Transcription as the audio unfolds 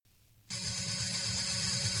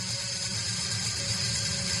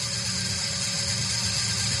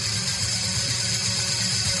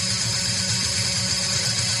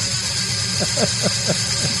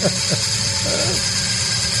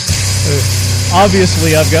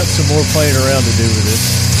Obviously, I've got some more playing around to do with this.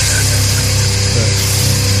 But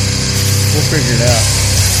we'll figure it out.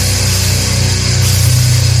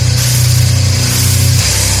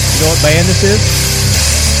 You know what band this is?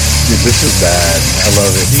 Dude, this is bad. I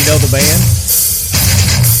love it. Do you know the band?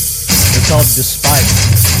 They're called Despite.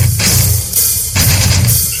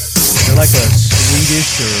 They're like a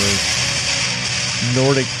Swedish or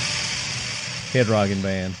Nordic head rocking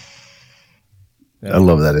band. I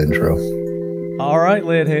love that intro. All right,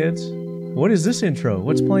 Leadheads. What is this intro?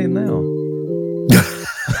 What's playing now?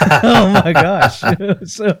 Oh my gosh.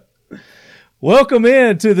 So, welcome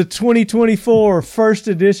in to the 2024 first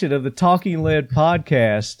edition of the Talking Lead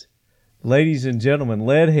podcast. Ladies and gentlemen,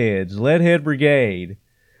 Leadheads, Leadhead Brigade.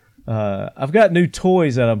 I've got new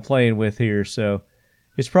toys that I'm playing with here, so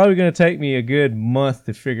it's probably going to take me a good month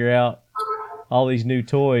to figure out all these new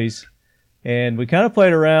toys. And we kind of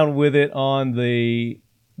played around with it on the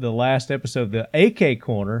last episode, the AK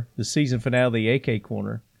Corner, the season finale of the AK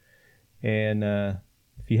Corner. And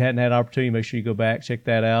if you hadn't had an opportunity, make sure you go back, check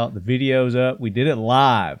that out. The video's up. We did it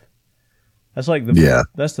live. That's like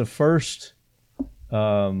that's the first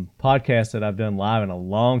podcast that I've done live in a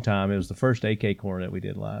long time. It was the first AK Corner that we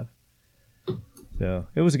did live. So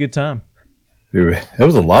it was a good time. It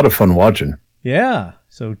was a lot of fun watching. Yeah.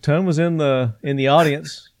 So Ton was in the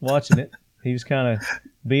audience watching it. He was kind of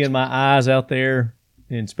being my eyes out there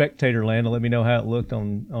in spectator land to let me know how it looked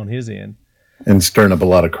on his end. And stirring up a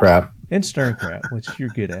lot of crap. And stirring crap, which you're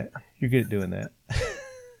good at. You're good at doing that.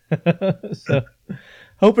 So,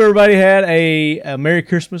 hope everybody had a Merry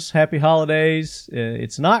Christmas, Happy Holidays.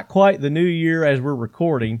 It's not quite the New Year as we're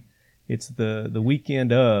recording. It's the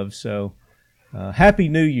weekend of. So, Happy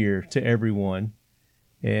New Year to everyone.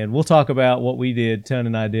 And we'll talk about what we did, Ton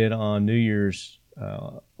and I did on New Year's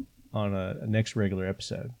on a next regular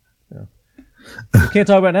episode. So, we can't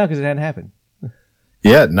talk about it now because it hadn't happened.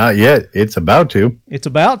 Yeah, not yet. It's about to. It's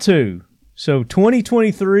about to. So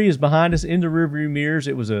 2023 is behind us in the rearview mirrors.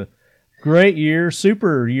 It was a great year,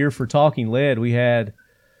 super year for Talking Lead. We had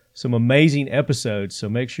some amazing episodes. So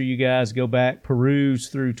make sure you guys go back, peruse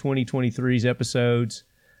through 2023's episodes.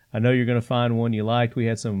 I know you're going to find one you liked. We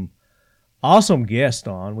had some awesome guests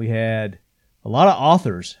on. We had a lot of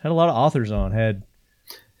authors. On. Had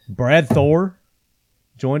Brad Thor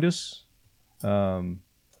joined us.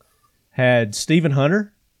 Had Stephen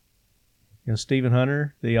Hunter. You know, Stephen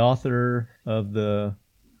Hunter, the author of the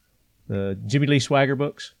Jimmy Lee Swagger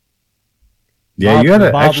books. Yeah, you had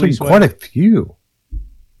actually quite a few.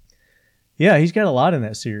 Yeah, he's got a lot in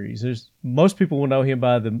that series. Most people will know him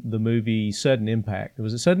by the movie Sudden Impact.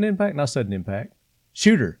 Was it Sudden Impact? Not Sudden Impact.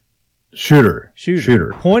 Shooter.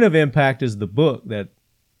 Point of Impact is the book that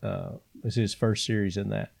was his first series in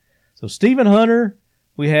that. So Stephen Hunter,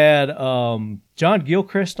 we had John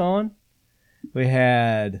Gilchrist on. We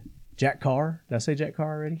had Jack Carr. Did I say Jack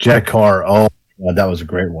Carr already? Jack Carr. Oh, God, that was a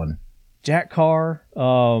great one. Jack Carr.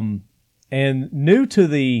 And new to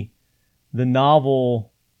the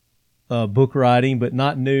novel book writing, but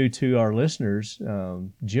not new to our listeners,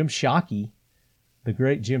 Jim Shockey, the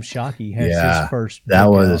great Jim Shockey, has his first book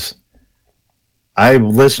out. I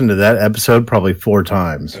listened to that episode probably 4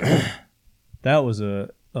 times. That was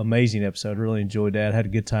a amazing episode. Really enjoyed that. Had a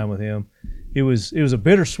good time with him. It was a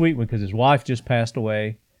bittersweet one because his wife just passed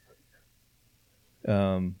away.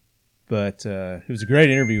 But it was a great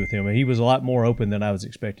interview with him. And he was a lot more open than I was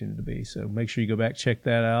expecting him to be. So make sure you go back, check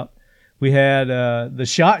that out. We had the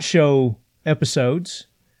SHOT Show episodes.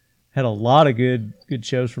 Had a lot of good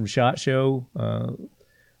shows from SHOT Show.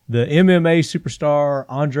 The MMA superstar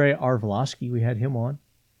Andre Arlovsky, we had him on.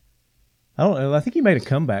 I don't know. I think he made a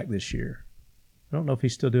comeback this year. I don't know if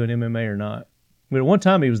he's still doing MMA or not. But at one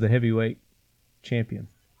time he was the heavyweight champion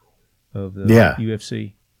of the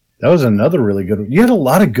UFC. That was another really good one. You had a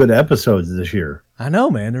lot of good episodes this year. I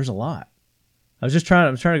know, man. There's a lot. I was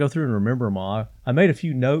trying to go through and remember them all. I made a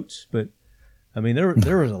few notes, but I mean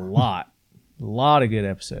there was a lot of good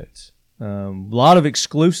episodes. A lot of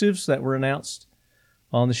exclusives that were announced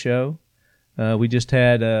on the show. We just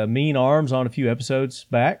had Mean Arms on a few episodes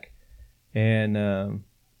back, and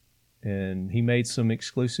he made some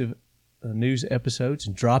exclusive news episodes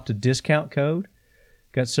and dropped a discount code.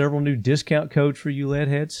 Got several new discount codes for you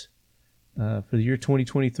leadheads for the year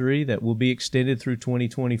 2023 that will be extended through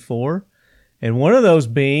 2024. And one of those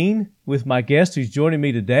being with my guest who's joining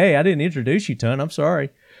me today. I didn't introduce you, Ton. I'm sorry.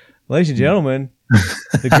 Ladies and gentlemen,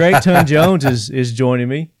 the great Ton Jones is joining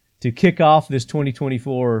me to kick off this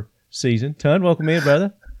 2024 season. Ton, welcome in,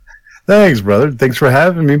 brother. Thanks, brother. Thanks for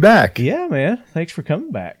having me back. Yeah, man. Thanks for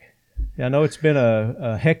coming back. I know it's been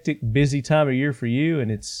a hectic, busy time of year for you,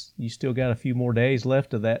 and you still got a few more days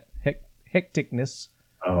left of that hecticness.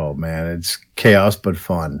 Oh man, it's chaos but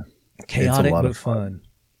fun. Chaotic but fun.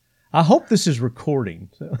 I hope this is recording.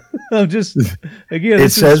 So I'm just again.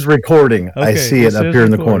 It says recording. Okay, I see it up here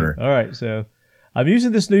in the corner. All right, so I'm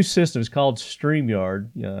using this new system. It's called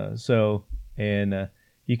StreamYard.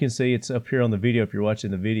 You can see it's up here on the video if you're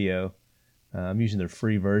watching the video. I'm using their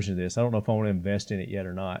free version of this. I don't know if I want to invest in it yet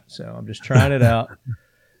or not. So I'm just trying it out.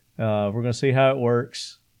 We're going to see how it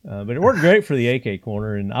works. But it worked great for the AK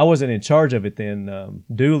corner, and I wasn't in charge of it then.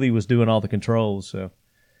 Dooley was doing all the controls, so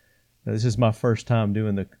this is my first time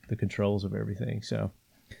doing the controls of everything. So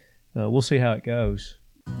we'll see how it goes.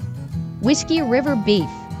 Whiskey River Beef,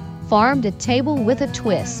 farm to table with a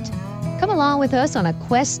twist. Come along with us on a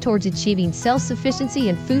quest towards achieving self-sufficiency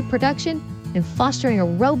in food production and fostering a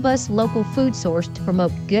robust local food source to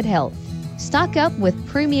promote good health. Stock up with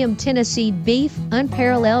premium Tennessee beef,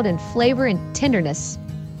 unparalleled in flavor and tenderness.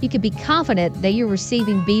 You can be confident that you're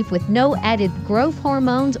receiving beef with no added growth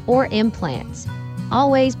hormones or implants.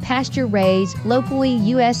 Always pasture-raised, locally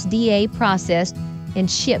USDA processed,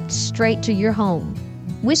 and shipped straight to your home.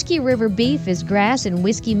 Whiskey River Beef is grass and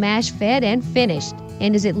whiskey mash fed and finished,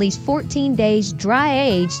 and is at least 14 days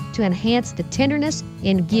dry-aged to enhance the tenderness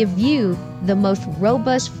and give you the most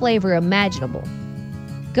robust flavor imaginable.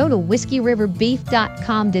 Go to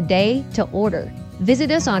whiskeyriverbeef.com today to order. Visit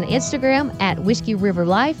us on Instagram at Whiskey River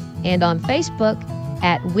Life and on Facebook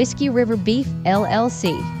at Whiskey River Beef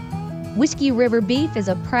LLC. Whiskey River Beef is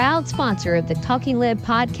a proud sponsor of the Talking Lead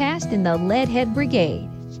podcast and the Leadhead Brigade.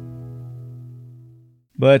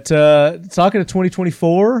 But talking to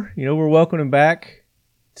 2024, we're welcoming back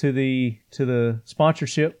to the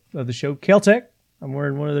sponsorship of the show, Kel-Tec. I'm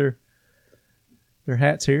wearing one of their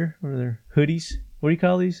hats here, one of their hoodies. What do you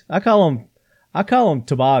call these? I call them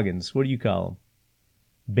toboggans. What do you call them?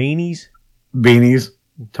 Beanies.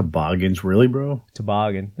 Toboggans, really, bro?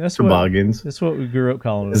 Toboggan. Toboggans. That's what we grew up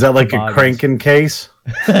calling them. Is that like a cranking case?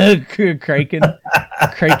 Cranking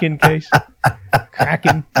case.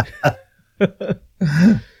 Cracking.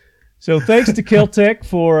 So thanks to Kel-Tec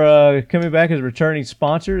for coming back as a returning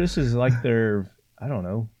sponsor. This is like their, I don't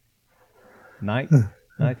know, ninth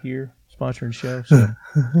year sponsoring show.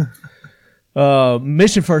 So,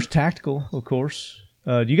 Mission First Tactical, of course.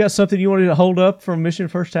 Do you got something you wanted to hold up from Mission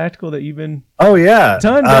First Tactical that you've been? Oh yeah,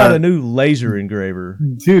 Ton got a new laser engraver.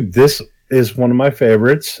 Dude, this is one of my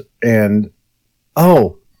favorites, and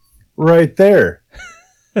right there,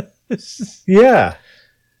 yeah.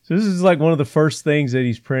 So this is like one of the first things that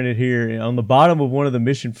he's printed here. On the bottom of one of the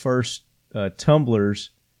Mission First tumblers,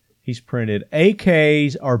 he's printed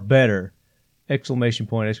 "AKs are better!" Exclamation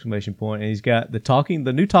point! And he's got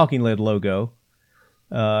the new Talking Lead logo.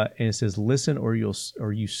 And it says, "Listen or you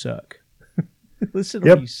suck." Listen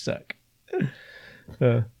or you suck.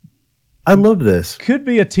 I love this. Could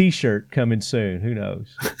be a T-shirt coming soon. Who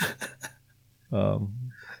knows?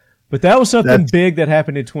 But that was something big that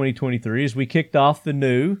happened in 2023 as we kicked off the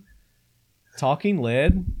new Talking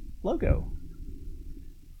Lead logo.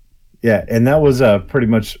 Yeah, and that was pretty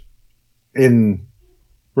much in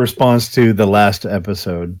response to the last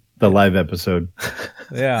episode, the live episode.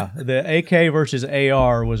 Yeah, the AK versus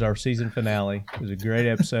AR was our season finale. It was a great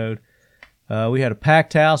episode. We had a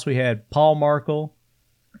packed house. We had Paul Markle.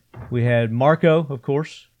 We had Marco, of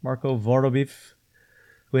course, Marco Vordobiv.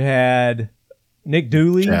 We had Nick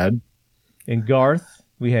Dooley. Chad. And Garth.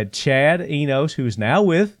 We had Chad Enos, who is now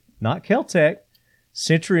with, not Kel-Tec,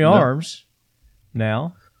 Century Arms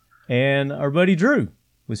now. And our buddy Drew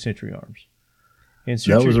with Century Arms. And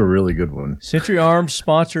that was a really good one. Century Arms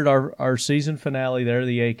sponsored our season finale there,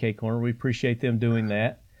 the AK Corner. We appreciate them doing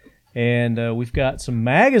that. And we've got some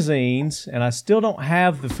magazines, and I still don't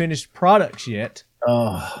have the finished products yet.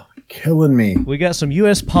 Oh, killing me. We got some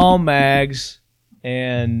U.S. Palm mags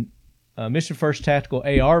and Mission First Tactical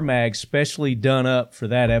AR mags specially done up for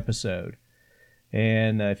that episode.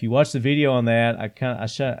 And if you watch the video on that,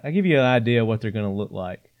 I give you an idea of what they're going to look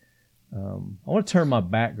like. I want to turn my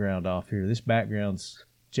background off here. This background's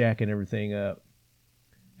jacking everything up.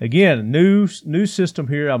 Again, new system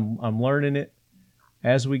here. I'm learning it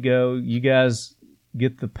as we go. You guys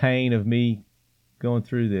get the pain of me going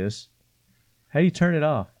through this. How do you turn it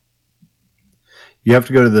off? You have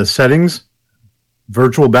to go to the settings,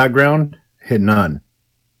 virtual background, hit none.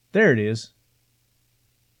 There it is.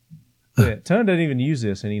 Yeah, Ton doesn't even use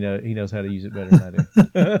this, and he knows how to use it better than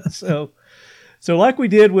I do. So like we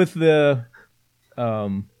did with the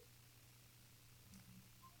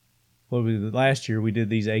last year, we did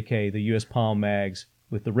these AK, the U.S. Palm mags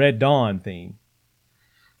with the Red Dawn theme.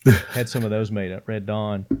 Had some of those made up, Red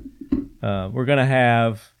Dawn. We're going to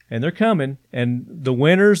have, and they're coming, and the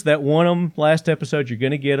winners that won them last episode, you're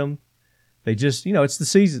going to get them. They just, it's the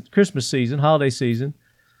season, Christmas season, holiday season.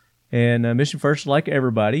 And Mission First, like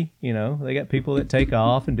everybody, they got people that take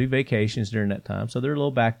off and do vacations during that time. So they're a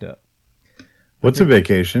little backed up. What's a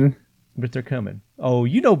vacation? But they're coming. Oh,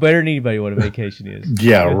 you know better than anybody what a vacation is.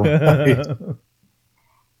 Yeah, right.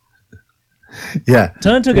 Yeah.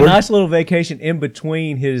 Ton took a nice little vacation in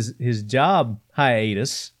between his job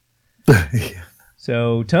hiatus. Yeah.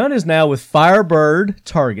 So Ton is now with Firebird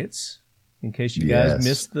Targets, in case you guys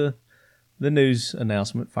missed the news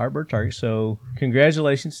announcement, Firebird Targets. So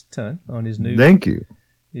congratulations to Ton on his new Thank you.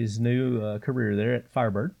 His new career there at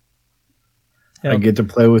Firebird. I get to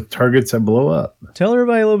play with targets that blow up. Tell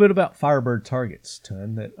everybody a little bit about Firebird Targets,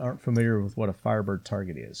 Ton, that aren't familiar with what a Firebird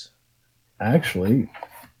Target is. Actually,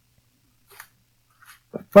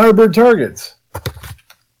 Firebird Targets.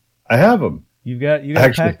 I have them. You got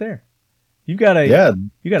a pack there. You got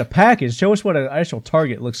a package. Show us what an actual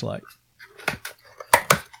target looks like.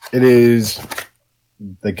 It is.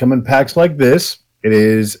 They come in packs like this. It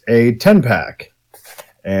is a 10-pack,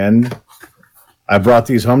 and I brought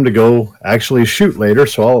these home to go actually shoot later,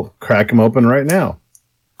 so I'll crack them open right now.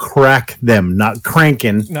 Crack them, not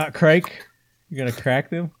cranking. Not crank. You're gonna crack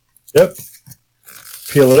them. Yep.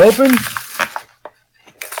 Peel it open,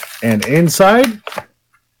 and inside,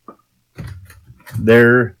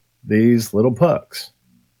 they're these little pucks.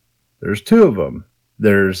 There's 2 of them.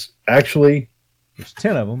 There's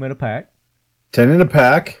 10 of them in a pack. 10 in a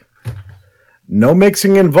pack. No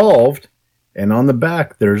mixing involved. And on the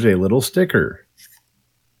back, there's a little sticker.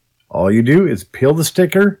 All you do is peel the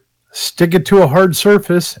sticker, stick it to a hard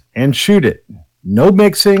surface, and shoot it. No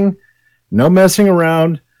mixing, no messing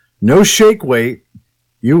around, no shake weight.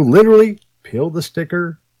 You literally peel the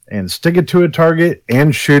sticker and stick it to a target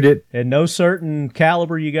and shoot it. And no certain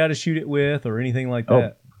caliber you got to shoot it with or anything like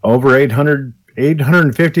that. Over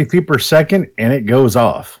 850 feet per second, and it goes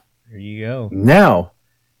off. There you go. Now,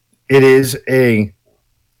 it is a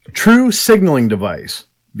true signaling device,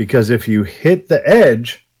 because if you hit the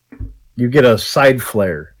edge, you get a side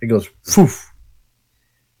flare. It goes poof.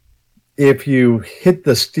 If you hit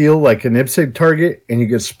the steel like an IPSC target and you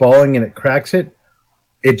get spalling and it cracks it,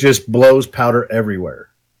 it just blows powder everywhere.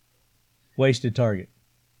 Wasted target.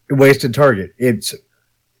 It's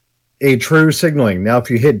a true signaling. Now, if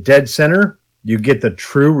you hit dead center, you get the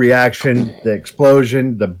true reaction, the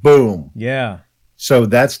explosion, the boom. Yeah. So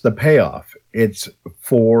that's the payoff. It's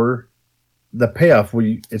for the payoff.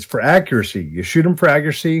 It's for accuracy. You shoot them for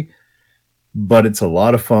accuracy, but it's a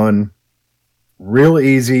lot of fun. Real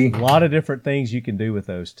easy. A lot of different things you can do with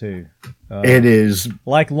those too. It is.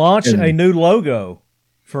 Like launch a new logo,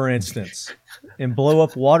 for instance, and blow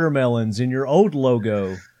up watermelons in your old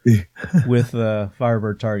logo with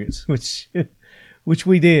Firebird Targets, which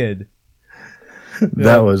we did.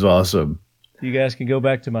 That was awesome. You guys can go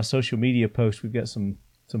back to my social media post. We've got some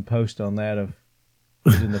posts on that of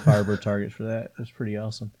using the Firebird Targets for that. It was pretty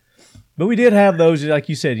awesome. But we did have those, like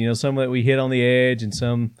you said, some that we hit on the edge and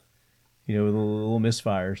some, with little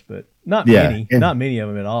misfires, but not many of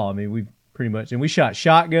them at all. I mean, we pretty much, and we shot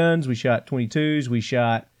shotguns, we shot 22s, we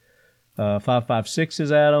shot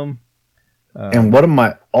 5.56s at them. And one of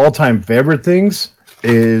my all-time favorite things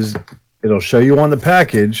is it'll show you on the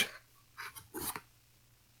package.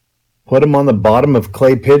 Put them on the bottom of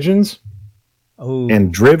clay pigeons. Oh.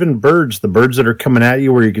 And driven birds, the birds that are coming at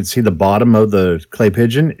you where you can see the bottom of the clay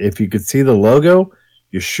pigeon. If you could see the logo,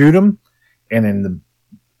 you shoot them, and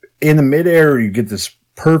in the midair you get this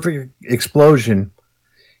perfect explosion.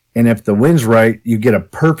 And if the wind's right, you get a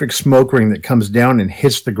perfect smoke ring that comes down and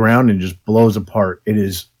hits the ground and just blows apart. It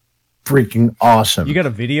is freaking awesome. You got a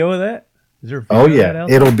video of that? Is there a video of that out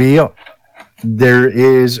there? It'll be. There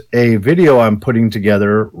is a video I'm putting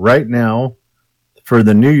together right now for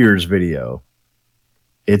the New Year's video.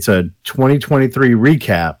 It's a 2023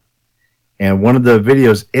 recap, and one of the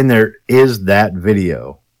videos in there is that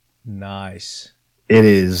video. Nice. It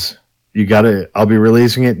is. You got to. I'll be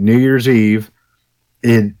releasing it New Year's Eve.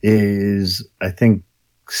 It is, I think,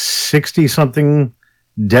 60-something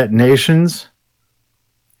detonations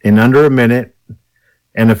in under a minute,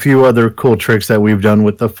 and a few other cool tricks that we've done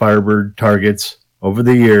with the Firebird Targets over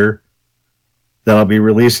the year that I'll be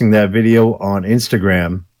releasing that video on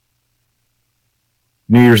Instagram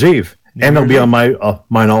New Year's Eve. And it'll be on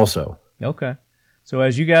mine also. Okay. So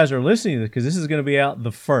as you guys are listening to this, because this is going to be out the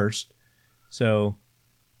 1st, so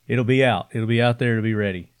it'll be out. It'll be out there to be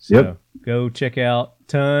ready. So go check out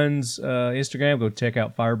Ton's Instagram. Go check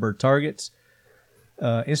out Firebird Targets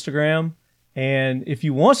Instagram. And if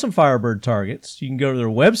you want some Firebird Targets, you can go to their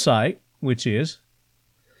website, which is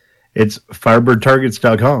It's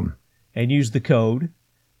firebirdtargets.com. And use the code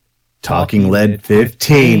Talking Lead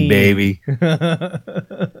 15, baby.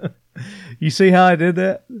 You see how I did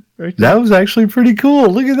that? Right there? That was actually pretty cool.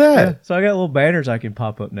 Look at that. Yeah, so I got little banners I can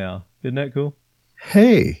pop up now. Isn't that cool?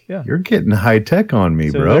 Hey, you're getting high tech on me,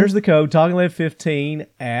 bro. So there's the code, Talking Lead 15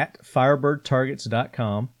 at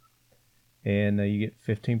firebirdtargets.com. And you get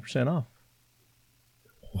 15% off.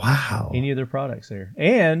 Wow. Any of their products there.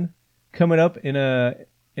 And coming up in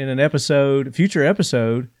an episode, future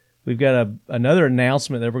episode, we've got another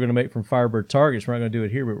announcement that we're going to make from Firebird Targets. We're not going to do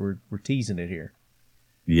it here, but we're teasing it here.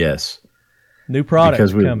 Yes. New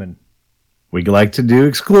products coming. We like to do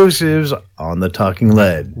exclusives on the Talking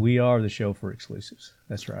Lead. We are the show for exclusives.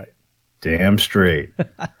 That's right. Damn straight.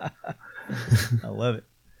 I love it.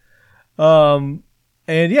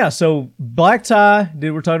 And yeah, so Black Tie,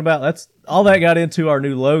 we're talking about, that's all that got into our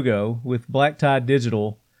new logo with Black Tie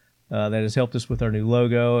Digital. That has helped us with our new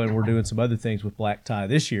logo, and we're doing some other things with Black Tie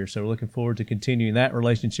this year. So we're looking forward to continuing that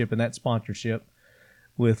relationship and that sponsorship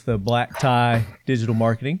with Black Tie Digital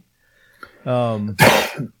Marketing.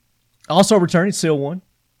 Also returning Seal One.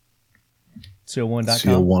 Seal1.com.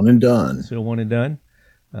 Seal One and Done. Seal One and Done.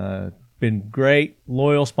 Been great,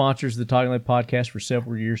 loyal sponsors of the Talking Lead podcast for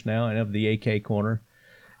several years now, and of the AK Corner.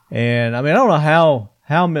 And I mean, I don't know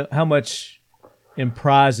how much in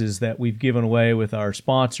prizes that we've given away with our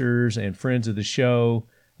sponsors and friends of the show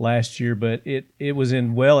last year, but it was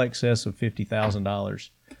in well excess of $50,000.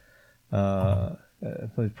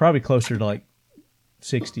 Probably closer to like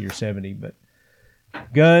 60 or 70, but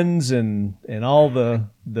guns and all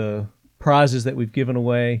the prizes that we've given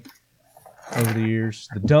away over the years.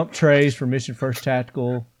 The dump trays for Mission First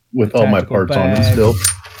Tactical. With all my parts on them still.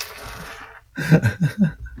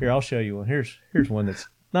 Here, I'll show you one. Here's one that's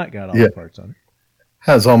not got all the parts on it.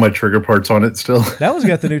 Has all my trigger parts on it still. That one's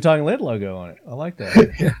got the new Talking Lead logo on it. I like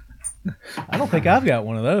that. Yeah. I don't think I've got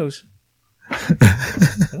one of those. I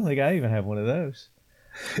don't think I even have one of those.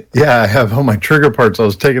 Yeah, I have all my trigger parts. I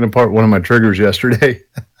was taking apart one of my triggers yesterday.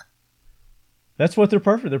 That's what they're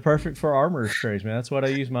perfect. They're perfect for armorer's trays, man. That's what I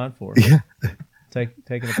use mine for. Yeah.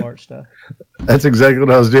 Taking apart stuff. That's exactly what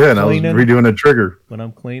I was doing. Cleaning, I was redoing a trigger. When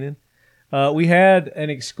I'm cleaning. We had an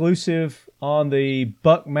exclusive on the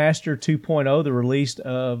Buckmaster 2.0, the release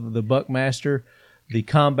of the Buckmaster, the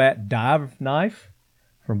Combat Dive Knife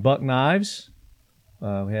from Buck Knives. We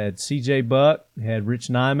had CJ Buck, we had Rich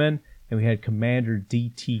Nyman, and we had Commander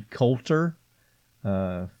D.T. Coulter,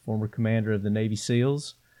 former commander of the Navy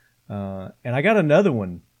SEALs. And I got another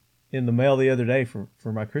one in the mail the other day for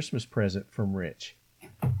my Christmas present from Rich.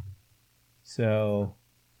 So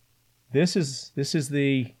this is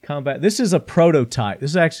the combat. This is a prototype.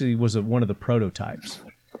 This actually was one of the prototypes.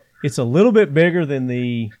 It's a little bit bigger than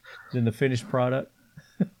the finished product,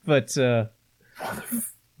 but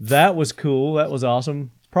that was cool. That was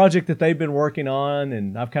awesome. Project that they've been working on,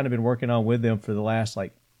 and I've kind of been working on with them for the last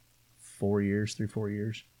 4 years. So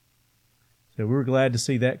we were glad to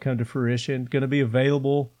see that come to fruition. Going to be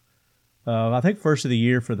available, I think, first of the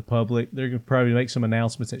year for the public. They're going to probably make some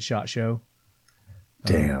announcements at SHOT Show.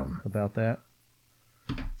 Damn. About that.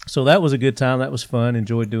 So that was a good time. That was fun.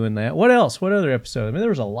 Enjoyed doing that. What else? What other episode? I mean, there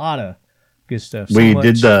was a lot of good stuff. We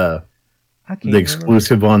did the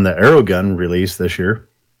exclusive on the Arrow Gun release this year.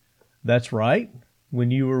 That's right. When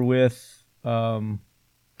you were with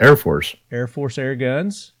Air Force Air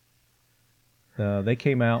Guns. They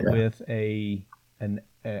came out with an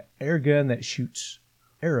air gun that shoots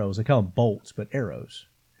arrows. They call them bolts, but arrows.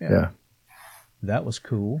 Yeah. That was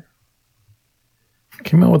cool.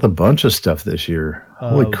 Came out with a bunch of stuff this year.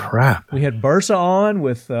 Holy crap. We had Bursa on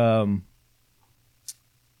with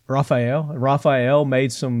Raphael. Raphael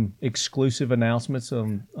made some exclusive announcements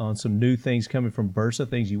on some new things coming from Bursa,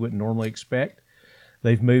 things you wouldn't normally expect.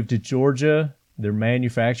 They've moved to Georgia. They're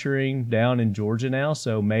manufacturing down in Georgia now,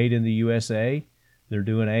 so made in the USA. They're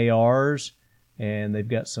doing ARs, and they've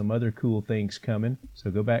got some other cool things coming. So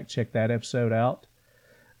go back, check that episode out.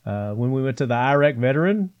 When we went to the Iraq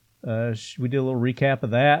Veteran, we did a little recap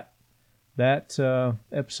of that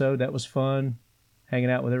episode. That was fun, hanging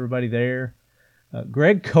out with everybody there.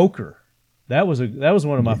 Greg Coker, that was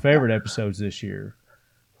one of my favorite episodes this year,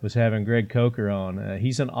 was having Greg Coker on.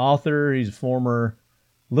 He's an author. He's a former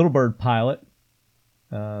Little Bird pilot.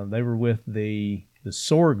 They were with the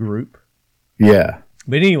SOAR group. Yeah.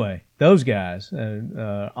 But anyway, those guys,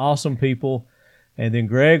 awesome people. And then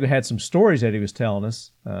Greg had some stories that he was telling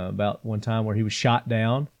us about one time where he was shot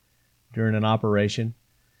down during an operation.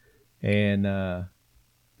 And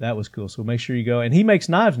that was cool. So make sure you go. And he makes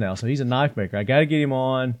knives now, so he's a knife maker. I got to get him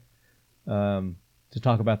on to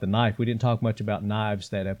talk about the knife. We didn't talk much about knives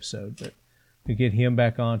that episode, but to get him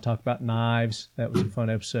back on, talk about knives. That was a fun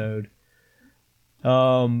episode.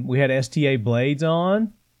 We had STA Blades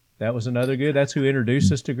on. That was another good. That's who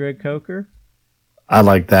introduced us to Greg Coker. I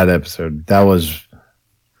like that episode. That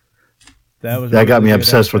got me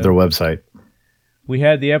obsessed with their website. We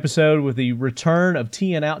had the episode with the return of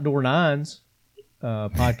TN Outdoor Nines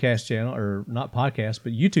podcast channel, or not podcast,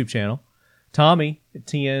 but YouTube channel. Tommy at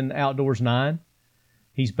TN Outdoors 9.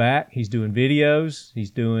 He's back. He's doing videos.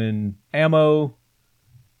 He's doing ammo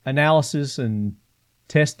analysis and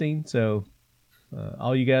testing. So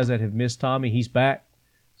all you guys that have missed Tommy, he's back.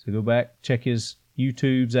 So go back, check his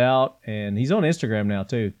YouTubes out. And he's on Instagram now,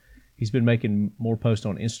 too. He's been making more posts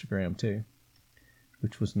on Instagram, too,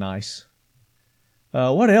 which was nice.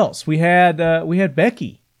 What else? We had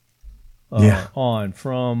Becky on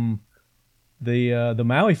from the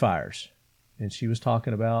Maui fires. And she was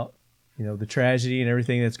talking about, the tragedy and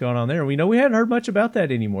everything that's going on there. And we hadn't heard much about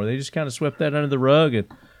that anymore. They just kind of swept that under the rug. And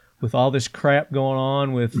with all this crap going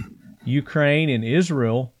on with Ukraine and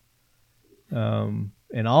Israel,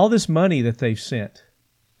 and all this money that they've sent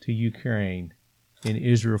to Ukraine and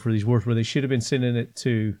Israel for these wars, where they should have been sending it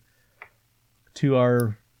to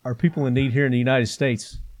our people in need here in the United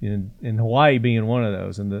States, in Hawaii being one of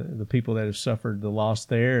those, and the people that have suffered the loss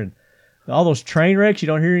there. And all those train wrecks, you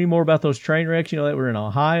don't hear any more about those train wrecks, that were in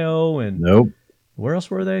Ohio. And nope. Where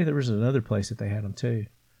else were they? There was another place that they had them too.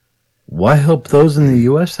 Why help those in the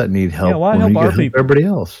U.S. that need help? Yeah, why help our people? Everybody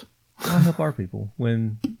else. Why help our people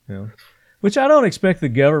when, which I don't expect the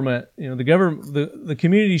government, the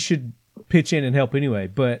community should pitch in and help anyway.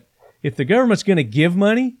 But if the government's going to give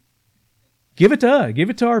money, give it to us.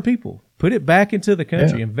 Give it to our people. Put it back into the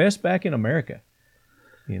country. Yeah. Invest back in America.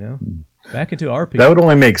 Back into our people. That would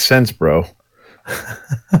only make sense, bro.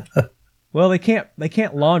 Well, they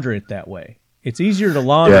can't launder it that way. It's easier to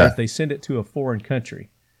launder if they send it to a foreign country.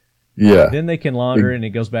 Yeah. Then they can launder it and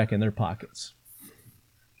it goes back in their pockets.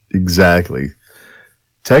 Exactly.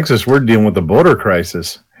 Texas, we're dealing with the border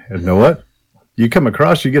crisis. And you know what? You come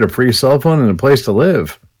across, you get a free cell phone and a place to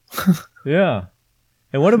live. Yeah.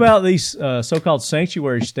 And what about these so-called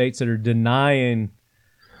sanctuary states that are denying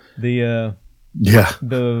the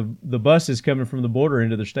buses coming from the border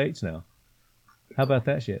into their states now? How about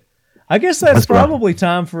that shit? I guess that's probably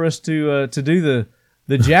time for us to do the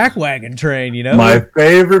jackwagon train. My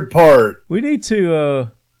favorite part. We need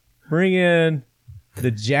to bring in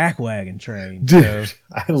the jackwagon train. Dude,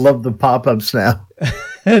 I love the pop-ups now.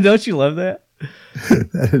 Don't you love that?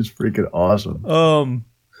 That is freaking awesome.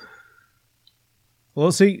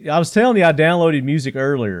 Well, see, I was telling you I downloaded music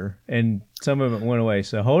earlier, and some of it went away.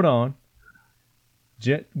 So hold on.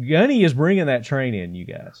 Gunny is bringing that train in, you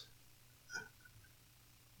guys.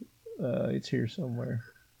 It's here somewhere.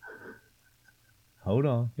 Hold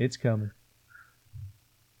on. It's coming.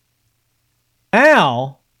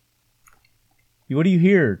 Now, what do you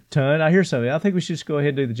hear, Ton? I hear something. I think we should just go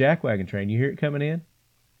ahead and do the jackwagon train. You hear it coming in?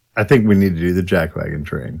 I think we need to do the jackwagon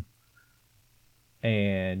train.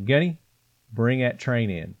 And Gunny, bring that train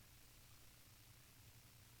in.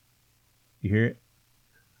 You hear it?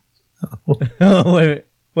 Oh,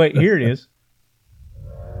 wait, here it is.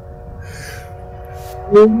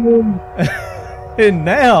 And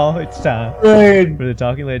now it's time for the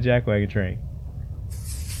Talking Lead Jackwagon train.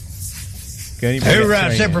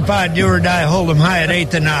 Hoorah, Semper Fi, do or die, hold 'em high at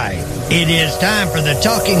 8th and I. It is time for the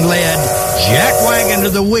Talking Lead Jackwagon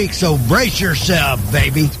of the Week, so brace yourself,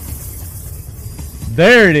 baby.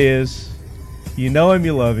 There it is. You know him,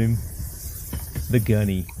 you love him. The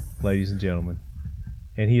Gunny, ladies and gentlemen.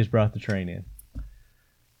 And he has brought the train in.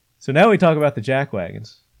 So now we talk about the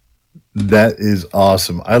jackwagons. That is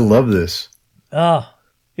awesome. I love this.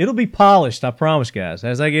 It'll be polished, I promise, guys.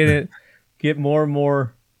 As I get more and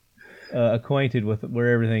more acquainted with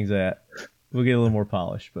where everything's at, we'll get a little more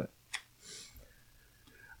polished. But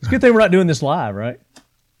it's a good thing we're not doing this live, right?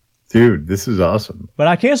 Dude, this is awesome. But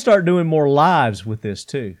I can start doing more lives with this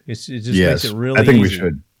too. It just makes it really easy. I think we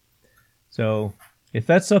should. So if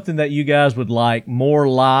that's something that you guys would like, more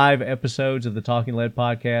live episodes of the Talking Lead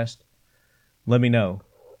podcast, let me know.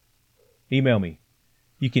 Email me.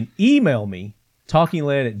 You can email me,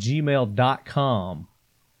 talkingled@gmail.com.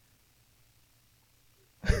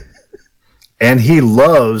 And he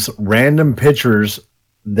loves random pictures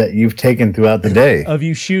that you've taken throughout the day. Of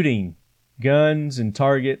you shooting guns and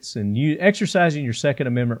targets and you exercising your Second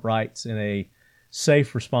Amendment rights in a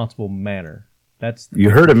safe, responsible manner.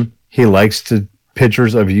 You heard him. He likes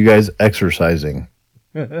pictures of you guys exercising.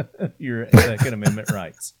 Your Second Amendment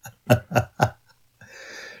rights.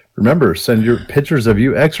 Remember, send your pictures of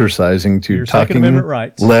you exercising to Your Second Amendment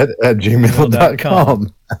rights.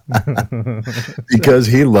 talkingled@gmail.com because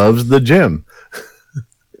he loves the gym.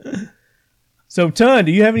 So, Ton,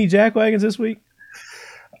 do you have any jack wagons this week?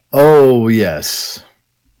 Oh, yes.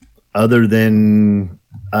 Other than,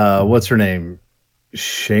 what's her name?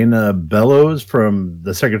 Shayna Bellows from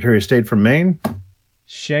the Secretary of State from Maine.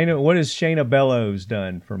 What has Shayna Bellows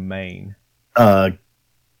done from Maine?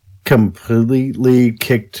 Completely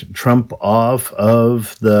kicked Trump off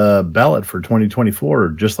of the ballot for 2024,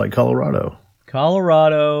 just like Colorado.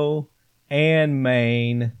 Colorado and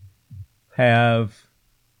Maine have,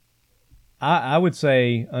 I would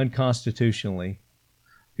say, unconstitutionally,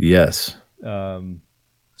 Yes.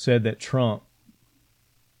 said that Trump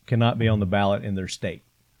cannot be on the ballot in their state.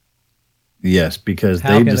 Yes, because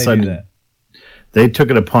How they can decided they do that? they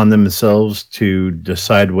took it upon themselves to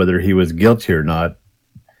decide whether he was guilty or not.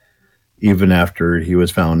 Even after he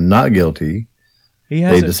was found not guilty,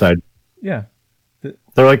 they decide. Yeah.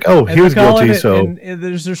 They're like, "Oh, he was guilty." And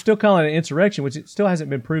they're still calling it an insurrection, which it still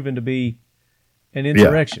hasn't been proven to be an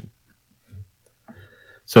insurrection. Yeah.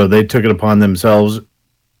 So they took it upon themselves,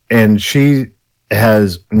 and she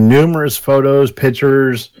has numerous photos,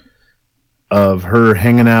 pictures of her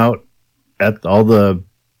hanging out at all the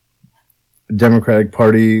Democratic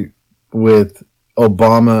Party with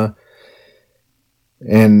Obama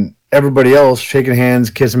and everybody else, shaking hands,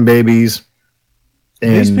 kissing babies.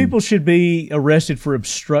 And these people should be arrested for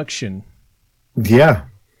obstruction. Yeah.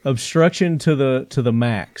 Obstruction to the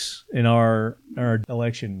max in our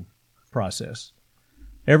election process.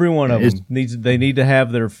 Every one of them need to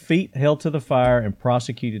have their feet held to the fire and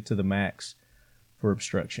prosecuted to the max for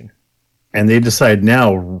obstruction. And they decide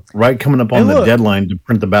now, right coming up on the deadline to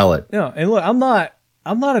print the ballot. Yeah, and look, I'm not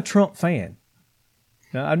a Trump fan.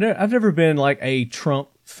 Now, I've never been like a Trump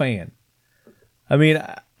fan. I mean,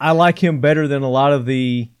 I like him better than a lot of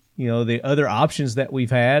the other options that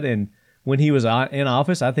we've had. And when he was in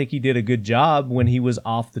office, I think he did a good job when he was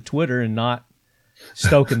off the Twitter and not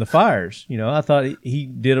stoking the fires. I thought he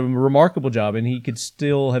did a remarkable job, and he could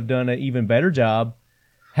still have done an even better job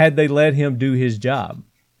had they let him do his job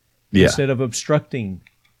instead of obstructing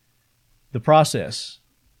the process.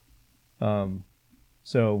 But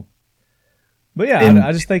yeah,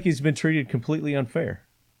 I just think he's been treated completely unfair.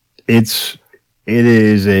 It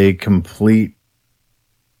is a complete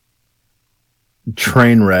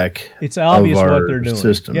train wreck. It's obvious of our what they're doing.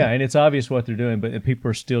 System. Yeah, and it's obvious what they're doing, but people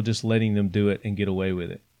are still just letting them do it and get away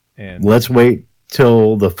with it. And let's wait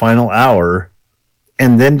till the final hour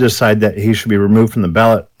and then decide that he should be removed from the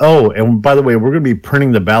ballot. Oh, and by the way, we're going to be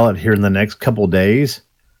printing the ballot here in the next couple of days,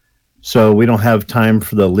 so we don't have time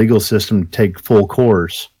for the legal system to take full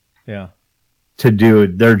course. Yeah. To do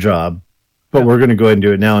their job, but we're going to go ahead and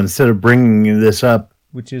do it now instead of bringing this up.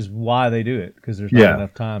 Which is why they do it, because there's not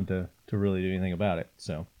enough time to really do anything about it.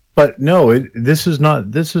 So, but no, this is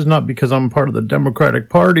not because I'm part of the Democratic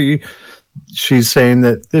Party. She's saying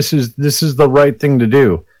that this is the right thing to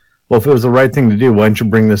do. Well, if it was the right thing to do, why didn't you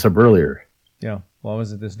bring this up earlier? Yeah, why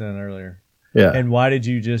wasn't this done earlier? Yeah, and why did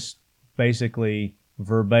you just basically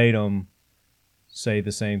verbatim say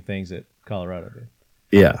the same things that Colorado did?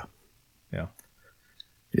 Yeah.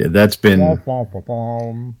 Yeah, that's been.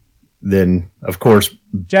 Then, of course,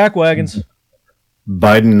 jack wagons.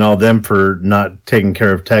 Biden and all them for not taking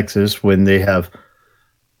care of Texas when they have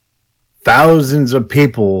thousands of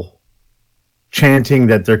people chanting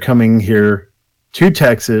that they're coming here to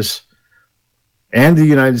Texas and the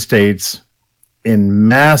United States in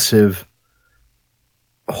massive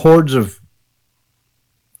hordes of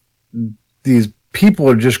these people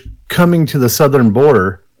are just coming to the southern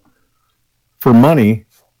border for money.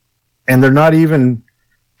 And they're not even,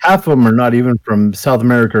 half of them are not even from South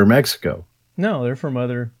America or Mexico. No, they're from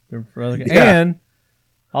other and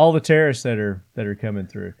all the terrorists that are coming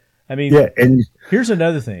through. I mean, and here's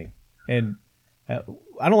another thing, and I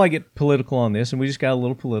don't like to get political on this, and we just got a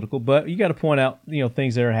little political, but you got to point out,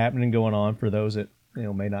 things that are happening and going on for those that,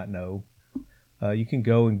 may not know. You can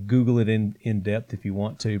go and Google it in depth if you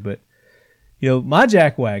want to, but, my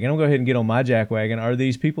jack wagon, I'll go ahead and get on my jack wagon, are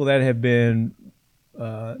these people that have been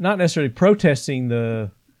not necessarily protesting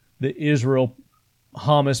the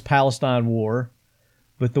Israel-Hamas-Palestine war,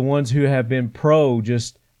 but the ones who have been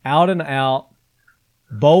just out and out,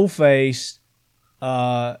 bold-faced,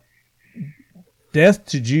 death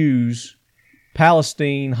to Jews,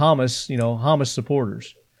 Palestine, Hamas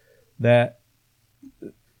supporters. That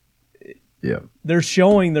they're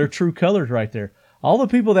showing their true colors right there. All the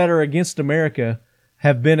people that are against America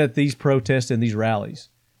have been at these protests and these rallies.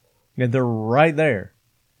 And they're right there.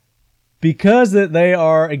 Because that they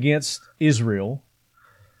are against Israel,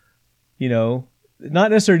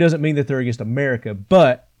 not necessarily doesn't mean that they're against America,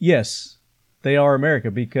 but yes, they are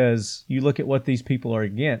America because you look at what these people are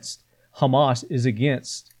against. Hamas is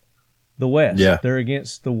against the West. Yeah. They're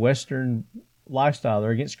against the Western lifestyle.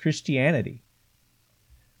 They're against Christianity.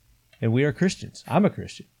 And we are Christians. I'm a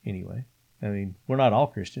Christian anyway. I mean, we're not all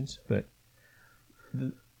Christians, but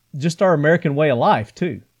just our American way of life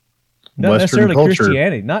too. Not Western necessarily culture.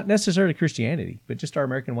 Christianity. Not necessarily Christianity, but just our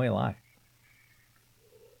American way of life.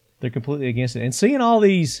 They're completely against it. And seeing all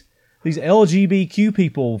these LGBTQ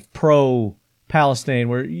people pro-Palestine,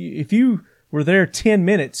 where if you were there 10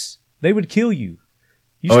 minutes, they would kill you.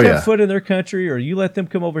 You step foot in their country or you let them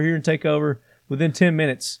come over here and take over, within 10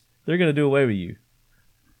 minutes, they're going to do away with you.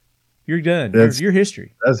 You're done. You're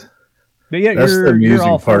history. But yeah, that's the you're amusing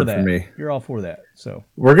all part for that. for me. You're all for that. So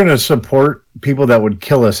we're going to support people that would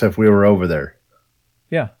kill us if we were over there.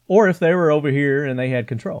 yeah. Or if they were over here and they had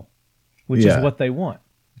control, which is what they want,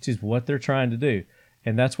 which is what they're trying to do.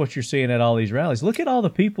 And that's what you're seeing at all these rallies. Look at all the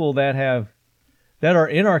people that are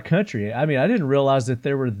in our country. I mean, I didn't realize that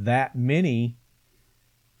there were that many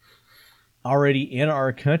already in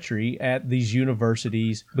our country at these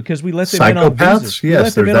universities because we let them in on visas. Psychopaths?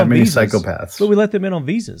 Yes, there's that many psychopaths. But we let them in on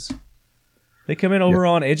visas. They come in over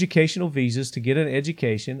on educational visas to get an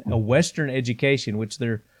education, a Western education, which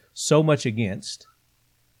they're so much against.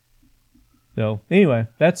 So anyway,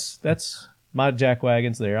 that's my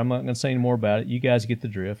jackwagons there. I'm not going to say any more about it. You guys get the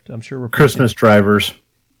drift. I'm sure we're Christmas drivers.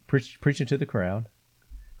 preaching to the crowd.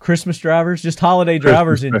 Christmas drivers, just holiday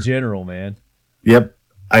drivers in general, man. Yep.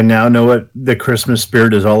 I now know what the Christmas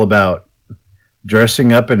spirit is all about.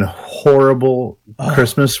 Dressing up in horrible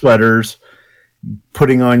Christmas sweaters,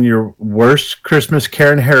 putting on your worst Christmas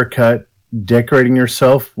Karen haircut, decorating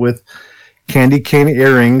yourself with candy cane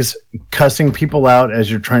earrings, cussing people out as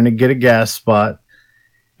you're trying to get a gas spot,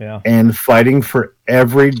 and fighting for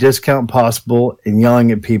every discount possible and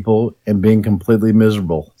yelling at people and being completely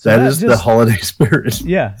miserable. So that is the holiday spirit.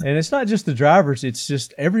 Yeah, and it's not just the drivers, it's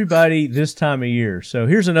just everybody this time of year. So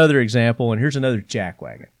here's another example, and here's another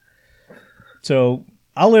jackwagon. So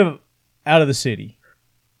I live out of the city.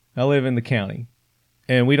 I live in the county,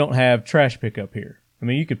 and we don't have trash pickup here. I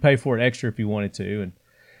mean, you could pay for it extra if you wanted to, and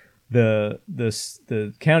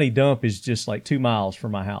the county dump is just like 2 miles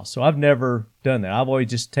from my house. So I've never done that. I've always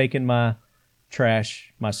just taken my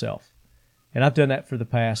trash myself. And I've done that for the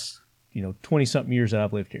past, 20-something years that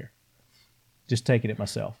I've lived here. Just taking it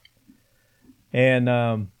myself. And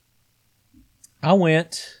I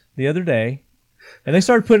went the other day, and they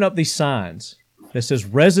started putting up these signs that says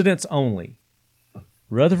residents only.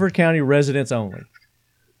 Rutherford County residents only.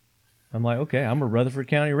 I'm like, okay, I'm a Rutherford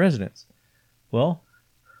County resident. Well,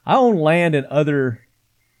 I own land in other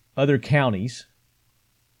counties,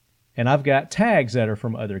 and I've got tags that are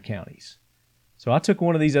from other counties. So I took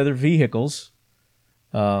one of these other vehicles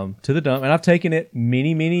to the dump, and I've taken it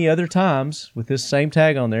many, many other times with this same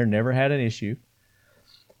tag on there, never had an issue.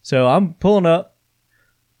 So I'm pulling up,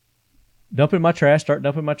 start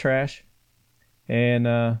dumping my trash,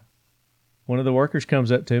 and one of the workers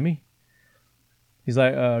comes up to me. He's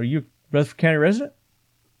like, are you a Rutherford County resident?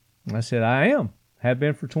 And I said, I am. Have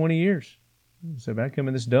been for 20 years. So I come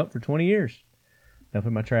in this dump for 20 years.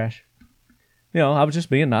 Dumping my trash. I was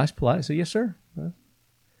just being nice, polite. I said, yes, sir.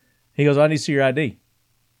 He goes, I need to see your ID.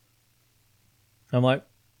 I'm like,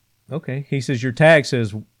 okay. He says, your tag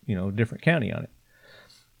says, different county on it.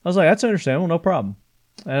 I was like, that's understandable, no problem.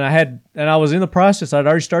 And I was in the process. I'd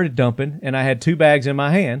already started dumping, and I had 2 bags in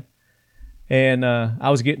my hand, and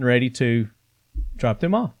I was getting ready to drop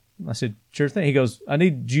them off. I said, sure thing. He goes, I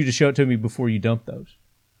need you to show it to me before you dump those.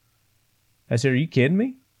 I said, are you kidding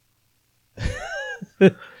me?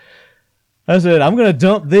 I said, I'm going to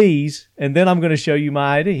dump these, and then I'm going to show you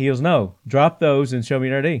my ID. He goes, no, drop those and show me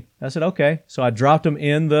your ID. I said, okay. So I dropped them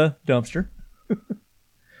in the dumpster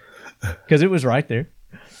because it was right there.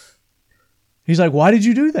 He's like, why did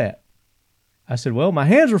you do that? I said, well, my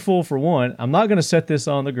hands were full for one. I'm not going to set this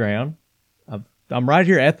on the ground. I'm right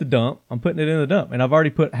here at the dump. I'm putting it in the dump, and I've already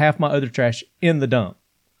put half my other trash in the dump.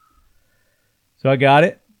 So I got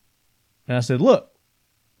it, and I said, look,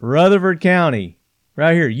 Rutherford County,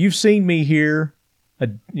 right here. You've seen me here,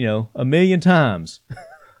 a million times.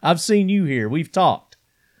 I've seen you here. We've talked.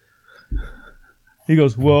 He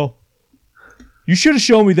goes, well, you should have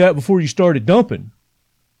shown me that before you started dumping.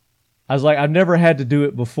 I was like, I've never had to do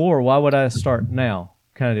it before. Why would I start now?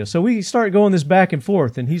 Kind of deal. So we start going this back and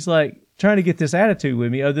forth, and he's like trying to get this attitude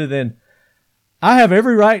with me other than I have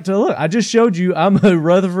every right to look. I just showed you I'm a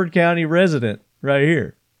Rutherford County resident right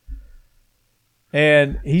here.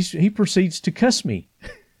 And he proceeds to cuss me.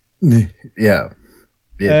 Yeah.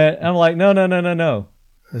 I'm like, no.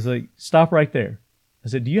 I was like, stop right there. I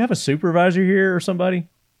said, do you have a supervisor here or somebody?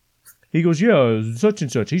 He goes, yeah, such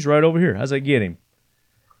and such. He's right over here. I was like, get him.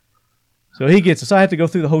 So he gets it. So I have to go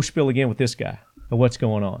through the whole spiel again with this guy of what's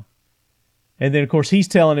going on. And then, of course, he's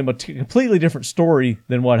telling him a completely different story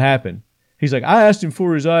than what happened. He's like, I asked him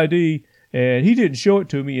for his ID, and he didn't show it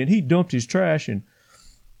to me, and he dumped his trash. And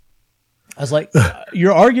I was like,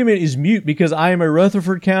 your argument is mute because I am a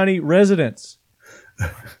Rutherford County resident.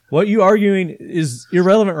 What you arguing is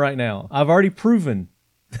irrelevant right now. I've already proven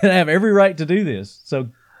that I have every right to do this. So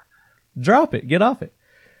drop it. Get off it.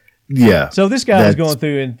 Yeah. So this guy was going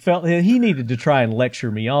through and felt he needed to try and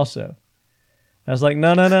lecture me also. I was like,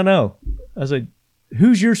 no. I was like,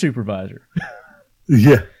 who's your supervisor?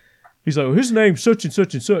 Yeah. He's like, well, his name's such and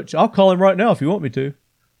such and such. I'll call him right now if you want me to.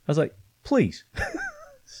 I was like, please.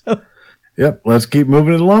 Yep. Let's keep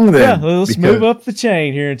moving it along then. Yeah, let's move up the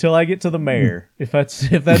chain here until I get to the mayor, if that's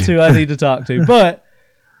who I need to talk to. But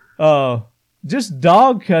just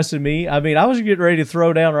dog cussing me. I mean, I was getting ready to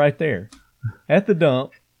throw down right there at the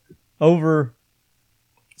dump over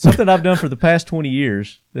something I've done for the past 20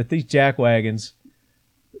 years that these jackwagons,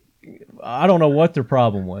 I don't know what their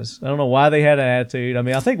problem was. I don't know why they had an attitude. I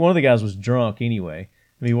mean, I think one of the guys was drunk anyway.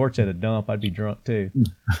 I mean, he works at a dump. I'd be drunk too.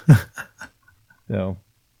 So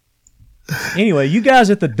anyway, you guys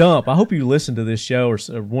at the dump, I hope you listen to this show or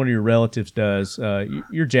one of your relatives does.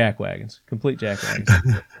 You're jackwagons, complete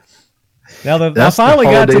jackwagons. Now, I finally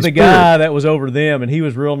got to the guy that was over them, and he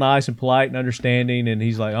was real nice and polite and understanding, and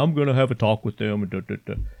he's like, I'm going to have a talk with them.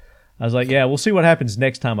 I was like, yeah, we'll see what happens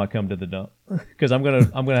next time I come to the dump, because I'm gonna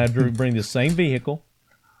have to bring the same vehicle.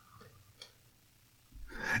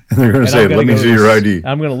 And they're going to say, let me see your ID.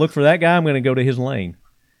 I'm going to look for that guy. I'm going to go to his lane.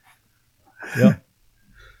 Yep.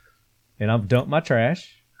 And I've dumped my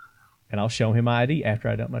trash, and I'll show him my ID after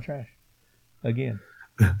I dump my trash again.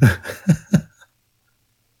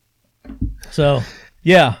 So,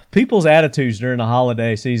 yeah, people's attitudes during the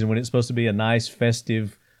holiday season when it's supposed to be a nice,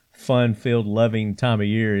 festive, fun-filled, loving time of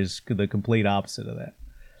year is the complete opposite of that.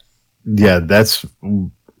 Yeah,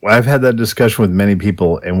 I've had that discussion with many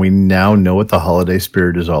people, and we now know what the holiday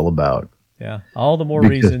spirit is all about. Yeah, all the more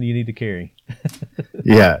reason you need to carry.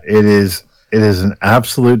 Yeah, it is an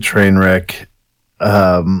absolute train wreck.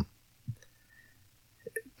 And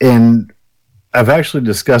I've actually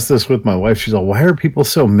discussed this with my wife. She's like, why are people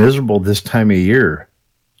so miserable this time of year?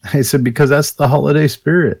 I said, because that's the holiday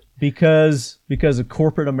spirit. Because of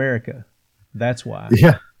corporate America. That's why.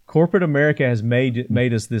 Yeah. Corporate America has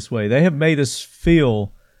made us this way. They have made us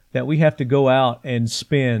feel that we have to go out and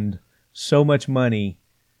spend so much money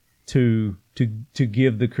to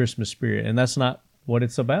give the Christmas spirit. And that's not what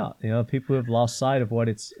it's about. You know, people have lost sight of what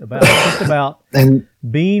it's about. It's just about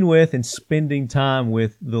being with and spending time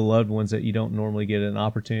with the loved ones that you don't normally get an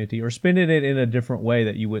opportunity, or spending it in a different way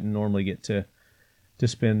that you wouldn't normally get to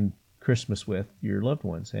spend Christmas with your loved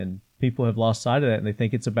ones. And people have lost sight of that, and they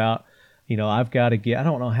think it's about, you know, I've got to get, I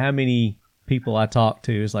don't know how many people I talk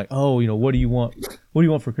to is like, oh, you know, what do you want? What do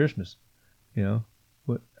you want for Christmas? You know,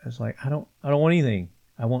 it's like, I don't want anything.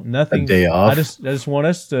 I want nothing. A day off. I just want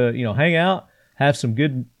us to, you know, hang out, have some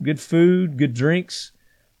good food, good drinks,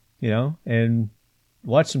 you know, and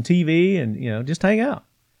watch some TV and, you know, just hang out.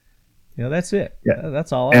 You know, that's it. Yeah.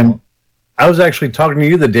 That's all I want. I was actually talking to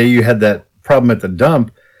you the day you had that problem at the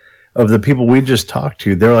dump of the people we just talked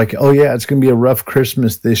to. They're like, oh, yeah, it's going to be a rough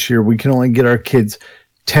Christmas this year. We can only get our kids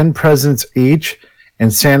 10 presents each,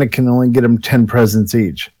 and Santa can only get them 10 presents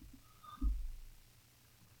each.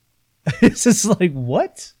 It's just like,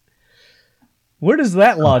 what? Where does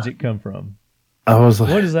that logic come from? I was like,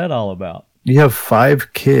 what is that all about? You have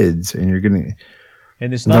 5 kids, and you're going to...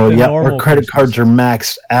 And it's not normal our credit cards are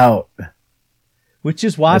maxed out. Which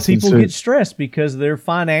is why people get stressed, because they're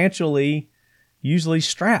financially usually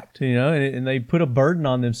strapped, you know, and they put a burden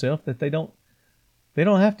on themselves that they don't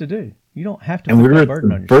have to do. You don't have to put that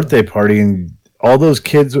burden on yourself. Birthday party, and all those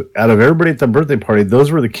kids, out of everybody at the birthday party, those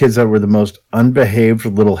were the kids that were the most unbehaved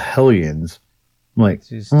little hellions. I'm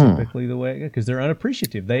like, it's typically the way, because they're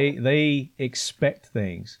unappreciative. They expect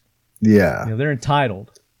things. Yeah. You know, they're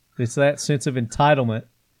entitled. It's that sense of entitlement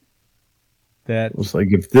that it's like,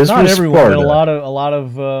 if this not was everyone, Sparta, but a lot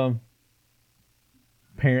of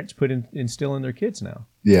parents instill in their kids now.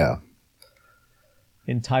 Yeah.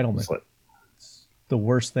 Entitlement. It's the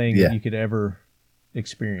worst thing that you could ever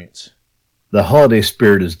experience. The holiday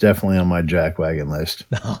spirit is definitely on my jackwagon list.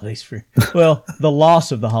 The holiday spirit. Well, the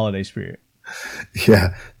loss of the holiday spirit.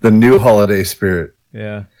 Yeah, the new holiday spirit.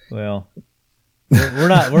 Yeah. Well, we're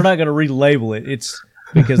not going to relabel it. It's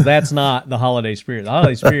because that's not the holiday spirit. The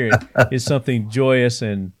holiday spirit is something joyous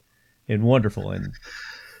and wonderful, and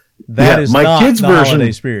That is my not kids' the version,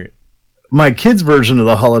 holiday spirit. My kids' version of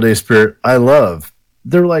the holiday spirit, I love.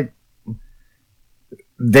 They're like,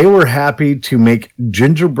 they were happy to make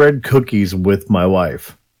gingerbread cookies with my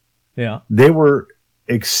wife. Yeah. They were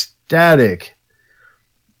ecstatic.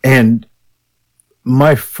 And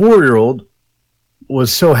my 4-year-old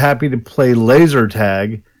was so happy to play laser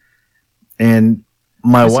tag. And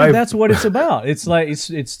my wife. That's what it's about. It's like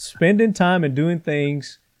it's spending time and doing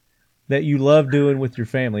things that you love doing with your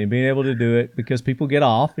family and being able to do it because people get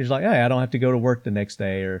off. It's like, hey, I don't have to go to work the next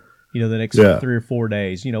day or, the next 3 or 4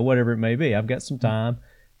 days, whatever it may be. I've got some time,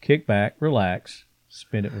 kick back, relax,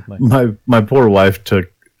 spend it with my poor wife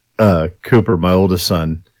took Cooper, my oldest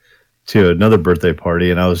son, to another birthday party,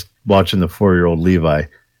 and I was watching the 4-year-old Levi.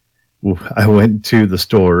 I went to the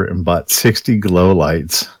store and bought 60 glow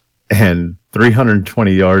lights and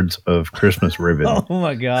 320 yards of Christmas ribbon. Oh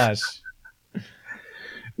my gosh.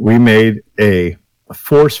 We made a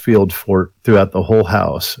force field fort throughout the whole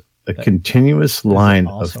house, a continuous line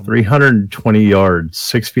of 320 yards,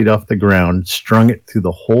 6 feet off the ground, strung it through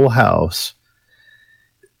the whole house,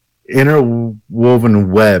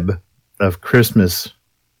 interwoven web of Christmas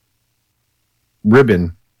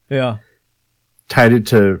ribbon. Yeah. Tied it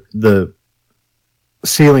to the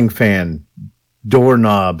ceiling fan,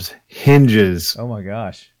 doorknobs, hinges. Oh my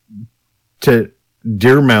gosh. To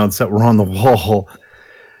deer mounts that were on the wall.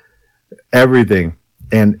 Everything.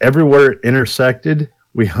 And everywhere it intersected,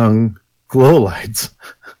 we hung glow lights.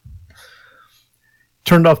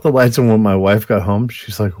 Turned off the lights, and when my wife got home,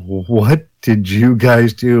 she's like, what did you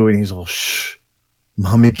guys do? And he's all, shh,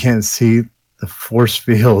 Mommy can't see the force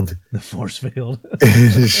field. The force field.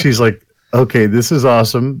 And she's like, okay, this is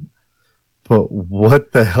awesome, but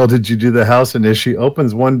what the hell did you do to the house? And as she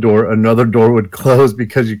opens one door, another door would close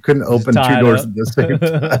because you couldn't open 2 doors at the same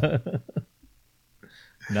time.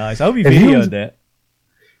 Nice. I hope you videoed that.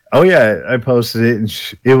 Oh yeah, I posted it,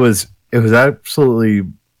 and it was absolutely.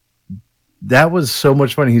 That was so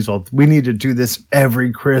much fun. He's all, we need to do this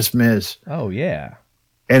every Christmas. Oh yeah,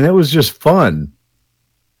 and it was just fun.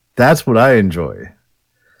 That's what I enjoy.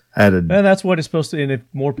 And that's what it's supposed to. And if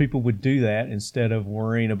more people would do that instead of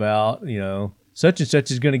worrying about, such and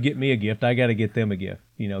such is going to get me a gift, I got to get them a gift,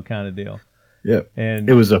 kind of deal. Yeah, and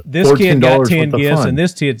it was this kid got 10 gifts, and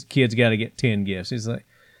this kid's got to get 10 gifts. He's like,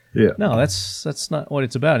 yeah, no, that's not what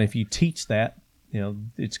it's about. And if you teach that,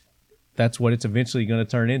 that's what it's eventually going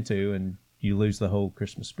to turn into, and you lose the whole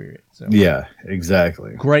Christmas spirit. So yeah,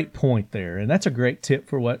 exactly. Great point there, and that's a great tip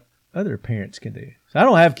for what other parents can do. So I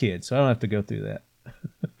don't have kids, so I don't have to go through that.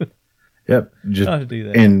 Yep, just I don't have to do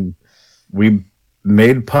that. And we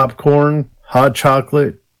made popcorn, hot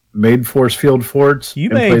chocolate, made force field forts. You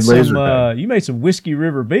made some Whiskey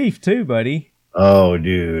River beef too, buddy. Oh,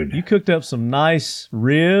 dude! You cooked up some nice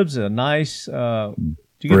ribs, a nice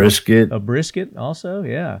brisket. A brisket also,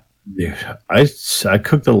 yeah. Yeah, I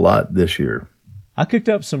cooked a lot this year. I cooked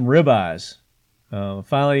up some ribeyes.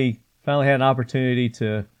 Finally had an opportunity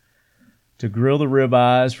to grill the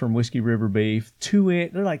ribeyes from Whiskey River beef.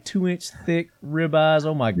 They're like 2-inch thick ribeyes.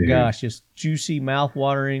 Oh my gosh, just juicy,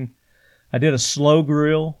 mouth-watering. I did a slow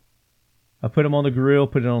grill. I put them on the grill,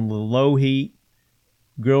 put it on the low heat,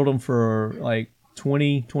 grilled them for like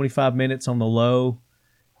 20, 25 minutes on the low,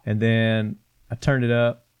 and then I turned it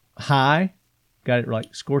up high, got it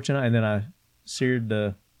like scorching hot, and then I seared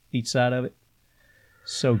each side of it.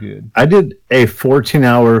 So good. I did a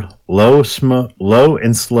 14-hour low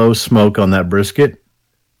and slow smoke on that brisket,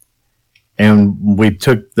 and we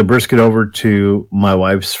took the brisket over to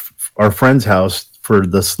our friend's house for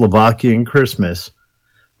the Slovakian Christmas,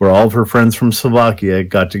 where all of her friends from Slovakia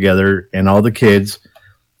got together, and all the kids,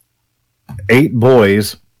 8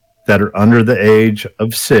 boys that are under the age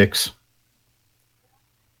of 6,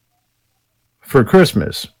 for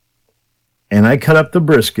Christmas. And I cut up the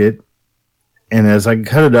brisket. And as I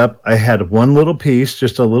cut it up, I had one little piece,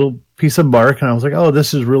 just a little piece of bark. And I was like, oh,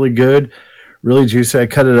 this is really good, really juicy. I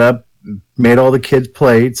cut it up, made all the kids'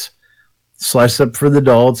 plates, sliced up for the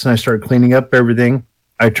adults, and I started cleaning up everything.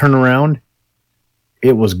 I turn around,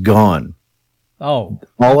 it was gone. Oh,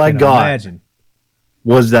 all I got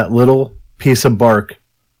was that little piece of bark.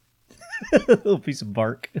 Little piece of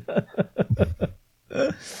bark.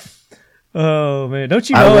 Oh man! Don't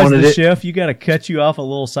you know, as the chef, you got to cut you off a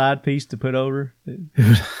little side piece to put over?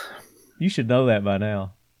 You should know that by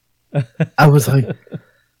now. I was like,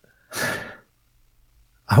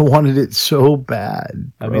 I wanted it so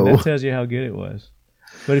bad, bro. I mean, that tells you how good it was.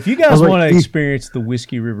 But if you guys want to experience the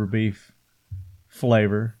Whiskey River beef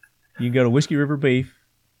flavor, you can go to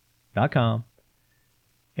whiskeyriverbeef.com.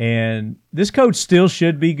 And this code still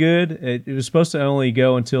should be good. It was supposed to only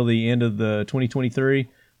go until the end of the 2023.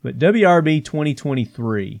 But WRB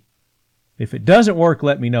 2023. If it doesn't work,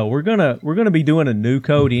 let me know. We're gonna be doing a new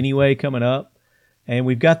code anyway coming up, and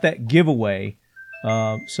we've got that giveaway.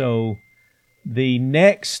 So the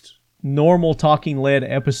next normal Talking Lead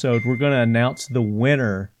episode, we're going to announce the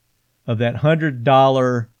winner of that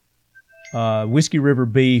 $100 Whiskey River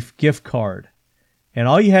Beef gift card. And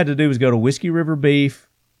all you had to do was go to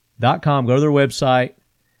whiskeyriverbeef.com, go to their website,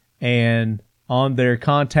 and on their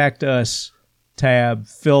Contact Us tab,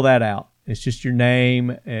 fill that out. It's just your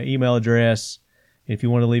name, email address. If you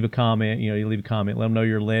want to leave a comment, you leave a comment. Let them know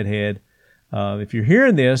you're a leadhead. If you're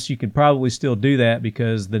hearing this, you can probably still do that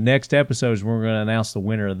because the next episode is when we're going to announce the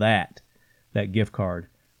winner of that gift card.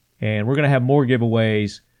 And we're going to have more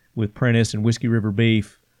giveaways with Prentice and Whiskey River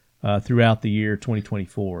Beef throughout the year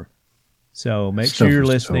 2024. So make sure you're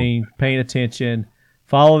listening, paying attention.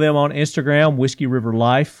 Follow them on Instagram, Whiskey River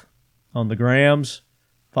Life, on the grams.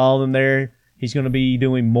 Follow them there. He's going to be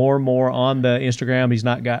doing more and more on the Instagram. He's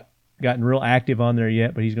not gotten real active on there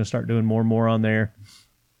yet, but he's going to start doing more and more on there.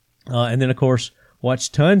 And then, of course,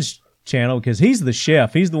 watch Tun's channel because he's the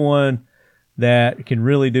chef. He's the one that can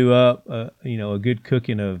really do up, a good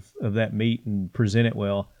cooking of that meat and present it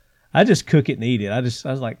well. I just cook it and eat it. I was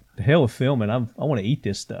like, the hell with filming. I want to eat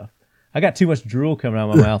this stuff. I got too much drool coming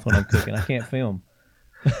out of my mouth when I'm cooking. I can't film.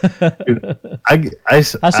 I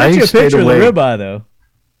sent you a picture of the ribeye, though.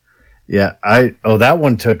 Yeah, that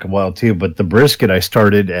one took a while, too. But the brisket, I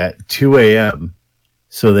started at 2 a.m.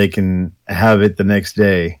 so they can have it the next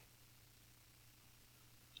day.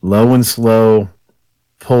 Low and slow,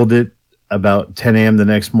 pulled it about 10 a.m. the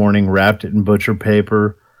next morning, wrapped it in butcher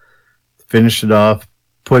paper, finished it off,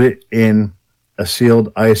 put it in a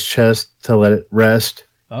sealed ice chest to let it rest.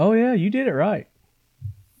 Oh, yeah, you did it right.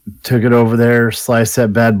 Took it over there, sliced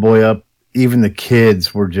that bad boy up. Even the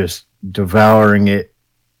kids were just devouring it.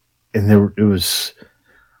 And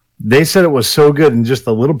they said it was so good, and just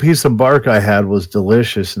the little piece of bark I had was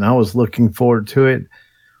delicious, and I was looking forward to it.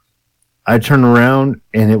 I turned around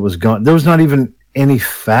and it was gone. There was not even any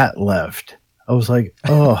fat left. I was like,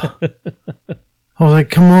 oh. I was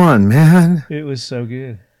like, come on, man. It was so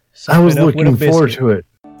good. I was looking forward to it.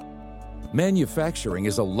 Manufacturing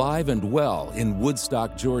is alive and well in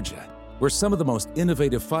Woodstock, Georgia, where some of the most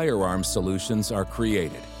innovative firearms solutions are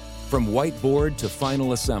created. From whiteboard to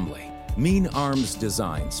final assembly, Mean Arms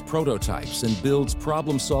designs, prototypes, and builds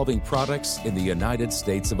problem-solving products in the United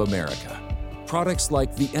States of America. Products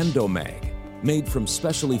like the Endomag, made from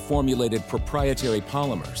specially formulated proprietary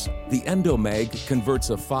polymers. The Endomag converts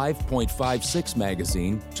a 5.56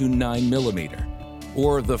 magazine to 9mm.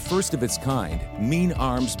 Or the first of its kind, Mean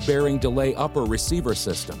Arms bearing delay upper receiver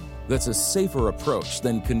system that's a safer approach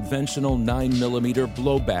than conventional 9mm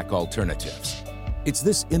blowback alternatives. It's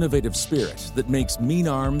this innovative spirit that makes Mean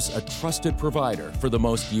Arms a trusted provider for the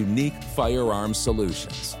most unique firearms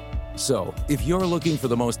solutions. So, if you're looking for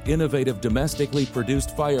the most innovative domestically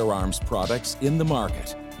produced firearms products in the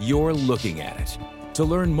market, you're looking at it. To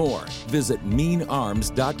learn more, visit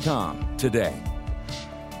meanarms.com today.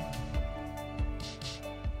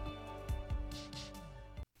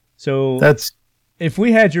 So, if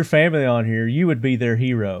we had your family on here, you would be their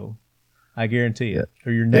hero. I guarantee it.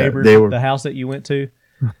 Or your neighbors, the house that you went to.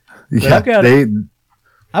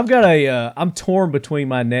 I'm torn between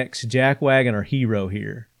my next jackwagon or hero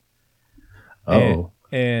here. Oh.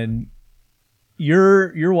 And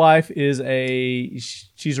your wife is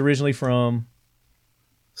she's originally from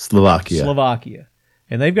Slovakia.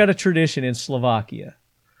 And they've got a tradition in Slovakia.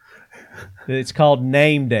 It's called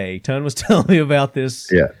Name Day. Tun was telling me about this.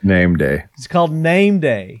 Yeah, Name Day. It's called Name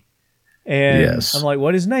Day. And yes. I'm like,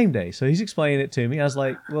 what is Name Day? So he's explaining it to me. I was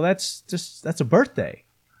like, well, that's a birthday.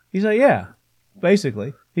 He's like, yeah,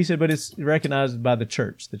 basically. He said, but it's recognized by the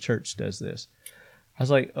church. The church does this. I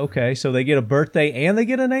was like, okay, so they get a birthday and they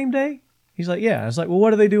get a name day? He's like, yeah. I was like, well,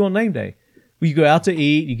 what do they do on name day? Well, you go out to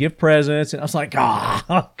eat, you give presents. And I was like,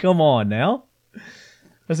 come on now.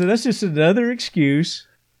 I said, that's just another excuse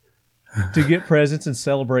to get presents and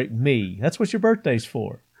celebrate me. That's what your birthday's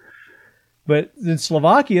for. But in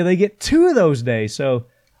Slovakia, they get 2 of those days. So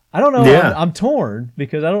I don't know. Yeah. I'm torn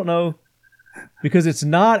because I don't know. Because it's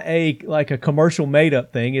not like a commercial made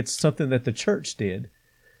up thing. It's something that the church did.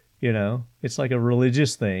 It's like a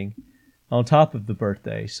religious thing on top of the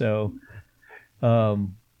birthday. So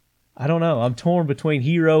I don't know. I'm torn between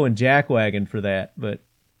hero and jackwagon for that. But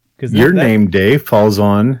because your name day falls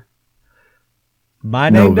on my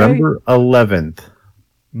name November day? 11th.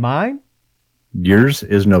 Mine? Yours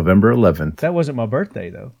is November 11th. That wasn't my birthday,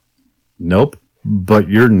 though. Nope. But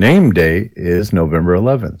your name day is November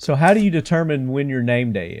 11th. So how do you determine when your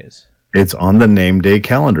name day is? It's on the name day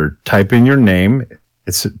calendar. Type in your name.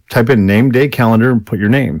 It's type in name day calendar and put your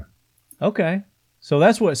name. Okay. So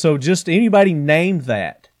that's what. So just anybody named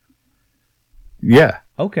that. Yeah.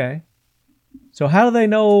 Okay. So how do they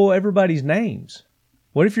know everybody's names?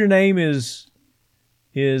 What if your name is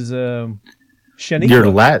Shaniqua?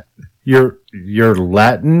 Your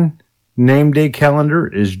Latin name day calendar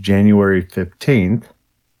is January 15th.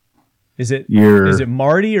 Is it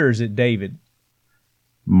Marty or is it David?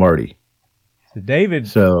 Marty. So David.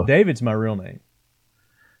 So David's my real name.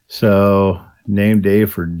 So name day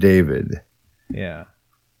for David. Yeah.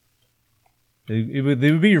 It would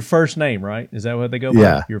be your first name, right? Is that what they go by?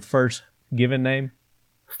 Yeah. Your first given name?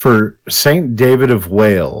 For Saint David of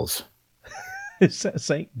Wales.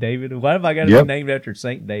 Saint David? Why have I got to be named after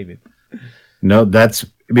Saint David? No, that's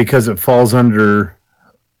because it falls under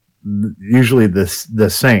usually the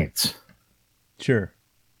saints. Sure.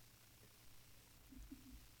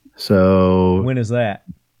 So when is that?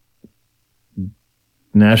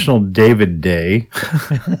 National David Day.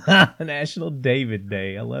 National David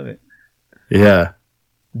Day. I love it. Yeah.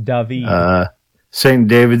 David. St.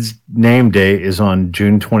 David's name day is on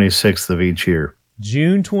June 26th of each year.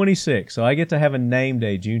 June 26th. So I get to have a name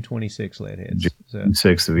day June 26th, Leadheads. June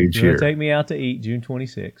 6th of each year. Take me out to eat June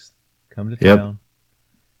 26th. Come to town.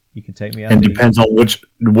 You can take me out and to depends on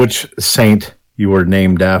which saint you were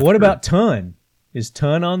named after. What about Ton? Is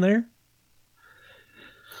Ton on there?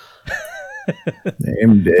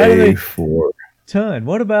 Name day for Ton.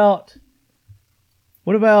 What about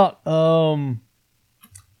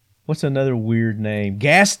what's another weird name?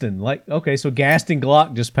 Gaston. So Gaston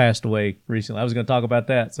Glock just passed away recently. I was going to talk about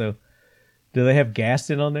that. So do they have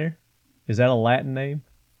Gaston on there? Is that a Latin name?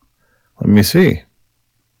 Let me see.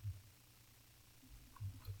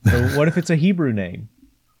 So what if it's a Hebrew name?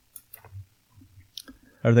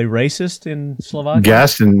 Are they racist in Slovakia?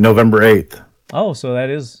 Gaston, November 8th. Oh, so that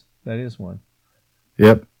is one.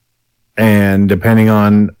 Yep. And depending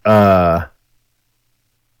on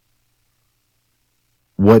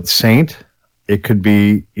what saint, it could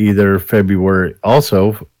be either February.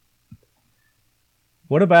 Also,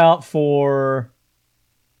 what about for?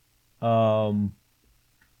 I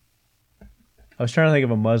was trying to think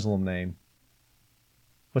of a Muslim name.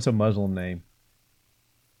 What's a Muslim name?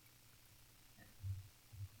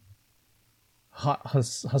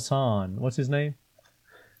 Hassan. What's his name?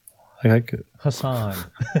 Hassan.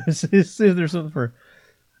 Is there something for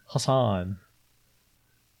Hassan?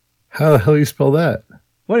 How the hell do you spell that?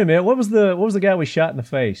 Wait a minute. What was the guy we shot in the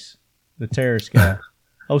face? The terrorist guy.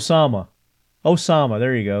 Osama.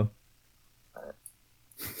 There you go.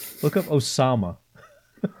 Look up Osama.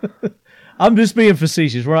 I'm just being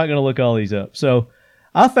facetious. We're not going to look all these up. So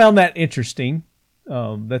I found that interesting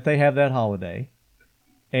that they have that holiday.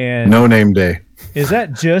 And no name day. Is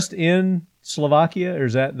that just in Slovakia or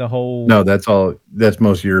is that the whole? No, that's all. That's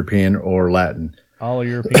most European or Latin. All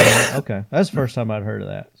European. Okay. That's the first time I'd heard of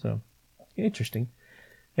that. So interesting.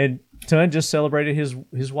 And Ton just celebrated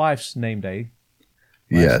his wife's name day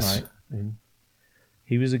last night. And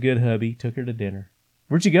he was a good hubby. Took her to dinner.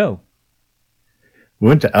 Where'd you go? We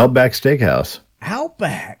went to Outback Steakhouse.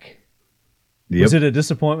 Outback? Yep. Was it a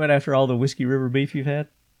disappointment after all the Whiskey River beef you've had?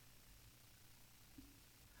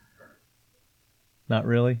 Not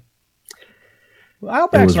really. Well,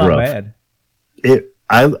 Outback's not rough. bad.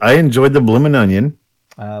 I enjoyed the bloomin' onion.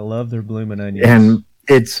 I love their bloomin' onions. And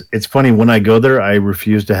it's funny, when I go there, I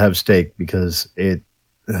refuse to have steak because it.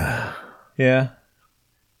 Yeah.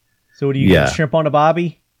 So what do you get? Shrimp on a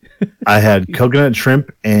bobby? I had coconut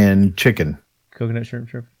shrimp and chicken. Coconut shrimp.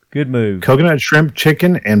 Good move. Coconut shrimp,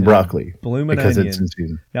 chicken, and broccoli. Bloomin' because onion. It's in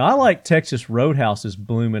season. Now I like Texas Roadhouse's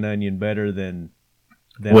bloomin' onion better than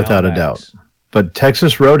without Outback's. A doubt. But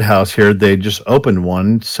Texas Roadhouse here, they just opened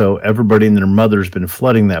one, so everybody and their mother's been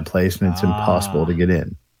flooding that place, and it's impossible to get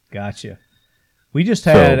in. Gotcha. We just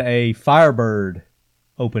had a Firebird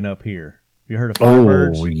open up here. You heard of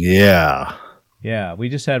Firebirds? Oh, yeah. Yeah, we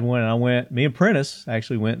just had one, and me and Prentice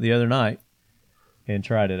actually went the other night and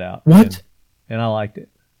tried it out. What? And I liked it.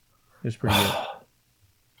 It was pretty good.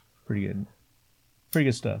 Pretty good. Pretty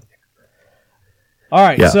good stuff. All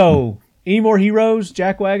right, so any more heroes,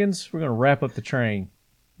 jackwagons? We're going to wrap up the train.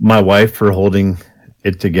 My wife for holding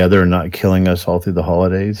it together and not killing us all through the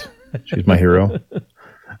holidays. She's my hero.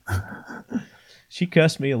 She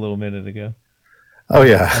cussed me a little minute ago. Oh,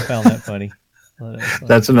 yeah. I found that funny.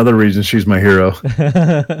 That's another reason she's my hero.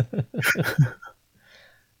 I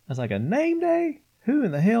was like, a name day? Who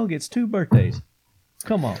in the hell gets 2 birthdays?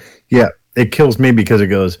 Come on. Yeah, it kills me because it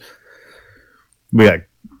goes, we got,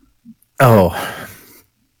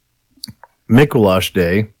 Mikuláš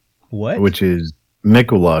Day. What? Which is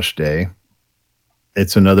Mikuláš Day.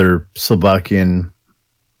 It's another Slovakian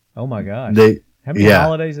Oh my gosh! They How many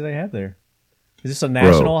holidays do they have there? Is this a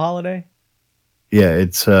national holiday? Yeah,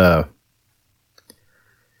 it's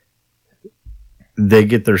they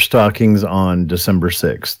get their stockings on December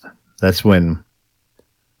 6th. That's when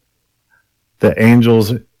the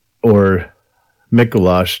angels or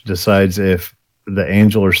Mikulash decides if the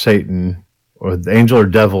angel or Satan or the angel or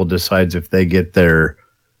devil decides if they get the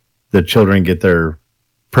children get their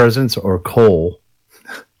presents or coal,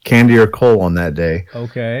 candy or coal on that day.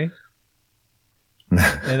 Okay.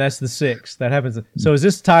 And that's the 6th. That happens. So is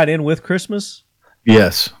this tied in with Christmas?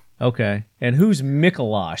 Yes. Okay. And who's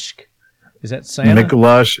Mikulash? Is that Santa?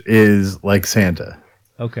 Mikulash is like Santa.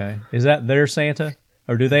 Okay. Is that their Santa?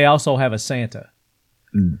 Or do they also have a Santa?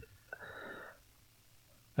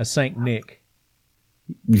 A Saint Nick.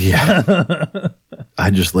 Yeah. I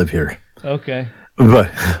just live here. Okay.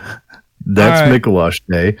 But that's right. Mikulash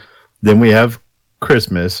Day. Then we have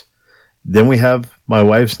Christmas. Then we have my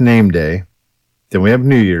wife's name day. Then we have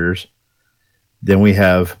New Year's. Then we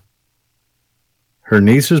have her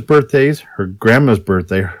niece's birthdays, her grandma's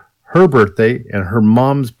birthday, her birthday, and her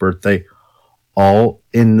mom's birthday, all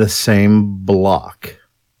in the same block.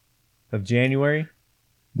 Of January?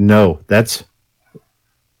 No, that's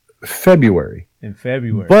February. In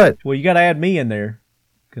February. But well, you got to add me in there,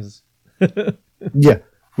 because yeah,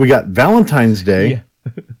 we got Valentine's Day.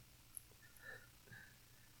 Yeah.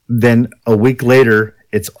 Then a week later,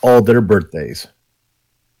 it's all their birthdays.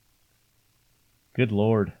 Good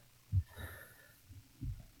Lord.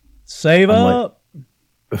 Save I'm up.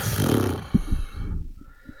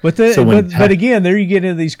 But again, there you get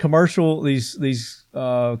into these commercially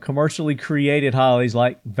created holidays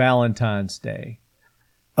like Valentine's Day.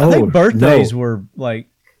 I think birthdays were like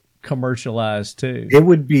commercialized too. It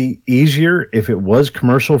would be easier if it was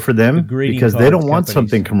commercial for them because they don't want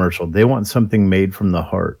something commercial. They want something made from the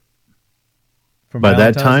heart. From By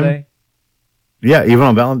Valentine's that time, Day? Yeah, even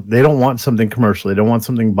on Valentine's, they don't want something commercial. They don't want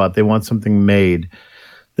something bought. They want something made.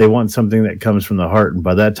 They want something that comes from the heart. And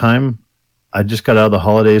by that time, I just got out of the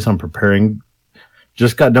holidays. I'm preparing.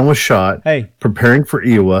 Just got done with shot. Hey, preparing for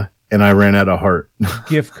Ewa, and I ran out of heart.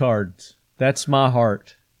 Gift cards. That's my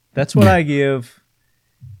heart. That's what I give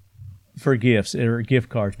for gifts or gift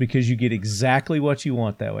cards, because you get exactly what you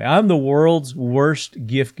want that way. I'm the world's worst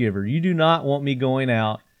gift giver. You do not want me going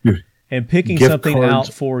out and picking something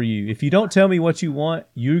out for you. If you don't tell me what you want,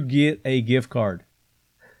 you get a gift card.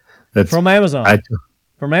 That's from Amazon.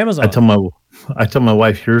 From Amazon. I tell my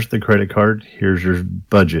wife, here's the credit card, here's your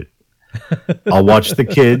budget. I'll watch the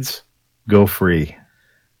kids, go free.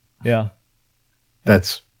 Yeah.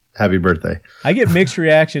 That's happy birthday. I get mixed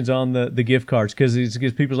reactions on the gift cards because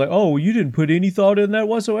people are like, oh, you didn't put any thought in that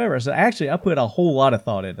whatsoever. I said, actually, I put a whole lot of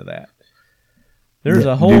thought into that. There's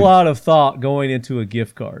a whole lot of thought going into a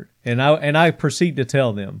gift card. And I proceed to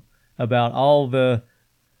tell them about all the,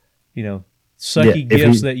 sucky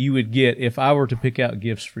gifts that you would get if I were to pick out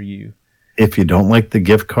gifts for you. If you don't like the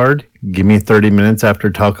gift card, give me 30 minutes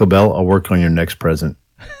after Taco Bell. I'll work on your next present.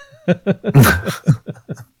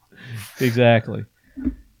 Exactly.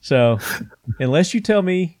 So, unless you tell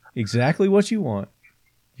me exactly what you want,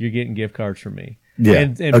 you're getting gift cards from me. Yeah,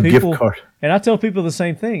 and a people, gift card. And I tell people the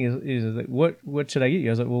same thing. Is like, what should I get you?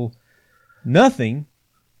 I was like, well, nothing.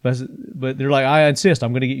 But they're like, I insist.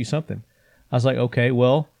 I'm going to get you something. I was like, okay,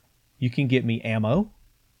 well, you can get me ammo,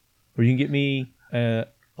 or you can get me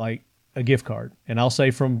like a gift card, and I'll say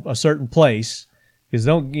from a certain place. Because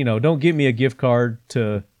don't get me a gift card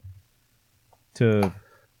to.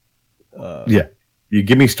 Yeah. You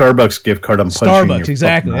give me Starbucks gift card, I'm punching Starbucks, your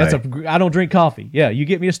exactly. eye. I don't drink coffee. Yeah, you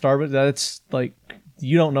get me a Starbucks, that's like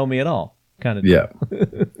you don't know me at all, kind of deal.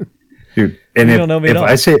 Yeah. Dude, and you don't know me at all.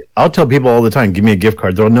 I say, I'll tell people all the time, give me a gift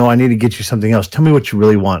card. They'll know I need to get you something else. Tell me what you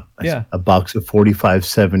really want. I said, a box of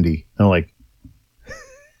 45.70. They're like,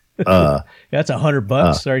 that's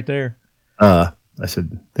 $100 right there. I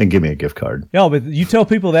said, then give me a gift card. No, but you tell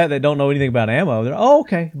people that don't know anything about ammo. They're,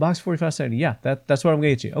 okay, box 45.70. Yeah, that's what I'm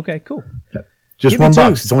going to get you. Okay, cool. Yeah. Just one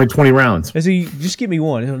box. It's only 20 rounds. Just give me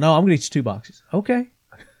one. No, I'm going to get you 2 boxes. Okay.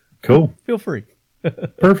 Cool. Feel free.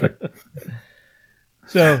 Perfect.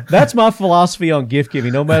 So that's my philosophy on gift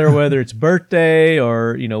giving, no matter whether it's birthday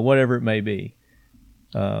or, whatever it may be.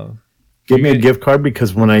 Give me a gift card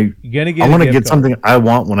because when I want to get something I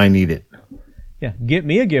want when I need it. Yeah, get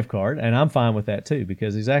me a gift card, and I'm fine with that too,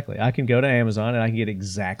 because exactly, I can go to Amazon and I can get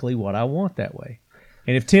exactly what I want that way.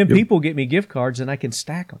 And if 10 people get me gift cards, then I can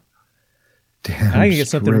stack them. Damn, I can get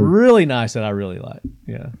something really nice that I really like.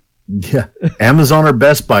 Yeah. Yeah. Amazon or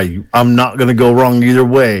Best Buy, I'm not going to go wrong either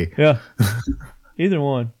way. Yeah. Either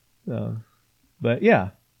one. But yeah,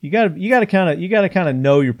 you got to kind of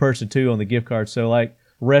know your person too on the gift card. So like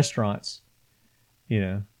restaurants,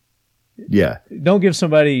 Yeah. don't give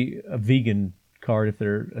somebody a vegan card if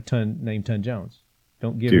they're named Ton Jones.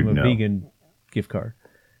 Don't give them a vegan gift card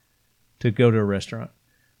to go to a restaurant.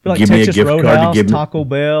 But like give Texas me a gift Roadhouse, card to give Taco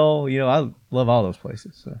Bell, I love all those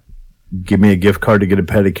places. So. Give me a gift card to get a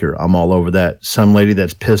pedicure. I'm all over that. Some lady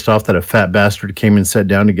that's pissed off that a fat bastard came and sat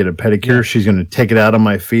down to get a pedicure, she's going to take it out on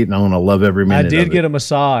my feet, and I'm going to love every minute of it. I did get a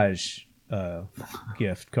massage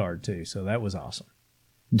gift card, too, so that was awesome.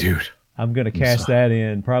 Dude. I'm going to cash that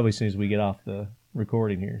in probably as soon as we get off the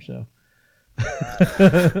recording here. So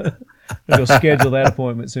we'll schedule that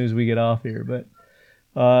appointment as soon as we get off here. But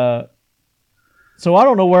so I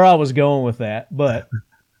don't know where I was going with that, but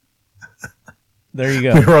there you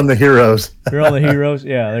go. We're on the heroes. We're on the heroes.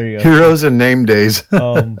 Yeah, there you go. Heroes and name days.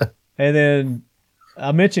 And then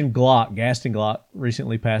I mentioned Glock. Gaston Glock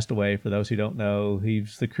recently passed away. For those who don't know,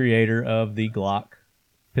 he's the creator of the Glock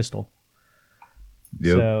pistol.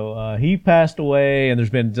 Yep. So he passed away, and there's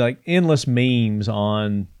been like endless memes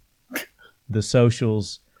on the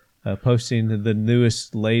socials posting the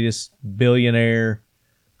latest billionaire,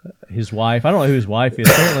 his wife. I don't know who his wife is.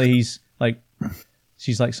 Apparently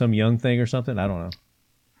she's like some young thing or something. I don't know.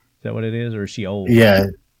 Is that what it is, or is she old? Yeah.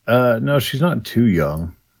 No, she's not too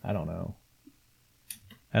young. I don't know.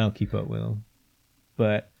 I don't keep up with them.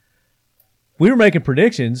 But we were making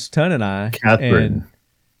predictions, Ton and I. Catherine. And,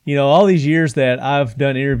 all these years that I've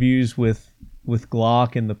done interviews with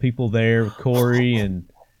Glock and the people there, Corey, and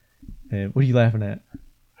what are you laughing at?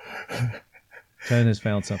 Ton has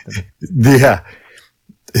found something. Yeah.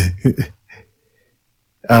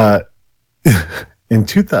 In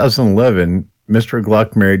 2011, Mr.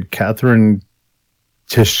 Glock married Catherine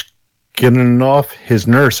Tishkinoff, his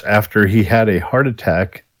nurse, after he had a heart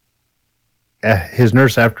attack. His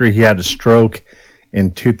nurse after he had a stroke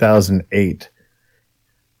in 2008.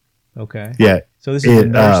 Okay. Yeah. So this is the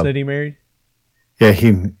nurse that he married? Yeah,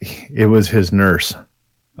 it was his nurse.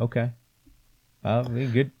 Okay. I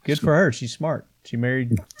mean, good for her. She's smart. She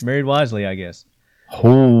married wisely, I guess.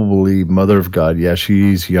 Holy mother of God. Yeah,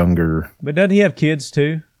 she's younger. But doesn't he have kids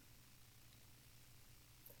too?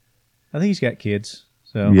 I think he's got kids.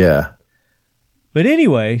 So yeah. But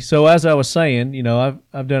anyway, so as I was saying,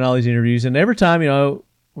 I've done all these interviews, and every time,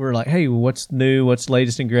 we're like, hey, what's new? What's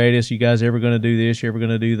latest and greatest? You guys ever going to do this? You ever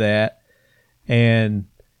going to do that? And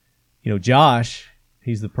Josh,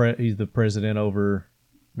 he's the president over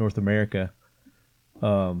North America.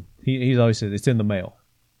 He's always said it's in the mail.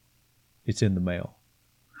 It's in the mail.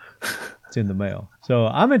 It's in the mail. So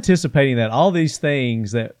I'm anticipating that all these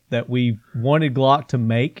things that we wanted Glock to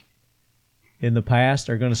make in the past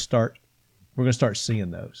are going to start. We're going to start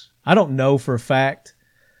seeing those. I don't know for a fact,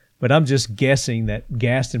 but I'm just guessing that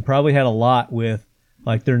Gaston probably had a lot with,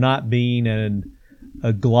 like, there not being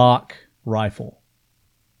a Glock rifle.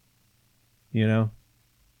 There's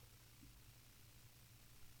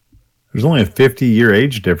only a 50-year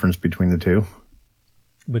age difference between the two.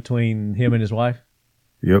 Between him and his wife?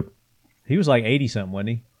 Yep. He was like 80-something, wasn't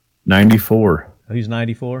he? 94. Oh, he's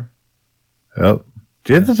 94? Yep.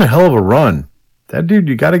 Dude, that's a hell of a run. That dude,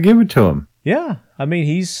 you got to give it to him. Yeah. I mean,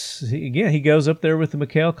 he goes up there with the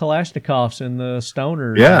Mikhail Kalashnikovs and the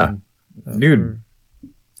Stoners. Yeah. Dude.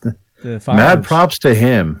 Mad props to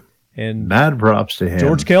him. And mad props to him.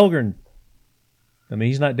 George Kelgren. I mean,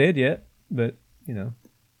 he's not dead yet, but,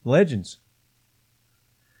 legends.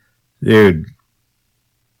 Dude.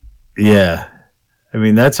 Yeah. I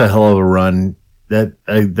mean, that's a hell of a run.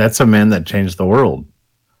 That's a man that changed the world.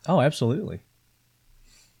 Oh, absolutely.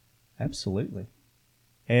 Absolutely.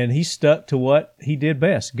 And he stuck to what he did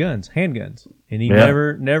best, guns, handguns. And he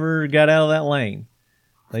never got out of that lane.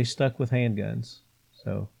 They stuck with handguns.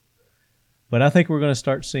 So, but I think we're going to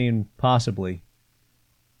start seeing possibly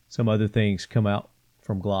some other things come out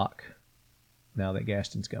from Glock now that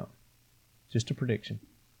Gaston's gone. Just a prediction.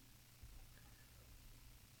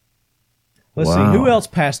 Let's see. Who else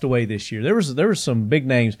passed away this year? There was some big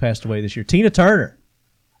names passed away this year. Tina Turner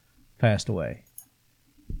passed away.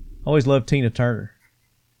 Always loved Tina Turner.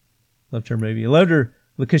 Loved her movie. I loved her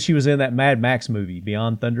because she was in that Mad Max movie,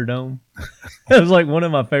 Beyond Thunderdome. That was like one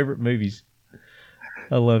of my favorite movies.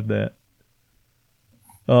 I loved that.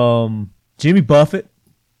 Jimmy Buffett,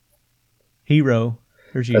 hero.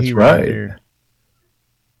 There's your hero right there.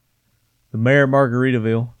 The mayor of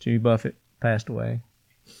Margaritaville, Jimmy Buffett, passed away.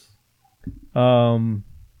 I don't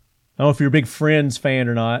know if you're a big Friends fan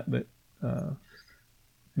or not, but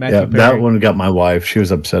Matthew Perry. That one got my wife. She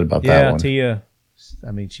was upset about that one. Yeah, Tia.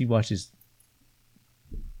 I mean, she watches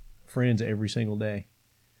Friends every single day.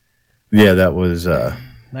 Yeah, that was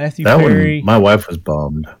Matthew Perry. One, my wife was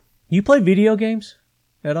bummed. You play video games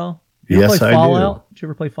at all? You ever Yes, play I do. Fallout? Did you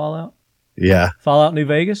ever play Fallout? Yeah. Fallout New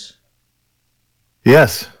Vegas?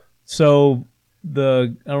 Yes. So I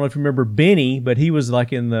don't know if you remember Benny, but he was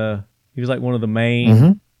like one of the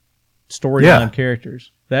main storyline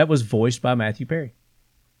characters. That was voiced by Matthew Perry.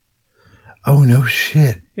 Oh, no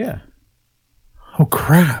shit. Yeah. Oh,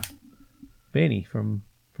 crap. Benny from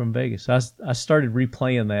Vegas. I started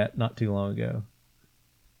replaying that not too long ago.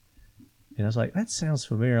 And I was like, that sounds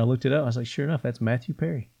familiar. I looked it up. I was like, sure enough, that's Matthew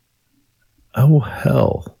Perry. Oh,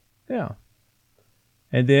 hell. Yeah.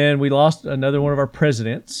 And then we lost another one of our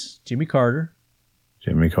presidents, Jimmy Carter.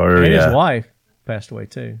 Jimmy Carter, And yeah. his wife passed away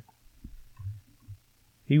too.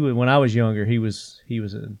 When I was younger, he was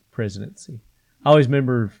in presidency. I always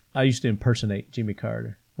remember I used to impersonate Jimmy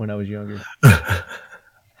Carter when I was younger. Hi,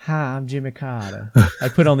 I'm Jimmy Carter.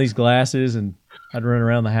 I'd put on these glasses and I'd run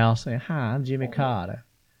around the house saying, hi, I'm Jimmy Carter.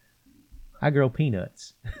 I grow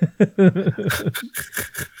peanuts.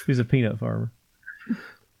 He's a peanut farmer.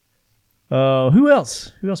 Who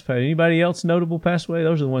else? Who else passed? Anybody else notable passed away?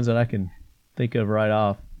 Those are the ones that I can think of right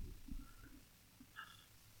off.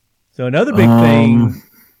 So another big thing.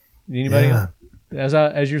 Anybody else?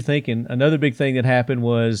 As you're thinking, another big thing that happened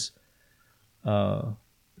was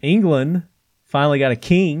England finally got a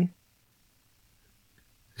king.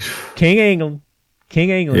 King England.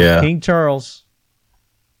 Yeah. King Charles.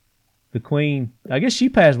 The Queen. I guess she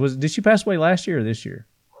passed. Did she pass away last year or this year?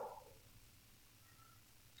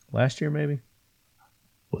 Last year, maybe.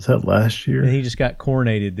 Was that last year? And he just got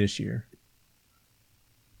coronated this year.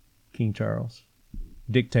 King Charles.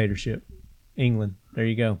 Dictatorship. England. There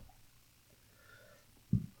you go.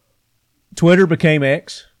 Twitter became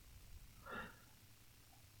X.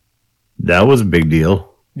 That was a big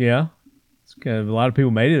deal. Yeah. A lot of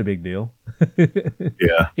people made it a big deal.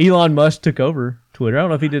 Yeah. Elon Musk took over Twitter. I don't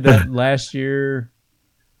know if he did that last year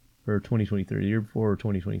or 2023, the year before or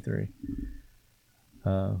 2023.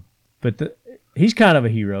 But he's kind of a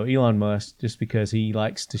hero, Elon Musk, just because he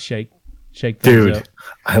likes to shake things up.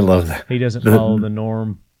 I love that. He doesn't follow the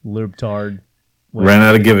norm, libtard. Ran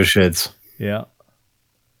out of give a shits. Yeah.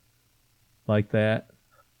 Like that.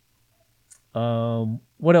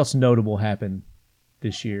 What else notable happened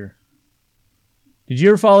this year? Did you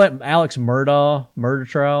ever follow that Alex Murdaugh murder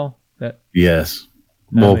trial? Yes.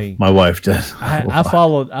 Well, my wife does. I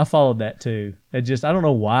followed that too. I don't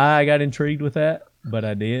know why I got intrigued with that, but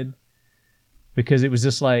I did. Because it was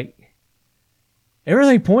just like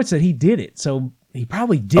everything points that he did it. So he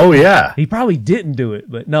probably did. Oh yeah. He probably didn't do it,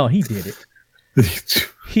 but no, he did it.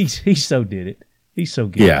 he so did it. He's so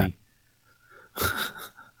guilty. Yeah.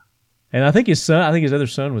 And I think his other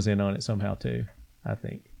son was in on it somehow too. I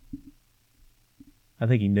think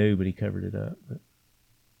he knew, but he covered it up. But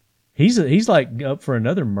he's like up for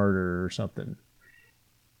another murder or something.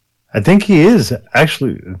 I think he is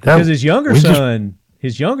actually because his younger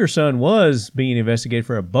son was being investigated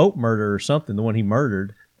for a boat murder or something. The one he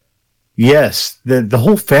murdered. Yes, the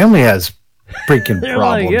whole family has freaking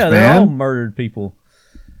problems, man. They all murdered people.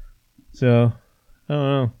 So I don't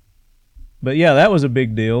know, but yeah, that was a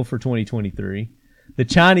big deal for 2023. The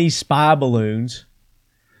Chinese spy balloons.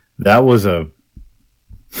 That was a.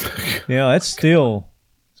 Yeah, that's still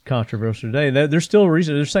controversial today. There's still a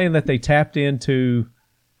reason. They're saying that they tapped into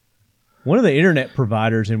one of the internet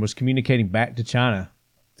providers and was communicating back to China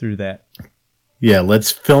through that. Yeah,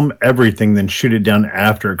 let's film everything, then shoot it down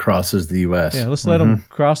after it crosses the U.S. Yeah, let's let them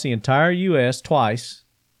cross the entire U.S. twice.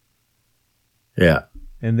 Yeah.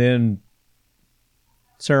 And then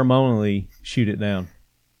ceremonially shoot it down.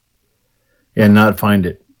 Yeah, not find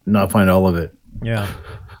all of it. Yeah.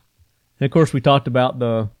 And of course, we talked about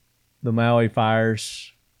the Maui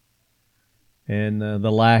fires and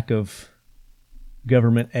the lack of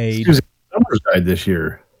government aid. Suzanne Summers died this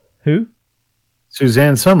year. Who?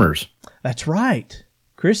 Suzanne Summers. That's right.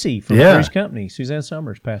 Chrissy from Three's Company. Suzanne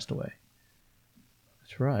Summers passed away.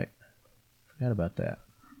 That's right. Forgot about that.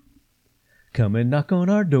 Come and knock on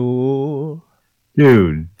our door.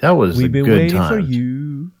 Dude, that was We've a been good waiting time. for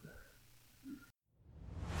you.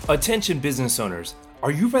 Attention business owners.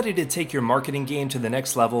 Are you ready to take your marketing game to the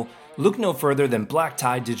next level? Look no further than Black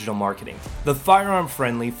Tie Digital Marketing, the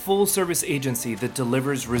firearm-friendly, full-service agency that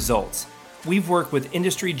delivers results. We've worked with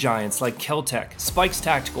industry giants like Keltec, Spikes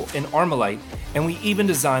Tactical, and Armalite, and we even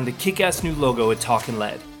designed the kick-ass new logo at Talkin'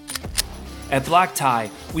 Lead. At Black Tie,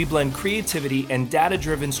 we blend creativity and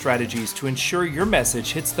data-driven strategies to ensure your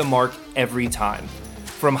message hits the mark every time.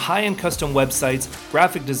 From high-end custom websites,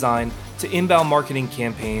 graphic design, to inbound marketing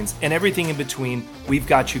campaigns, and everything in between, we've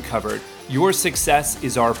got you covered. Your success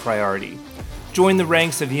is our priority. Join the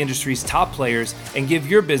ranks of the industry's top players and give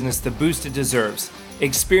your business the boost it deserves.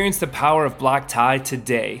 Experience the power of Black Tie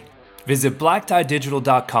today. Visit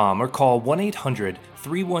blacktiedigital.com or call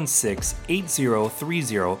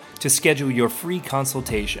 1-800-316-8030 to schedule your free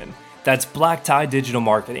consultation. That's Black Tie Digital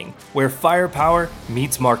Marketing, where firepower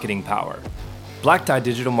meets marketing power. Black Tie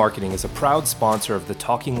Digital Marketing is a proud sponsor of the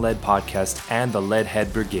Talking Lead podcast and the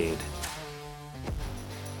Leadhead Brigade.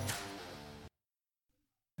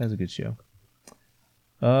 That's a good show.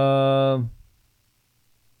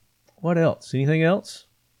 What else? Anything else?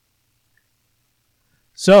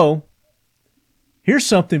 So, here's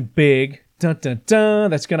something big, dun, dun, dun,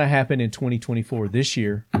 that's going to happen in 2024 this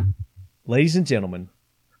year. Ladies and gentlemen,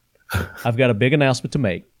 I've got a big announcement to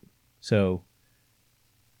make. So,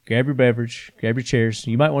 grab your beverage, grab your chairs.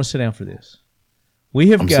 You might want to sit down for this. We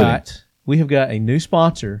have got a new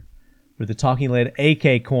sponsor for the Talking Lead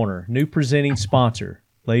AK Corner, new presenting sponsor,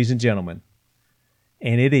 ladies and gentlemen.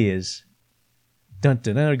 And it is, dun,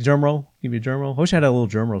 dun, dun, drum roll. Give me a drum roll. I wish I had a little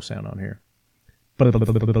drum roll sound on here.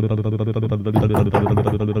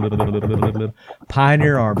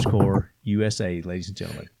 Pioneer Arms Corps, USA, ladies and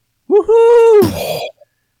gentlemen. Woohoo!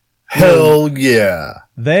 Hell yeah.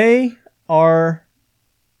 They are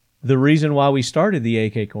the reason why we started the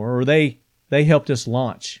AK Corps, or they helped us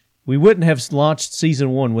launch. We wouldn't have launched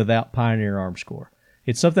season 1 without Pioneer Arms Corps.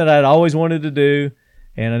 It's something I'd always wanted to do,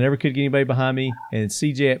 and I never could get anybody behind me. And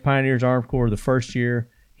CJ at Pioneers Arms Corps the first year,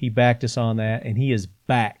 he backed us on that, and he is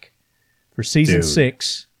back for season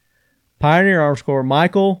 6. Pioneer Arms Corps,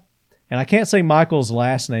 Michael, and I can't say Michael's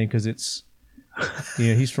last name because it's,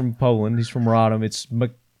 he's from Poland. He's from Rodham. It's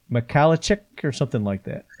Michalczyk or something like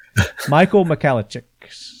that. Michael Michalczyk.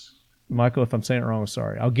 Michael, if I'm saying it wrong, I'm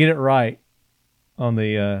sorry. I'll get it right on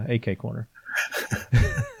the AK Corner.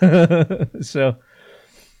 So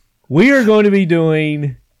we are going to be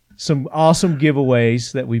doing some awesome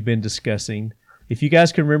giveaways that we've been discussing. If you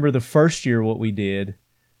guys can remember the first year what we did,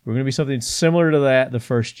 we're going to be something similar to that the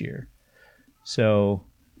first year. So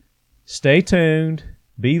stay tuned,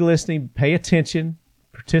 be listening, pay attention,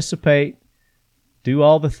 participate, do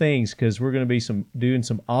all the things, because we're going to be doing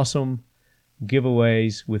some awesome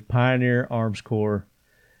giveaways with Pioneer Arms Corps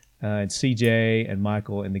and CJ and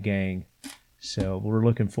Michael and the gang. So we're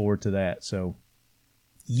looking forward to that. So,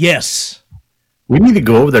 yes. We need to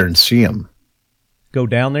go over there and see them. Go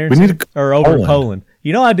down there? Or over in Poland.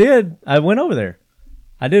 I did. I went over there.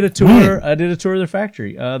 I did a tour. Man. I did a tour of their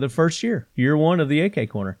factory the first year 1 of the AK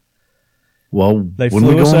Corner. Well, they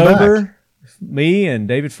flew us over, me and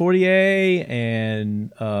David Fortier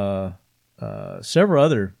and several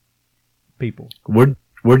other people.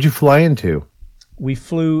 Where'd you fly into? We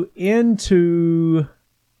flew into,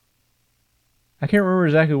 I can't remember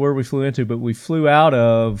exactly where we flew into, but we flew out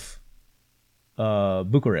of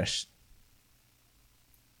Bucharest.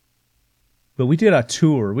 But we did a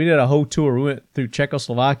tour. We did a whole tour. We went through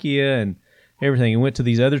Czechoslovakia and everything and went to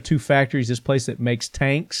these other 2 factories, this place that makes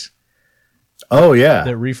tanks. Oh, yeah.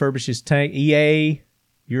 That refurbishes tank. EA,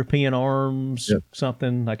 European Arms,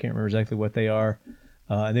 something. I can't remember exactly what they are.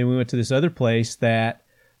 And then we went to this other place that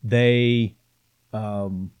they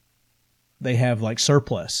have like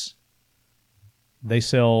surplus. They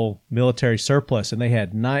sell military surplus, and they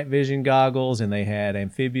had night vision goggles, and they had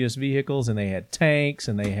amphibious vehicles, and they had tanks,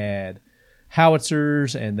 and they had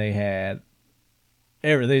howitzers, and they had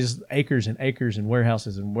there's acres and acres and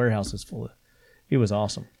warehouses full of. It was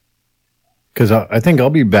awesome. Because I think I'll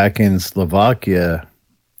be back in Slovakia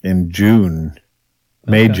in June,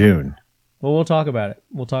 May, June. Well, we'll talk about it.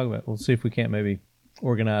 We'll see if we can't maybe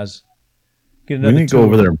organize, get another tour. We need to go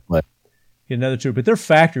over there and play. Get another tour. But their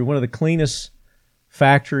factory, one of the cleanest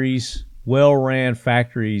factories, well-ran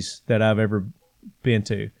factories that I've ever been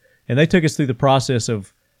to. And they took us through the process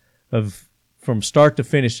of from start to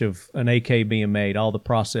finish of an AK being made, all the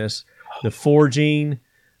process, the forging,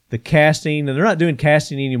 the casting. And they're not doing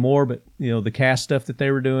casting anymore, but the cast stuff that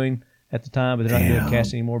they were doing at the time, but they're not doing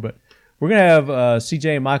casting anymore. But we're going to have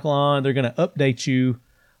CJ and Michael on. They're going to update you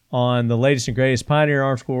on the latest and greatest Pioneer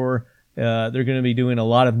Arms Corps. They're going to be doing a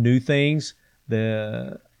lot of new things,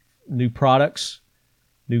 the new products,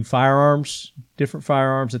 new firearms, different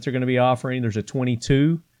firearms that they're going to be offering. There's a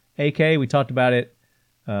 22 AK. We talked about it.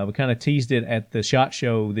 We kind of teased it at the SHOT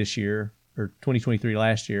Show this year, or 2023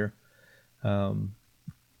 last year.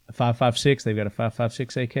 5.56. They've got a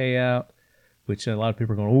 5.56 AK out, which a lot of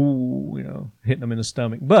people are going, ooh, hitting them in the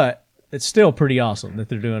stomach. But it's still pretty awesome that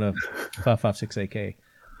they're doing a 5.56 AK.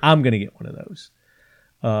 I'm going to get one of those.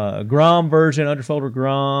 Grom version, underfolder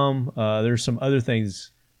Grom. There's some other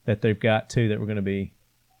things that they've got too that we're going to be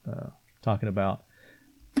talking about.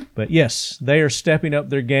 But yes, they are stepping up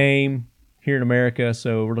their game here in America,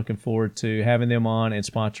 so we're looking forward to having them on and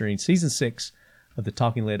sponsoring Season 6 of the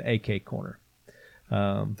Talking Lead AK Corner.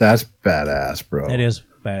 That's badass, bro. It is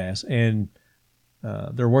badass. And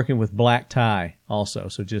they're working with Black Tie also.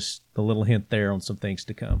 So just a little hint there on some things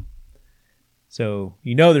to come. So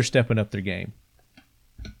they're stepping up their game.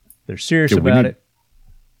 They're serious about it.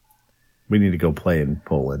 We need to go play in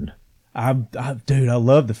Poland. Dude, I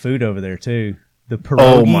love the food over there too. The pierogies.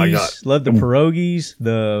 Oh my God. Love the pierogies.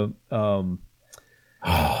 The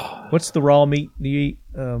what's the raw meat you eat?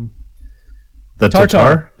 The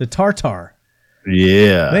tartar? The tartar.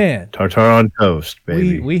 Yeah. Man. Tartar on toast,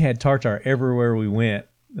 baby. We had tartar everywhere we went.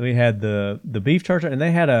 We had the beef tartar, and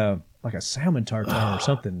they had a salmon tartar or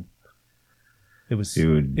something. It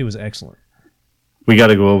was excellent. We got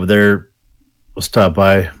to go over there. We'll stop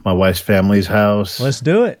by my wife's family's house. Let's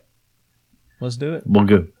do it. We'll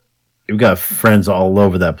go. We've got friends all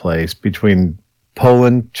over that place. Between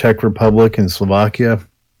Poland, Czech Republic, and Slovakia,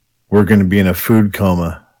 we're going to be in a food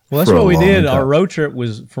coma. Well, that's what we did. Our road trip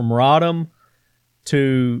was from Radom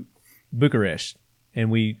to Bucharest,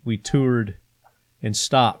 and we toured and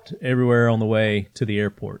stopped everywhere on the way to the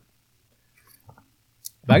airport.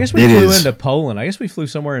 But I guess we flew into Poland. I guess we flew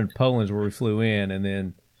somewhere in Poland is where we flew in, and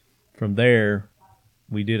then from there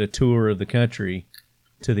we did a tour of the country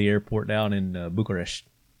to the airport down in Bucharest.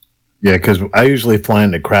 Yeah, because I usually fly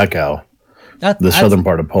into Krakow, the southern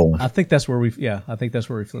part of Poland. I think that's where we flew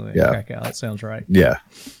in. Yeah. Krakow. That sounds right. Yeah.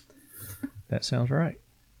 That sounds right.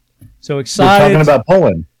 So excited. We're talking about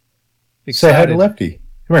Poland. Excited. Say hi to Lefty.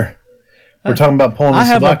 Come here. We're talking about Poland and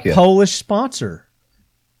Slovakia. I have a Polish sponsor.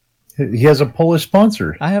 He has a Polish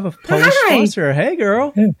sponsor. I have a Polish sponsor. Hey,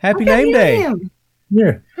 girl. Yeah. Happy name day.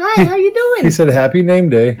 Yeah. Hi, how you doing? He said happy name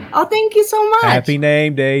day. Oh, thank you so much. Happy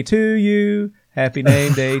name day to you. Happy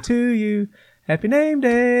name day to you. Happy name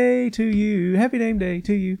day to you. Happy name day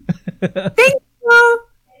to you. Thank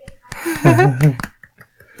you.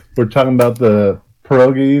 We're talking about the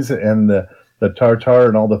pierogies and the tartar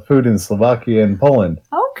and all the food in Slovakia and Poland.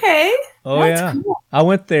 Okay. Oh, that's cool. I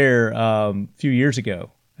went there a few years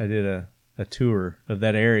ago. I did a tour of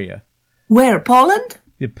that area. Where? Poland?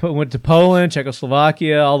 Went to Poland,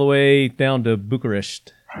 Czechoslovakia, all the way down to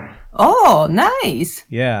Bucharest. Oh, nice.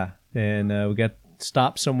 Yeah, and we got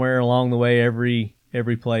stopped somewhere along the way every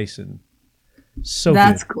place, and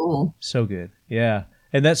that's cool. So good. Yeah,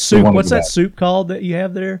 and that soup. What's that soup called that you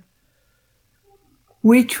have there?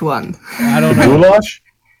 Which one? I don't know. Goulash?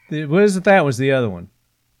 What is it? That was the other one,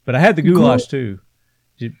 but I had the goulash too.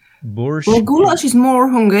 Borscht? Well, goulash is more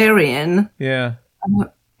Hungarian. Yeah.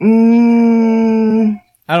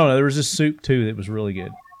 I don't know. There was this soup too that was really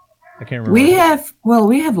good. I can't remember.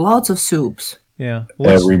 We have lots of soups. Yeah.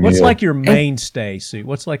 What's like your mainstay soup?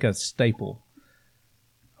 What's like a staple?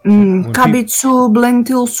 Cabbage soup,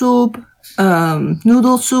 lentil soup,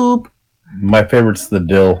 noodle soup. My favorite's the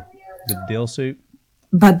dill. The dill soup?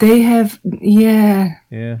 But they have, yeah.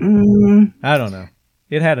 Yeah. I don't know.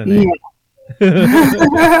 It had a name.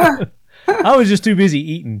 Yeah. I was just too busy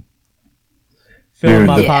eating. Filling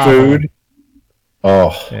my pie food.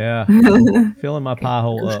 Oh. Yeah. Filling my pie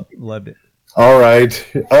hole up. Loved it. All right.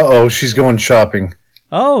 Uh-oh, she's going shopping.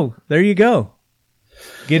 Oh, there you go.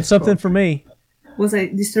 Get something for me. Was I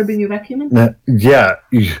disturbing your vacuuming? Yeah.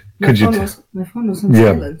 My phone was on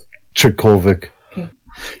silent. Chikolvik. Okay.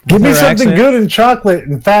 Give me something good and chocolate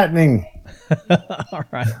and fattening. All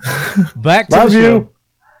right. Back to the show.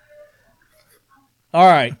 All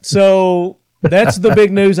right, so that's the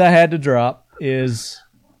big news I had to drop is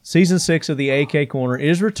Season 6 of the AK Corner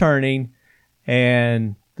is returning,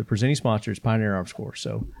 and the presenting sponsor is Pioneer Arms Corps.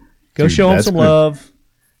 So go show them some love,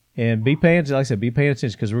 and be paying attention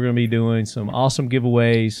because we're going to be doing some awesome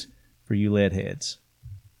giveaways for you lead heads.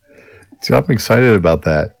 So I'm excited about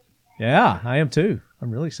that. Yeah, I am too.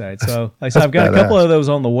 I'm really excited. So like I said, I've got a couple of those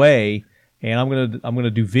on the way, and I'm gonna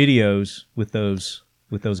do videos with those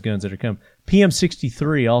guns that are coming.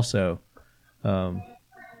 PM63 also.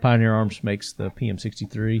 Pioneer Arms makes the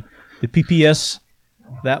PM63. The PPS,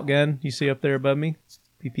 that gun you see up there above me,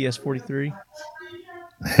 PPS 43.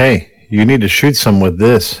 Hey, you need to shoot some with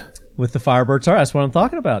this. With the Firebirds. All right, that's what I'm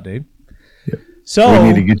talking about, dude. Yep. So we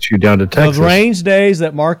need to get you down to Texas. The range days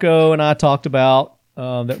that Marco and I talked about,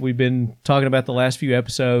 that we've been talking about the last few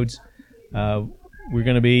episodes, we're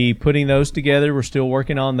going to be putting those together. We're still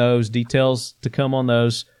working on those. Details to come on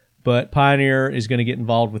those. But Pioneer is going to get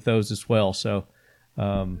involved with those as well. So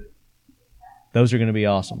those are going to be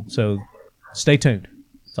awesome. So stay tuned.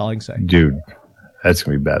 That's all I can say. Dude, that's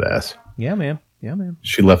going to be badass. Yeah, man. Yeah, man.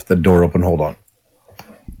 She left the door open. Hold on.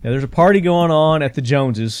 Yeah, there's a party going on at the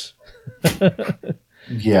Joneses.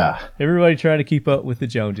 Yeah. Everybody trying to keep up with the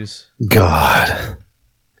Joneses. God.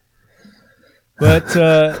 But,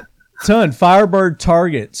 Firebird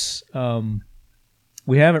targets.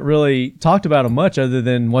 we haven't really talked about them much other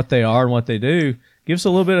than what they are and what they do. Give us a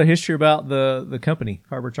little bit of history about the company,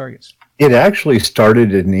 Firebird Targets. It actually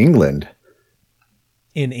started in England.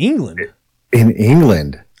 In England? In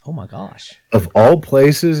England. Oh, my gosh. Of all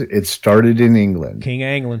places, it started in England. King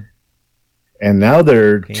England. And now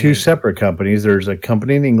there are two separate companies. There's a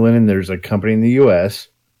company in England and there's a company in the U.S.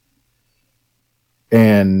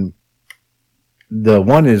 And the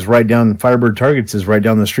one is right down, Firebird Targets is right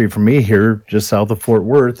down the street from me here, just south of Fort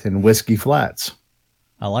Worth in Whiskey Flats.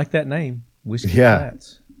 I like that name, Whiskey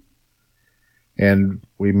Flats. And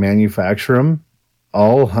we manufacture them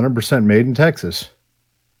all 100% made in Texas.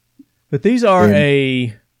 But these are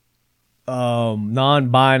a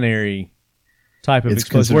non-binary type of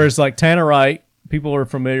explosive, whereas like tannerite, people are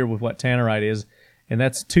familiar with what tannerite is, and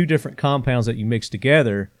that's two different compounds that you mix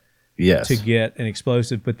together to get an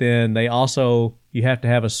explosive. But then they also, you have to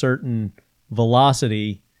have a certain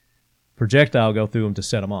velocity projectile go through them to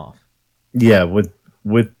set them off. Yeah, with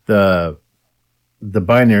the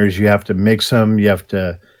binaries, you have to mix them. You have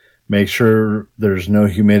to make sure there's no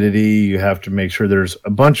humidity. You have to make sure there's a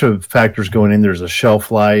bunch of factors going in. There's a shelf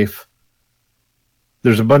life.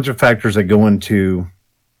 There's a bunch of factors that go into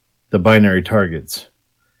the binary targets.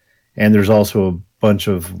 And there's also a bunch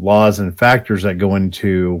of laws and factors that go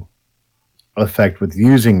into effect with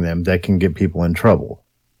using them that can get people in trouble.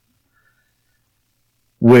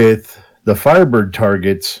 With the Firebird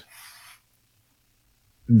targets,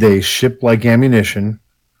 they ship like ammunition.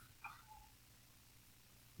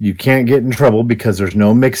 You can't get in trouble because there's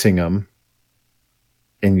no mixing them.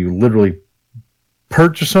 And you literally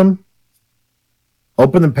purchase them,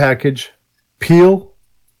 open the package, peel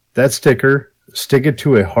that sticker, stick it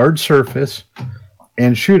to a hard surface,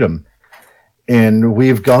 and shoot them. And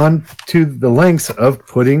we've gone to the lengths of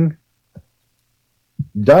putting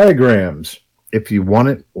diagrams. If you want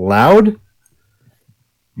it loud,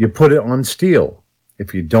 you put it on steel.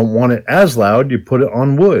 If you don't want it as loud, you put it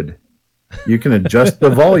on wood. You can adjust the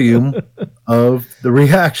volume of the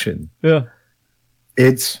reaction. Yeah.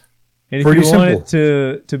 It's and pretty simple. If you want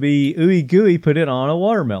it to be ooey gooey, put it on a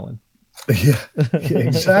watermelon. Yeah,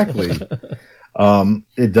 exactly.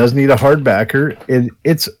 It does need a hard backer.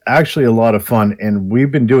 It's actually a lot of fun, and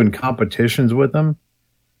we've been doing competitions with them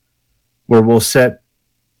where we'll set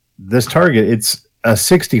this target. It's a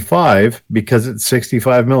 65 because it's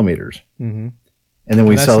 65 millimeters. Mm-hmm. And then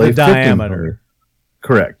we sell the a 50 diameter. millimeter.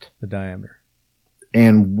 Correct. The diameter.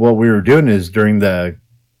 And what we were doing is during the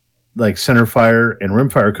center fire and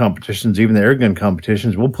rimfire competitions, even the air gun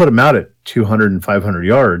competitions, we'll put them out at 200 and 500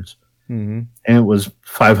 yards. Mm-hmm. And it was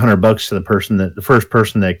 $500 to the first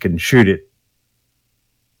person that can shoot it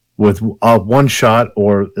with one shot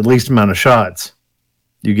or at least amount of shots.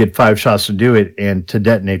 You get 5 shots to do it and to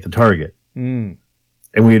detonate the target. Mm.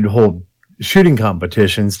 And we'd hold shooting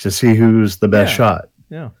competitions to see who's the best shot.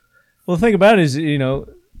 Yeah. Well, the thing about it is,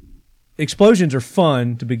 explosions are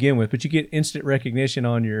fun to begin with, but you get instant recognition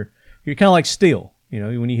on you're kind of like steel,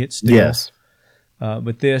 when you hit steel. Yes.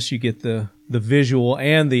 But this, you get the visual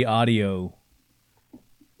and the audio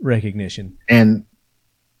recognition. And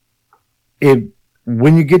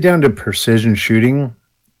when you get down to precision shooting,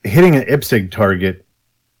 hitting an IPSC target,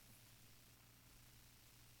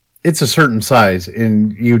 it's a certain size,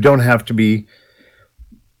 and you don't have to be,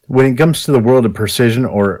 when it comes to the world of precision,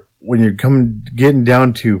 or when you're getting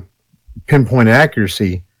down to pinpoint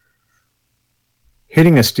accuracy,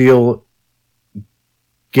 hitting a steel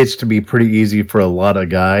gets to be pretty easy for a lot of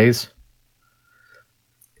guys.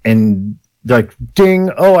 And like,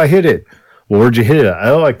 ding, oh, I hit it. Well, where'd you hit it?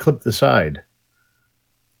 Oh, I clipped the side.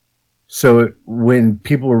 So when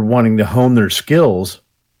people are wanting to hone their skills,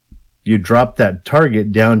 you drop that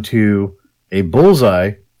target down to a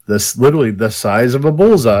bullseye, literally the size of a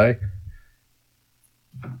bullseye,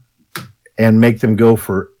 and make them go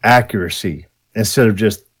for accuracy instead of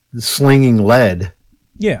just slinging lead.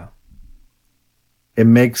 Yeah.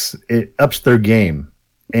 It ups their game.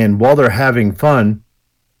 And while they're having fun,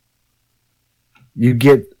 you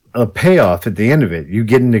get a payoff at the end of it. You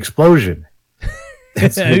get an explosion.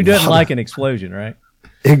 Who doesn't like an explosion, right?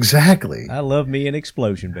 Exactly. I love me an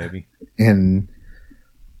explosion, baby. And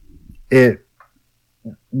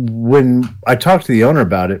when I talked to the owner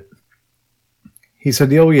about it, he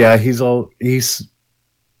said, oh yeah, he saw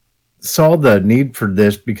the need for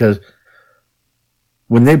this because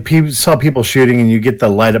when they saw people shooting and you get the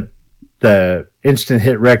light up, the instant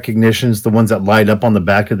hit recognitions, the ones that light up on the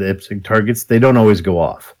back of the IPSC targets, they don't always go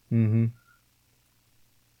off. Mm-hmm.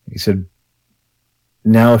 He said,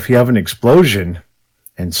 now if you have an explosion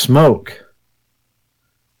and smoke,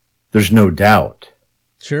 there's no doubt.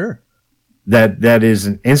 Sure. that is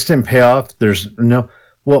an instant payoff. There's no,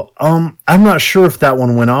 well, I'm not sure if that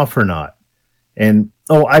one went off or not. And,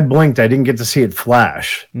 I blinked. I didn't get to see it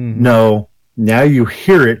flash. Mm-hmm. No, now you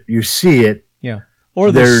hear it, you see it. Yeah.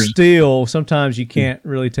 Or the still, sometimes you can't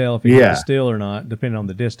really tell if you get the still or not, depending on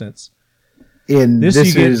the distance. And this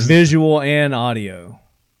you get visual and audio.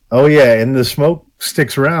 Oh, yeah, and the smoke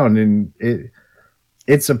sticks around, and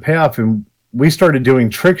it's a payoff. And we started doing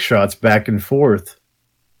trick shots back and forth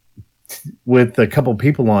with a couple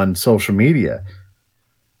people on social media.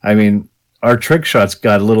 I mean, our trick shots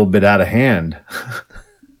got a little bit out of hand.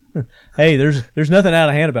 Hey, there's nothing out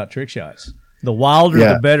of hand about trick shots. The wilder,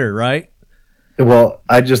 the better, right? Well,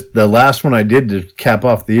 the last one I did to cap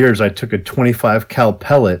off the years, I took a 25 cal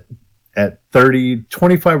pellet at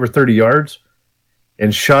 25 or 30 yards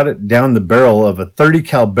and shot it down the barrel of a 30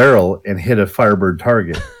 cal barrel and hit a Firebird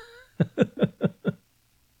target.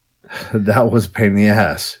 That was a pain in the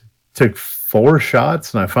ass. Took 4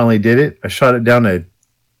 shots and I finally did it. I shot it down a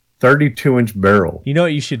 32-inch barrel. You know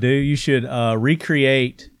what you should do? You should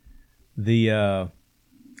recreate the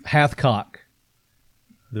Hathcock,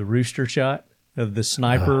 the rooster shot of the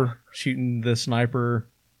sniper shooting the sniper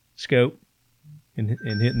scope and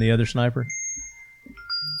hitting the other sniper.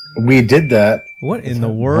 We did that. What in the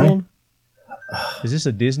world? Is this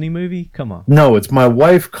a Disney movie? Come on. No, it's my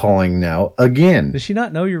wife calling now again. Does she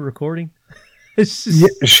not know you're recording? Yeah,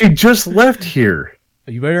 she just left here.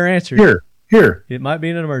 You better answer. Here. It might be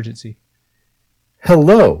an emergency.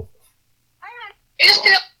 Hello. Is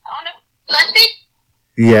still on the Leslie?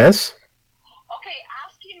 Yes. Okay,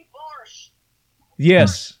 asking Borscht.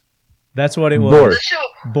 Yes. That's what it was.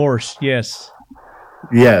 Borscht, yes.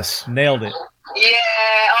 Yes. Nailed it.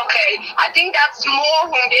 Yeah, okay. I think that's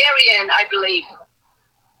more Hungarian, I believe.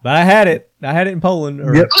 But I had it. I had it in Poland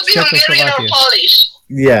or Could be Hungarian or Polish.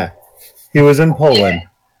 Yeah. He was in Poland. Yeah.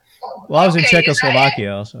 Well, I was in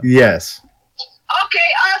Czechoslovakia also. Yes. Okay,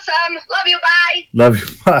 awesome. Love you, bye. Love you,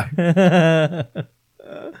 bye.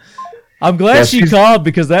 I'm glad she called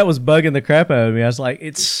because that was bugging the crap out of me. I was like,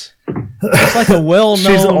 it's like a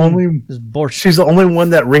well-known... She's the only one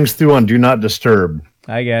that rings through on Do Not Disturb.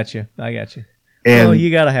 I got you. And well,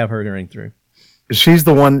 you got to have her to ring through. She's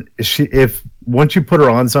the one, if once you put her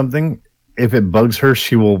on something, if it bugs her,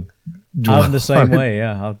 she will... I'm the same way,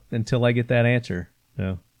 yeah, until I get that answer.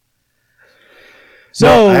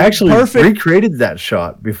 So I actually recreated that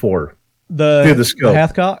shot before through the scope. The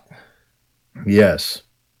Hathcock? Yes.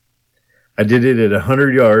 I did it at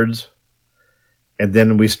 100 yards, and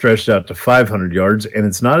then we stretched out to 500 yards, and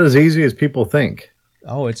it's not as easy as people think.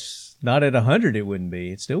 Oh, it's not at 100 it wouldn't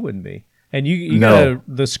be. It still wouldn't be. And you got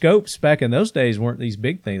the scopes back in those days weren't these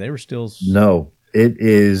big things. They were still... No, at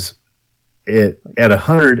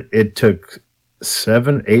 100, it took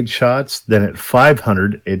 7-8 shots. Then at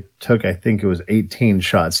 500, it took, I think it was 18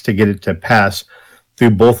 shots to get it to pass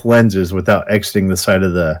through both lenses without exiting the side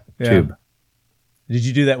of the tube. Did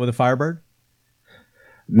you do that with a Firebird?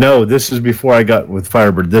 No, this is before I got with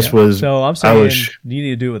Firebird. This was... So I'm saying you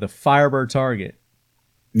need to do it with a Firebird target.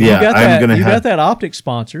 Yeah, you got that optic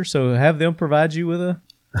sponsor, so have them provide you with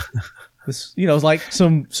like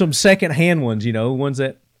some second-hand ones, ones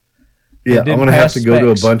that... Yeah, I'm going to have to go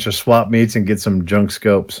to a bunch of swap meets and get some junk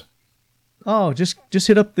scopes. Oh, just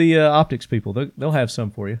hit up the optics people. They'll have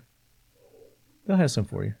some for you.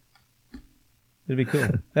 It'll be cool.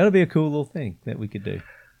 That'll be a cool little thing that we could do.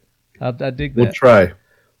 I dig that. We'll try.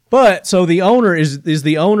 But, so the owner, is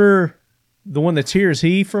the owner, the one that's here, is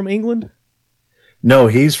he from England? No,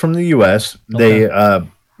 he's from the U.S. Okay.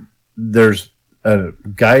 There's a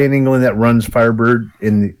guy in England that runs Firebird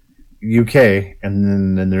in the UK,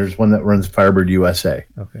 and then there's one that runs Firebird USA.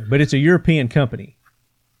 Okay, but it's a European company.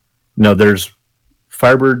 No, there's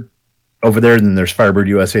Firebird over there, and then there's Firebird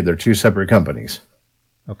USA. They're 2 separate companies.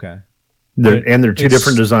 Okay. They're 2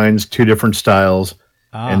 different designs, 2 different styles,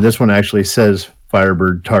 and this one actually says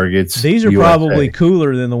Firebird targets. These are USA. Probably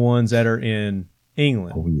cooler than the ones that are in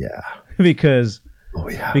England. Oh yeah, because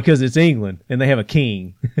it's England and they have a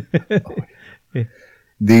king.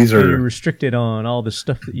 These are restricted on all the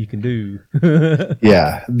stuff that you can do.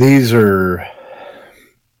 Yeah, these are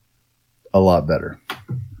a lot better.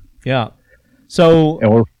 Yeah.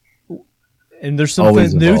 So, and there's some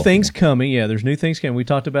new things coming. Yeah, there's new things coming. We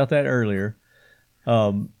talked about that earlier.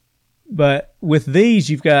 But with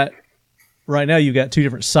these, right now you've got 2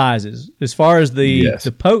 different sizes. As far as the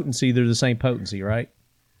potency, they're the same potency, right?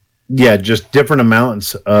 Yeah, just different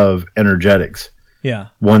amounts of energetics. Yeah.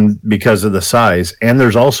 One because of the size. And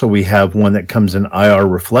we have one that comes in IR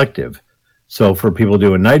reflective. So for people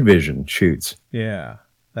doing night vision shoots. Yeah.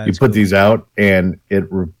 You put these out and it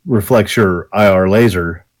reflects your IR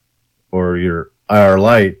laser or your IR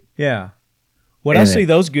light. Yeah. What I see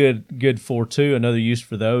those good for too, another use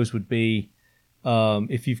for those would be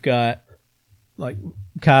if you've got like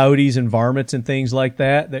coyotes and varmints and things like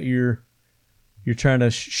that you're trying to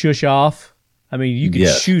shush off. I mean, you can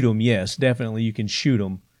shoot them. Yes, definitely you can shoot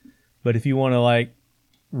them. But if you want to like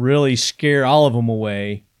really scare all of them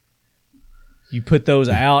away, you put those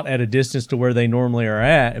out at a distance to where they normally are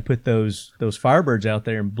at and put those Firebirds out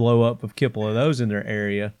there and blow up a couple of those in their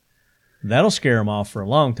area. That'll scare them off for a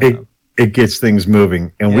long time. It gets things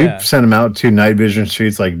moving. And we've sent them out to night vision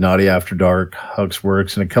shoots like Naughty After Dark, Huck's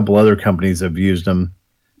Works, and a couple other companies have used them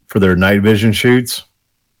for their night vision shoots.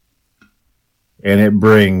 And it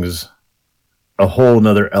brings a whole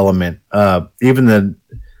nother element. Even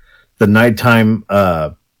the nighttime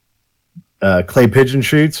clay pigeon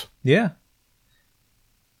shoots. Yeah.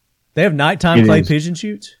 They have nighttime clay pigeon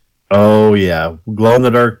shoots? Oh, yeah.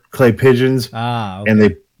 Glow-in-the-dark clay pigeons. Okay.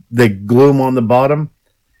 And they glue them on the bottom,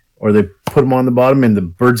 or they put them on the bottom, and the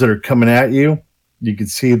birds that are coming at you, you can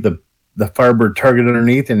see the Firebird target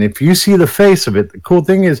underneath. And if you see the face of it, the cool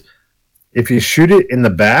thing is if you shoot it in the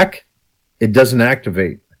back, it doesn't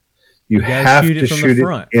activate. You have to shoot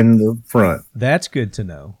it in the front. That's good to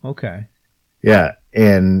know. Okay. Yeah,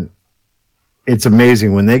 and it's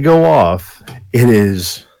amazing. When they go off, it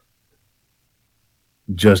is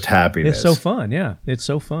just happiness. It's so fun, yeah. It's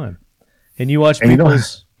so fun. And you watch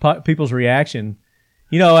people's reaction.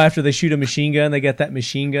 You know, after they shoot a machine gun, they got that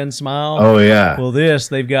machine gun smile. Oh, yeah. Well,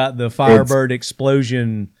 they've got the Firebird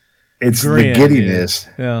explosion. It's grin, the giddiness.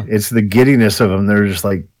 Yeah. It's the giddiness of them. They're just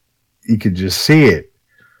like, you could just see it.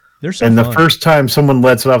 They're so and fun. The first time someone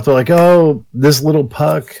lets it off, they're like, oh, this little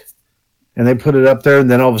puck. And they put it up there,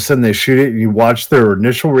 and then all of a sudden they shoot it, and you watch their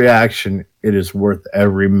initial reaction. It is worth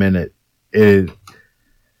every minute.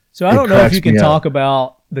 So I don't know if you can talk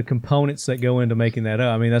about the components that go into making that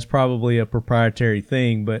up. I mean, that's probably a proprietary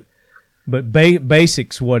thing, but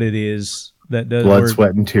basics what it is that does blood,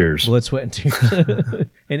 sweat, and tears. Blood, sweat, and tears.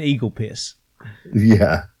 And eagle piss.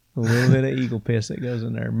 Yeah. A little bit of eagle piss that goes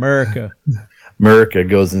in there. America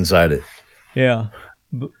goes inside it. Yeah.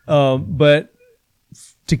 But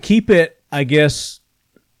to keep it, I guess,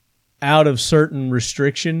 out of certain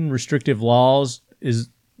restrictive laws is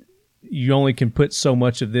you only can put so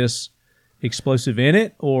much of this explosive in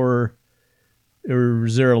it, or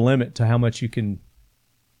is there a limit to how much you can,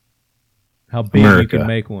 how big you can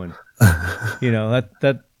make one? You know,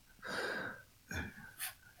 that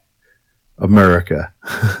America.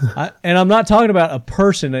 And I'm not talking about a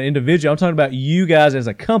person, an individual. I'm talking about you guys as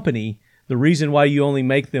a company. The reason why you only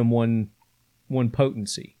make them one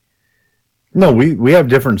potency. No, we have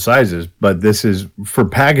different sizes, but this is for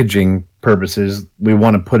packaging purposes. We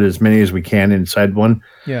want to put as many as we can inside one.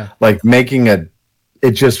 Yeah, like making cost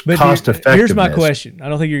effectiveness. Here's my question. I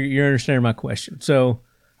don't think you're understanding my question. So,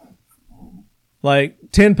 like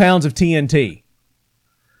 10 pounds of TNT.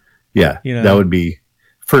 Yeah, that would be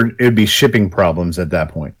it'd be shipping problems at that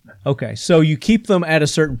point. Okay, so you keep them at a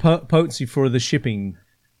certain potency for the shipping.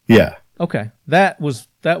 Yeah. Okay, that was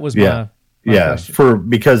my question.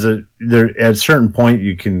 Because there at a certain point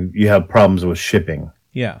you have problems with shipping.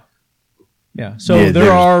 Yeah. So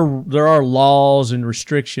there are laws and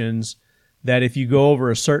restrictions that if you go over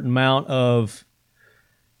a certain amount of,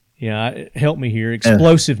 help me here,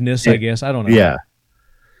 explosive-ness, I guess, I don't know. Yeah.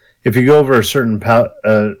 If you go over a certain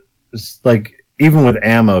like even with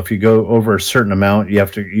ammo, if you go over a certain amount,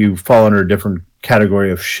 you fall under a different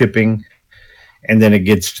category of shipping, and then it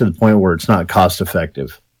gets to the point where it's not cost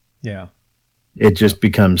effective. Yeah. It just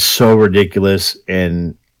becomes so ridiculous,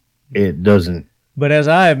 and it doesn't. But as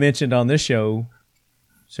I have mentioned on this show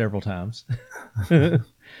several times,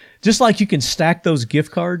 just like you can stack those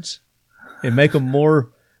gift cards and make them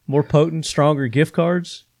more potent, stronger gift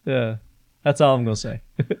cards, that's all I'm going to say.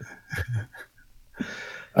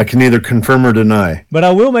 I can neither confirm or deny. But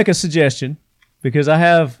I will make a suggestion, because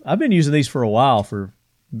I've been using these for a while,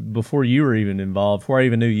 before you were even involved, before I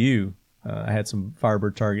even knew you. I had some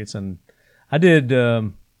Firebird targets, and I did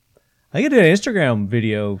an Instagram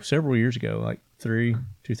video several years ago, like three,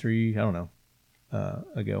 I don't know,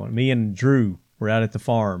 ago. And me and Drew were out at the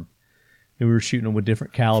farm, and we were shooting them with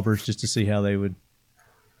different calibers just to see how they would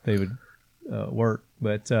work.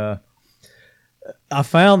 But I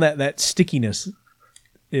found that stickiness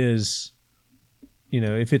is,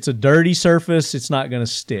 if it's a dirty surface, it's not going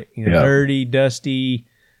to stick. Dirty, dusty,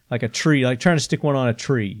 like a tree, like trying to stick one on a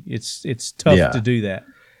tree. It's tough to do that.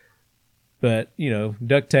 But,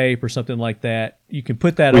 duct tape or something like that, you can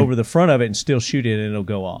put that over the front of it and still shoot it, and it'll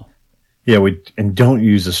go off. Yeah, and don't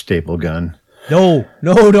use a staple gun. No,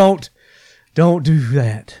 don't do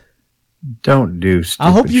that. Don't do stupid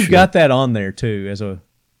I hope you've shit. got that on there too as a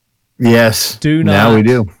Yes. do not Now we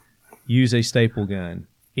do. use a staple gun.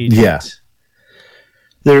 Idiots.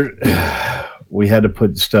 There, we had to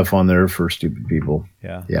put stuff on there for stupid people.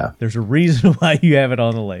 Yeah. Yeah. There's a reason why you have it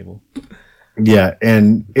on the label. Yeah,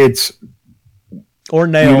 and it's Or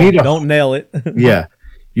nail. Don't nail it. yeah.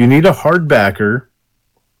 You need a hard backer,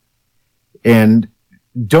 and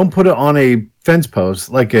don't put it on a fence post,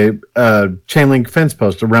 like a chain link fence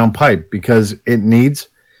post, a round pipe, because it needs,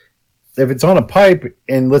 if it's on a pipe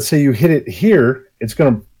and let's say you hit it here, it's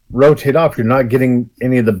going to rotate off. You're not getting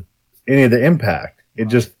any of the impact. It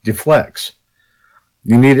just deflects.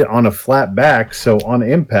 You need it on a flat back, so on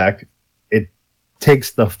impact, it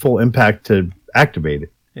takes the full impact to activate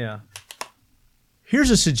it. Yeah. Here's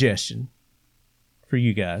a suggestion for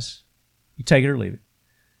you guys. You take it or leave it.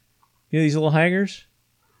 You know these little hangers?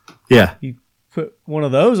 Yeah. You put one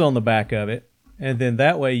of those on the back of it, and then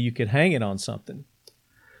that way you could hang it on something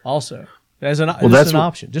also. As an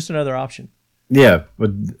option. Just another option. Yeah,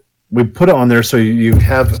 but we put it on there so you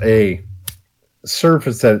have a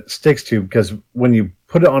surface that it sticks to, because when you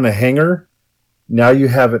put it on a hanger, now you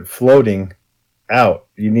have it floating out.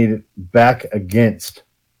 You need it back against.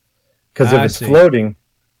 Because if it's floating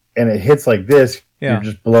and it hits like this, you're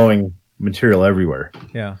just blowing material everywhere.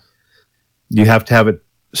 Yeah. You have to have it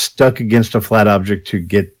stuck against a flat object to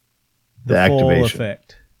get the activation. Full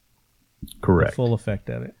effect. Correct. The full effect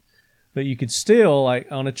of it. But you could still,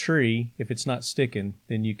 like on a tree, if it's not sticking,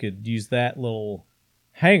 then you could use that little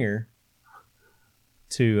hanger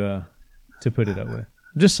to put it up with.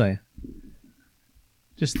 I'm just saying.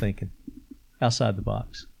 Just thinking. Outside the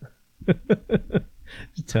box.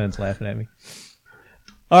 Tons laughing at me.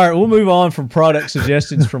 All right, we'll move on from product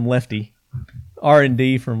suggestions from Lefty.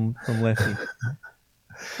 R&D from Lefty.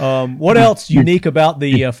 What else unique about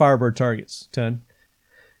the Firebird targets, Ton?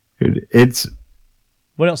 Dude,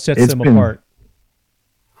 what else sets them apart?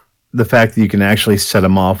 The fact that you can actually set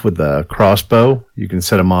them off with a crossbow. You can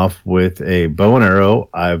set them off with a bow and arrow.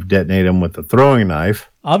 I've detonated them with a throwing knife.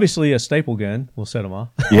 Obviously, a staple gun will set them off.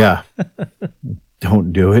 Yeah.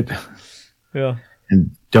 Don't do it. Yeah.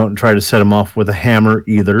 And don't try to set them off with a hammer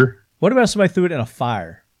either. What about if somebody threw it in a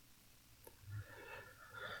fire?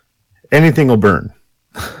 Anything will burn.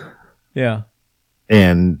 Yeah.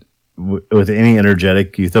 And with any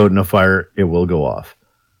energetic, you throw it in a fire, it will go off.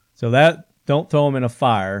 So don't throw them in a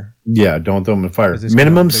fire. Yeah, don't throw them in a fire.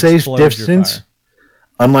 Minimum safe distance,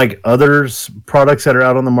 unlike other products that are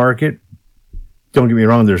out on the market, don't get me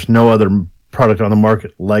wrong, there's no other product on the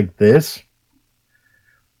market like this.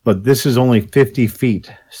 But this is only 50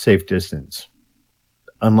 feet safe distance.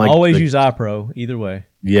 Unlike always use iPro, either way.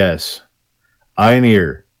 Yes. Eye and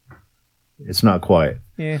ear. It's not quiet.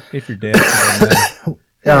 Yeah, if you're deaf.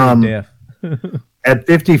 Deaf. At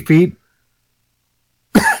 50 feet,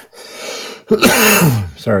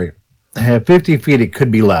 sorry. At 50 feet, it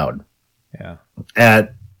could be loud. Yeah.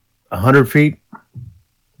 At 100 feet,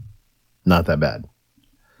 not that bad.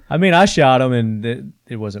 I mean, I shot them, and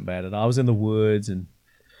it wasn't bad at all. I was in the woods, and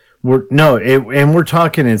we're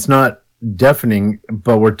talking, it's not deafening,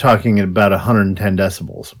 but we're talking at about 110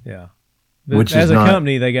 decibels. Yeah. Which as is a not,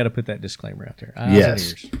 company, they got to put that disclaimer out there.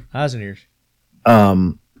 Eyes and ears.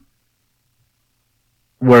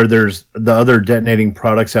 Where there's the other detonating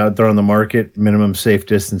products out there on the market, minimum safe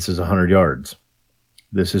distance is 100 yards.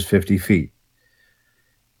 This is 50 feet.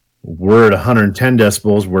 We're at 110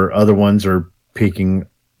 decibels, where other ones are peaking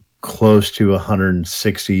close to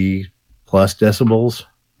 160 plus decibels.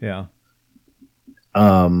 Yeah.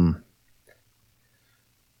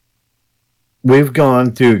 We've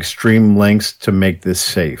gone through extreme lengths to make this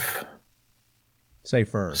safe.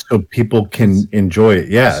 Safer. So people can enjoy it.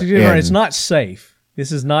 Yeah. It's not safe.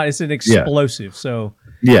 This is not, it's an explosive. So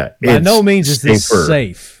by no means is this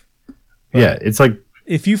safe. Yeah. It's like,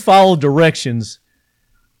 if you follow directions,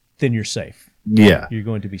 then you're safe. Yeah. You're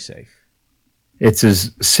going to be safe. It's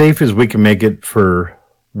as safe as we can make it for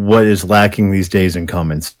what is lacking these days in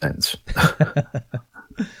common sense.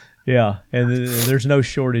 Yeah. And there's no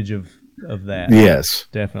shortage of that. Yes.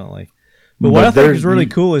 Definitely. But what I think is really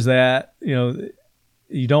cool is that,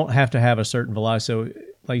 you don't have to have a certain velocity. So,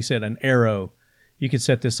 like you said, an arrow, you could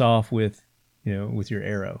set this off with your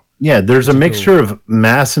arrow. Yeah, there's a mixture of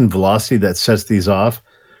mass and velocity that sets these off.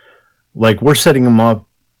 Like, we're setting them off.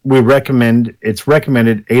 It's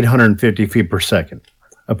recommended 850 feet per second.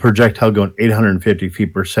 A projectile going 850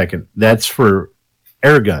 feet per second. That's for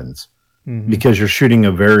air guns, because you're shooting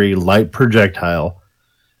a very light projectile.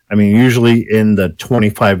 I mean, usually in the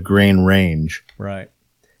 25 grain range. Right.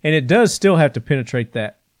 And it does still have to penetrate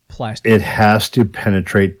that plastic. It has to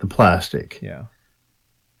penetrate the plastic. Yeah.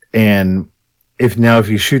 And if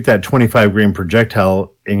you shoot that 25 grain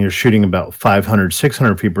projectile and you're shooting about 500,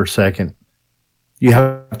 600 feet per second, you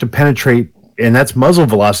have to penetrate, and that's muzzle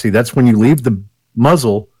velocity. That's when you leave the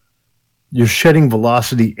muzzle, you're shedding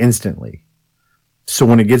velocity instantly. So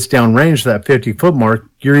when it gets downrange to that 50-foot mark,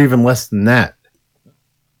 you're even less than that.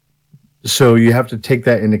 So you have to take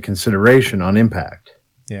that into consideration on impact.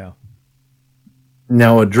 Yeah.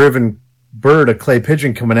 Now, a driven bird, a clay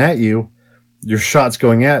pigeon coming at you, your shot's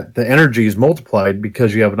going at, the energy is multiplied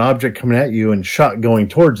because you have an object coming at you and shot going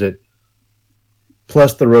towards it,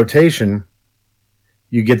 plus the rotation,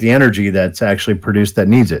 you get the energy that's actually produced that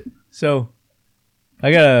needs it. So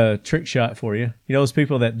I got a trick shot for you. You know those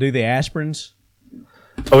people that do the aspirins?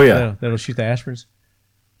 Oh, yeah. That'll shoot the aspirins.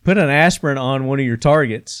 Put an aspirin on one of your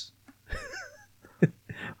targets.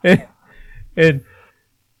 and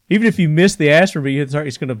even if you miss the aspirin, but you hit the target,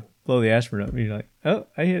 it's going to blow the aspirin up. And you're like, oh,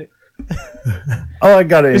 I hit it. Oh, I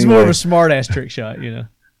got it. It's anyway. more of a smart ass trick shot, you know.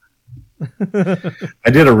 I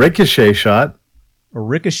did a ricochet shot. A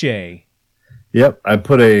ricochet. Yep. I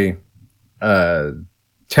put a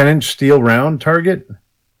 10-inch steel round target,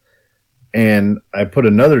 and I put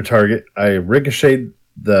another target. I ricocheted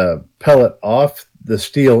the pellet off the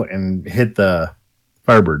steel and hit the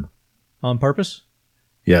Firebird. On purpose?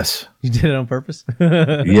 Yes. You did it on purpose?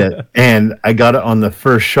 Yeah. And I got it on the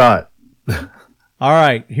first shot. All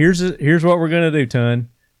right, here's what we're gonna do, Ton.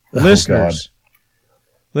 Listeners,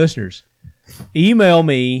 email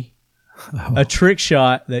me a trick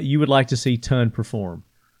shot that you would like to see Ton perform.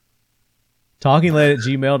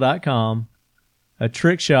 TalkingLead@gmail.com. A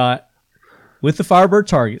trick shot with the Firebird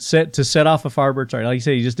target set off a Firebird target. Like you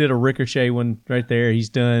said, he just did a ricochet one right there. He's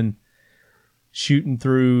done shooting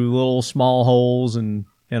through little small holes and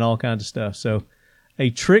all kinds of stuff. So,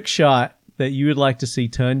 a trick shot that you would like to see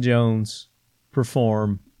Ton Jones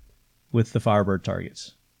perform with the Firebird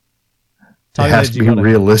targets. It has to be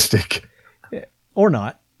realistic, or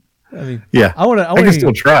not. I mean, yeah, I can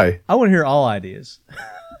still try. I want to hear all ideas.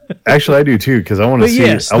 Actually, I do too, because I want to see.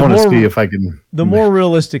 Yes, I want to see if I can. The more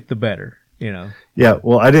realistic, the better. You know. Yeah.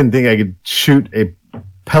 Well, I didn't think I could shoot a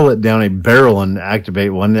pellet down a barrel and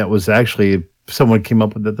activate one. That was actually someone came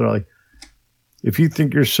up with it. They're like, if you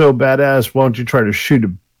think you're so badass, why don't you try to shoot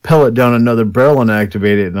a pellet down another barrel and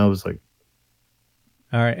activate it? And I was like,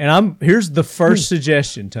 all right. And here's the first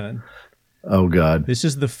suggestion, Ton. Oh God. This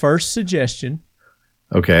is the first suggestion.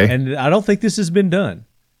 Okay. And I don't think this has been done.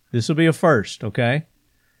 This will be a first. Okay.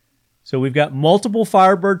 So we've got multiple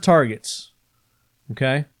Firebird targets.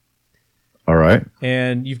 Okay. All right.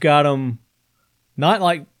 And you've got them not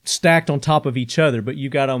like stacked on top of each other, but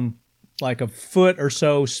you've got them like a foot or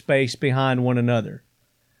so space behind one another.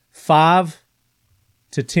 5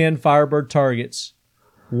 to 10 Firebird targets.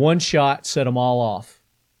 One shot, set them all off.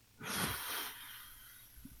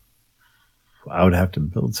 I would have to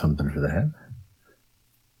build something for that.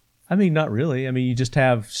 I mean, not really. I mean, you just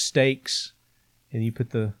have stakes and you put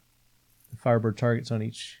the Firebird targets on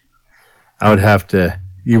each. I would have to,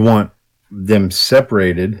 you want them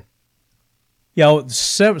separated. Yeah,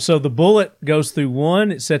 so the bullet goes through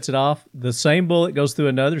one, it sets it off. The same bullet goes through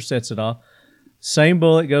another, sets it off. Same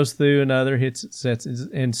bullet goes through another, hits it, sets it,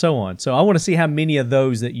 and so on. So I want to see how many of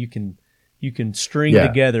those that you can string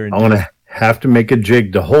together. I want to have to make a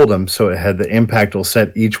jig to hold them so the impact will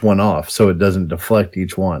set each one off so it doesn't deflect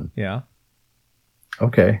each one. Yeah.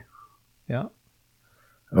 Okay. Yeah.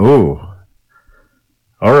 Oh.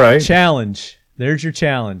 All right. Challenge. There's your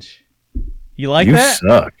challenge. You like you that? You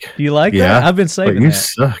suck. Do you like that? I've been saving that. You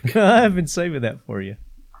suck. I've been saving that for you.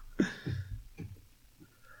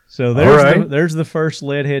 So there's the first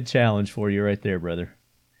Leadhead challenge for you right there, brother.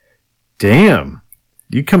 Damn.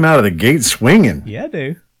 You come out of the gate swinging. Yeah, I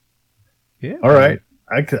do. Yeah. All right.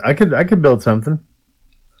 I could build something.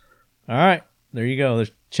 All right. There you go.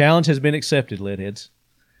 The challenge has been accepted, Leadheads.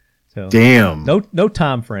 So damn. No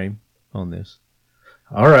time frame on this.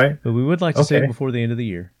 All right. But we would like to see it before the end of the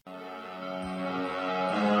year.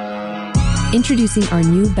 Introducing our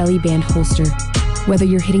new belly band holster. Whether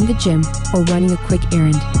you're hitting the gym or running a quick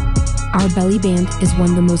errand, our belly band is one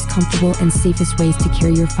of the most comfortable and safest ways to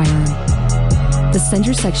carry your firearm. The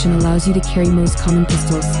center section allows you to carry most common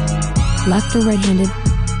pistols. Left or right-handed,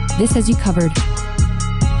 this has you covered.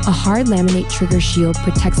 A hard laminate trigger shield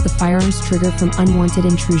protects the firearm's trigger from unwanted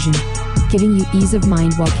intrusion, giving you ease of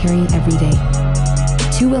mind while carrying every day.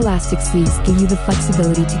 2 elastic sleeves give you the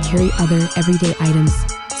flexibility to carry other everyday items,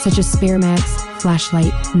 such as spare mags,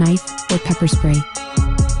 flashlight, knife, or pepper spray.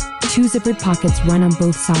 2 zippered pockets run on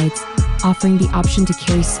both sides, offering the option to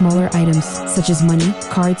carry smaller items, such as money,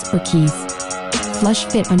 cards, or keys. Flush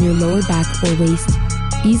fit on your lower back or waist,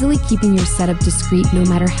 easily keeping your setup discreet no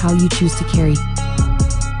matter how you choose to carry.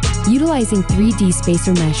 Utilizing 3D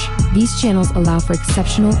spacer mesh, these channels allow for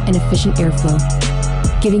exceptional and efficient airflow,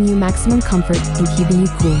 giving you maximum comfort and keeping you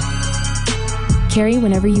cool. Carry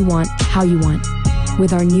whenever you want, how you want,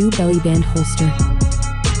 with our new belly band holster.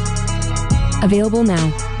 Available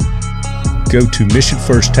now. Go to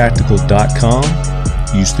missionfirsttactical.com.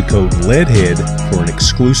 Use the code LEADHEAD for an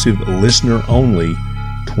exclusive listener-only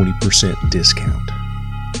 20% discount.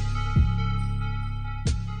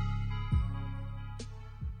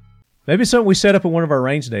 Maybe something we set up at one of our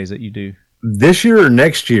range days that you do. This year or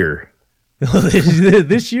next year?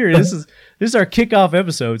 This year. This is our kickoff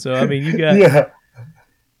episode. So I mean,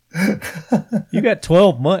 you got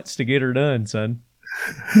 12 months to get her done, son.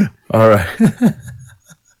 All right.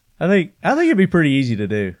 I think it'd be pretty easy to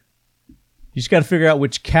do. You just got to figure out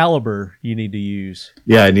which caliber you need to use.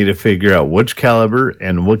 Yeah, I need to figure out which caliber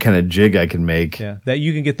and what kind of jig I can make. Yeah, that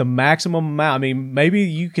you can get the maximum amount. I mean, maybe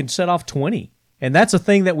you can set off 20. And that's a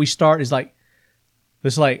thing that we start is like,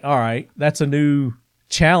 it's like, all right, that's a new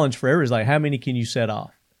challenge for everyone. It's like, how many can you set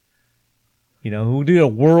off? You know, we'll do a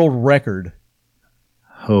world record.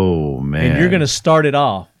 Oh, man. And you're going to start it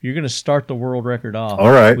off. You're going to start the world record off.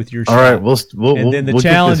 All right. With your all shot. right. We'll and then the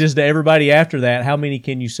challenge is to everybody after that, how many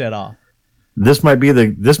can you set off? This might be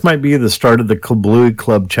the start of the Kabloowey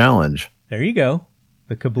Club Challenge. There you go.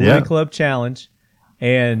 The Kabloowey Club Challenge.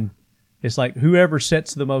 And it's like whoever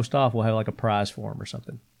sets the most off will have like a prize for them or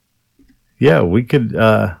something. Yeah, we could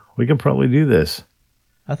probably do this.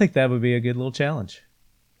 I think that would be a good little challenge.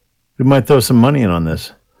 We might throw some money in on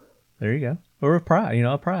this. There you go. Or a prize,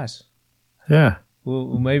 a prize. Yeah.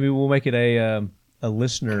 Maybe we'll make it a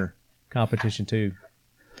listener competition too.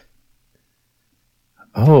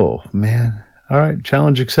 Oh, man. All right,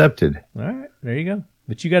 challenge accepted. All right, there you go.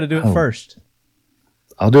 But you got to do it first.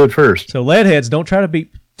 I'll do it first. So Leadheads, don't try to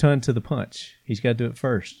beat Ton to the punch. He's got to do it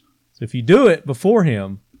first. So if you do it before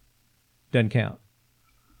him, doesn't count.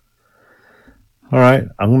 All right,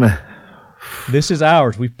 I'm gonna. This is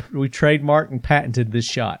ours. We trademarked and patented this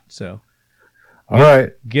shot. So, all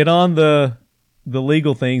right, get on the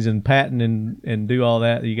legal things and patent and do all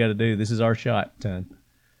that you got to do. This is our shot, Ton.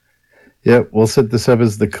 Yep, we'll set this up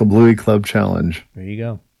as the Kabloowey Club Challenge. There you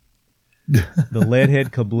go. The Leadhead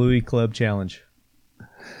Kabloowey Club Challenge.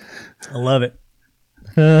 I love it.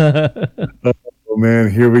 Oh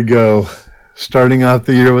man, here we go. Starting off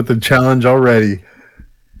the year with the challenge already.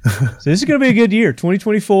 So this is going to be a good year.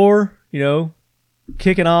 2024,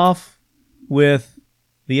 kicking off with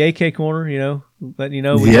the AK Corner, letting you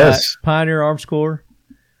know we got Pioneer Arms Corps.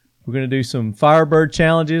 We're going to do some Firebird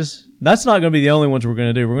challenges. That's not going to be the only ones we're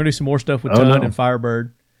going to do. We're going to do some more stuff with Ton and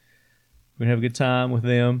Firebird. We're going to have a good time with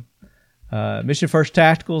them. Mission First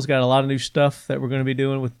Tactical's got a lot of new stuff that we're going to be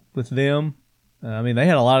doing with them. They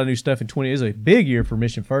had a lot of new stuff in 20. It was a big year for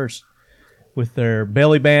Mission First with their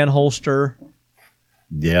belly band holster.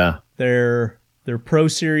 Yeah. Their Pro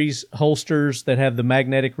Series holsters that have the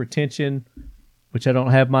magnetic retention, which I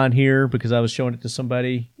don't have mine here because I was showing it to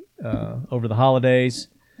somebody over the holidays.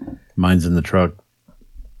 Mine's in the truck.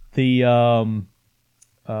 The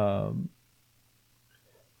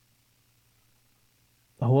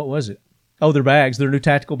what was it? Oh, their bags. Their new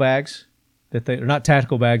tactical bags. That they're not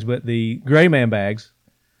tactical bags, but the Gray Man bags,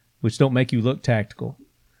 which don't make you look tactical.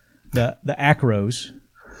 The Acros.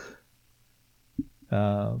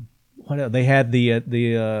 What else? They had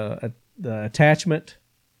the attachment.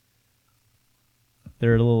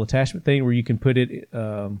 They're a little attachment thing where you can put it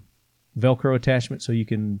Velcro attachment, so you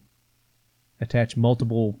can attach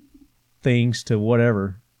multiple things to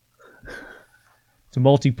whatever. It's a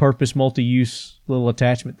multi-purpose, multi-use little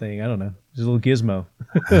attachment thing. I don't know. It's a little gizmo.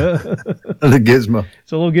 The gizmo.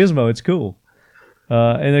 It's a little gizmo. It's cool.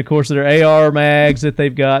 And, of course, their AR mags that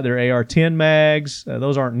they've got, their AR-10 mags.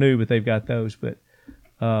 Those aren't new, but they've got those. But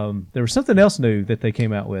there was something else new that they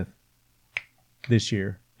came out with this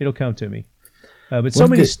year. It'll come to me. But so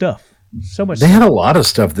many stuff. So much. They had a lot of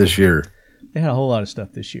stuff this year. They had a whole lot of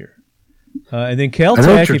stuff this year. And then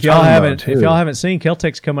Keltec, if y'all haven't seen,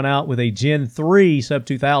 Keltec's coming out with a Gen 3 Sub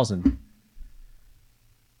 2000.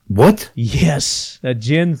 What? Yes, a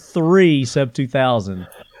Gen 3 Sub 2000.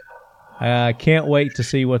 I can't wait to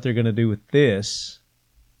see what they're going to do with this.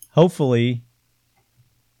 Hopefully,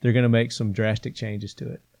 they're going to make some drastic changes to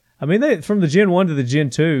it. From the Gen 1 to the Gen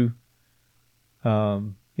 2,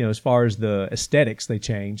 as far as the aesthetics, they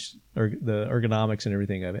changed, or the ergonomics and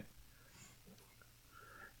everything of it.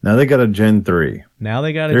 Now they got a Gen 3. Now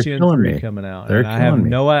they got a Gen 3 coming out. They're killing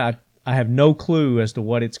me. I have no clue as to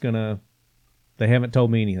what it's going to... They haven't told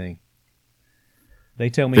me anything. They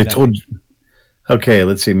tell me Okay,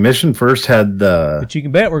 let's see. Mission First had the... But you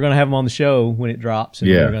can bet we're going to have them on the show when it drops, and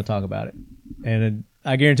we're going to talk about it. And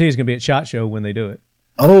I guarantee it's going to be at SHOT Show when they do it.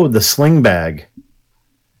 Oh, the sling bag.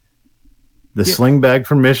 The sling bag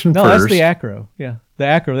for Mission First. No, that's the Acro. Yeah, the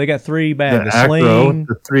Acro. They got 3 bags. The Acro, sling,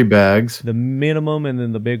 the 3 bags. The minimum, and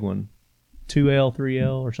then the big one. 2L,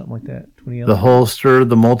 3L, or something like that. 20L. The holster,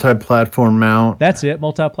 the multi-platform mount. That's it,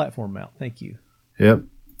 multi-platform mount. Thank you. Yep.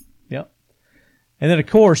 And then, of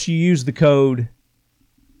course, you use the code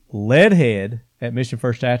LEADHEAD at Mission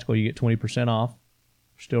First Tactical. You get 20% off.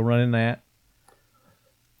 We're still running that.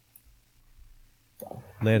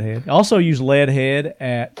 Leadhead. Also use Leadhead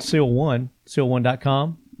at SEAL1,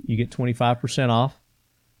 SEAL1.com. You get 25% off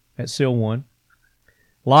at SEAL1.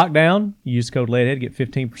 Lockdown, you use code Leadhead, get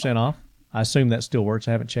 15% off. I assume that still works.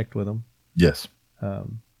 I haven't checked with them. Yes.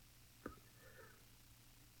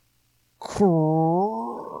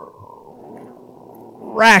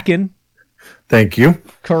 Kraken. Thank you.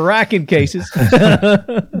 Kraken cases.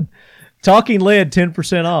 Talking Lead,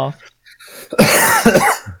 10% off.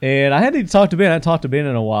 And I had to talk to Ben. I haven't talked to Ben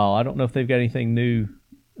in a while. I don't know if they've got anything new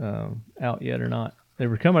out yet or not. They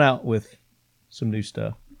were coming out with some new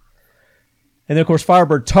stuff. And then, of course,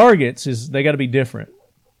 Firebird targets, they got to be different.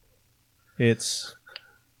 It's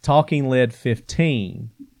Talking Lead 15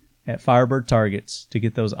 at Firebird targets to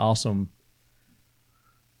get those awesome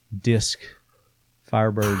disc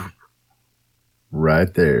Firebird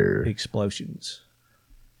right there explosions.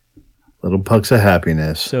 Little pucks of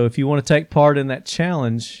happiness. So if you want to take part in that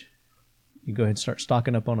challenge, you go ahead and start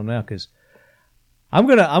stocking up on them now, because I'm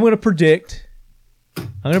gonna predict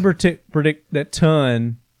that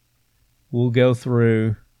Ton will go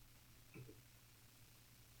through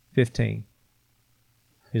 15.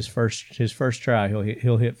 His first try,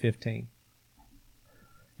 he'll hit 15.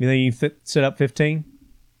 You think you can set up 15?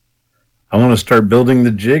 I want to start building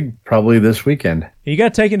the jig probably this weekend. You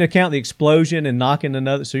got to take into account the explosion and knocking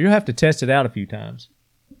another, so you'll have to test it out a few times.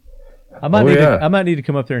 I might need to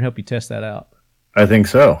come up there and help you test that out. I think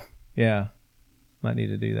so. Yeah, might need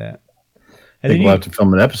to do that. And I think we'll have to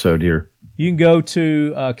film an episode here. You can go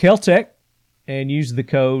to Keltec and use the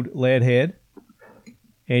code LEADHEAD,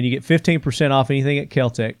 and you get 15% off anything at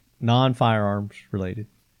Keltec, non-firearms related.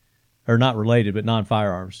 Or not related, but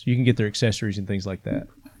non-firearms. You can get their accessories and things like that.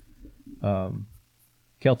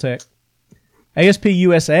 Keltec. ASP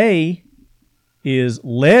USA is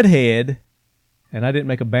Leadhead, and I didn't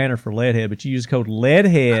make a banner for Leadhead, but you use code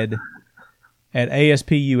Leadhead at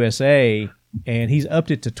ASP USA, and he's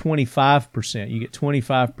upped it to 25%. You get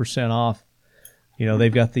 25% off. You know,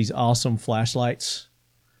 they've got these awesome flashlights,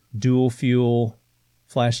 dual fuel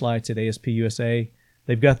flashlights at ASP USA.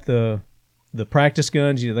 They've got the practice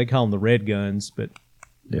guns. They call them the red guns, but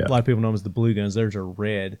a lot of people know them as the blue guns. Theirs are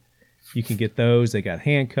red. You can get those. They got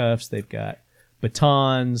handcuffs. They've got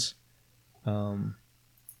batons.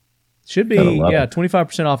 Should be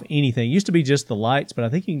 25% off anything. It used to be just the lights, but I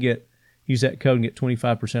think you can use that code and get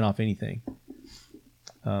 25% off anything.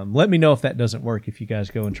 Let me know if that doesn't work, if you guys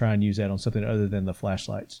go and try and use that on something other than the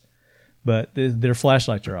flashlights. But their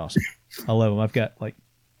flashlights are awesome. I love them. I've got like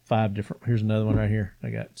 5 different. Here's another one right here. I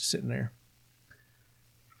got sitting there.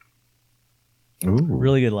 Ooh.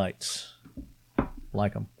 Really good lights.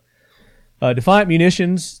 Like them. Defiant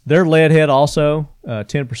Munitions, their Leadhead also,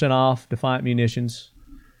 10% off Defiant Munitions.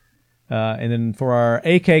 And then for our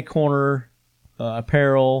AK Corner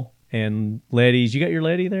apparel and leadies, you got your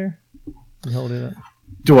leady there? You hold it up.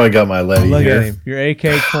 Do I got my leady Look here? at him. Your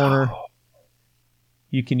AK Corner,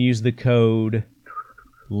 you can use the code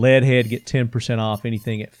Leadhead, get 10% off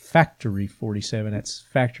anything at Factory 47. That's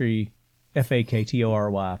Factory,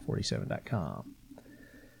 FAKTORY 47.com.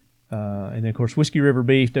 And then, of course, Whiskey River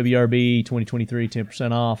Beef, WRB 2023,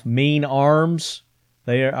 10% off. Mean Arms,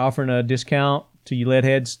 they are offering a discount to you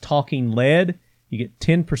leadheads. Talking Lead, you get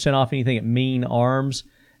 10% off anything at Mean Arms.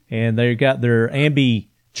 And they've got their Ambi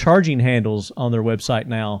charging handles on their website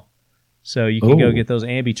now. So you can go get those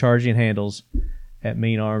Ambi charging handles at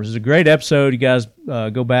Mean Arms. It's a great episode. You guys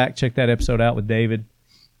go back, check that episode out with David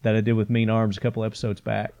that I did with Mean Arms a couple episodes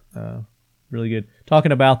back. Really good.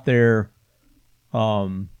 Talking about their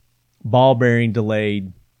ball bearing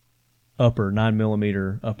delayed upper,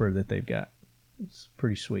 9mm upper that they've got. It's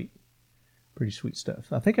pretty sweet. Pretty sweet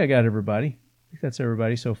stuff. I think I got everybody. I think that's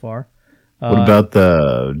everybody so far. What about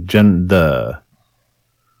the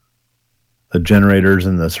generators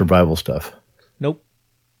and the survival stuff? Nope.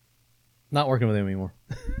 Not working with them anymore.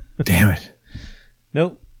 Damn it.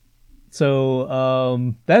 Nope.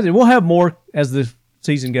 So that's it. We'll have more as the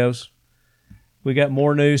season goes. We got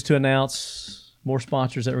more news to announce. More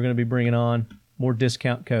sponsors that we're going to be bringing on, more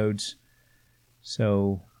discount codes.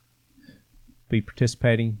 So be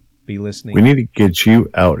participating, be listening. We need to get you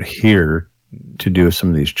out here to do some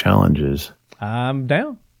of these challenges. I'm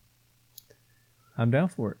down. I'm down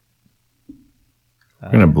for it. We're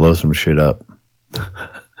going to blow some shit up.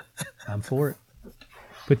 I'm for it.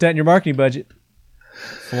 Put that in your marketing budget.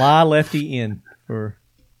 Fly Lefty in for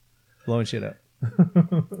blowing shit up.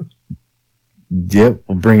 Yep,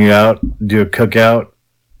 we'll bring you out, do a cookout.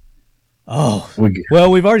 Oh, well,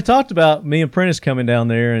 we've already talked about me and Prentice coming down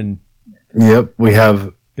there and. Yep, we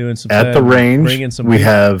have doing some at the range. Bringing some we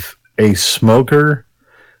have a smoker.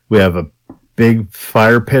 We have a big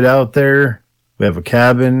fire pit out there. We have a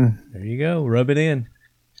cabin. There you go. Rub it in.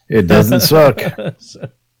 It doesn't suck.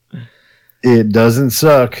 It doesn't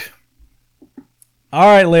suck. All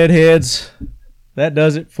right, Leadheads. That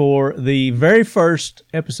does it for the very first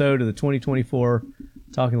episode of the 2024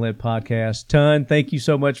 Talking Lead podcast. Ton, thank you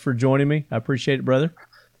so much for joining me. I appreciate it, brother.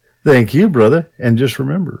 Thank you, brother. And just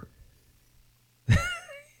remember.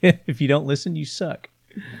 If you don't listen, you suck.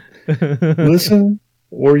 Listen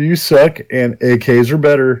or you suck, and AKs are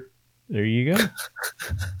better. There you go.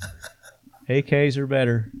 AKs are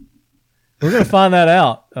better. We're going to find that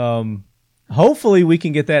out. Hopefully we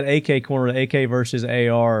can get that AK corner, AK versus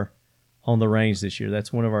AR on the range this year.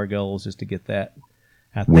 That's one of our goals, is to get that.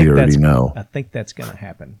 We already know. I think that's going to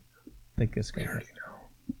happen. We got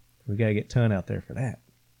to get Ton out there for that.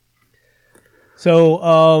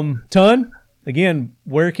 So, Ton, again,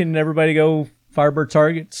 where can everybody go? Firebird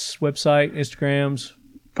Targets website, Instagrams.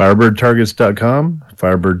 Firebirdtargets.com,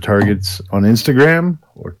 Firebird Targets on Instagram,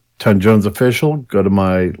 or Ton Jones Official. Go to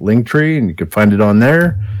my link tree and you can find it on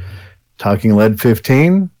there. Talking Lead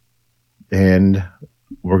 15. And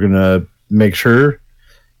we're going to make sure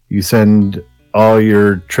you send all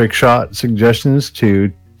your trick shot suggestions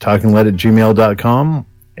to talkingled@gmail.com.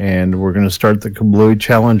 And we're going to start the Kabloowey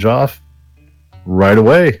challenge off right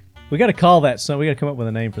away. We got to call that. So we got to come up with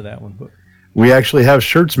a name for that one. But we actually have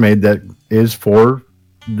shirts made that is for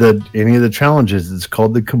any of the challenges. It's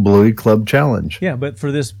called the Kabloowey Club Challenge. Yeah, but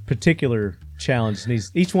for this particular challenge,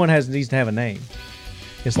 each one needs to have a name.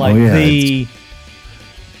 It's like the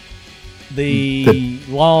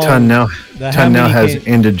long Ton now has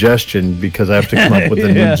indigestion because I have to come up with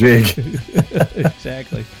a new jig.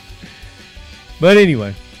 Exactly. But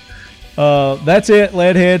anyway, that's it,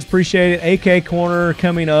 Leadheads. Appreciate it. AK Corner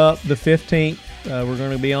coming up the 15th. We're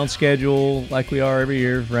going to be on schedule like we are every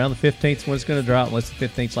year. Around the 15th when it's going to drop, unless the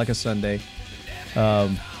 15th is like a Sunday.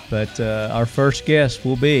 But our first guest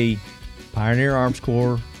will be Pioneer Arms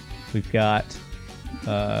Corps. We've got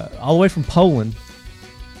all the way from Poland,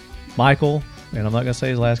 Michael, and I'm not going to say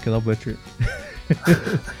his last because I'll butcher it.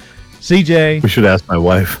 CJ. We should ask my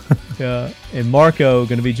wife. And Marco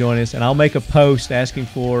going to be joining us, and I'll make a post asking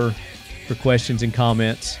for questions and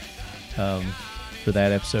comments for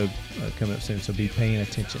that episode coming up soon, so be paying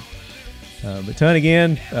attention. But Ton,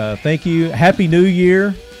 again, thank you. Happy New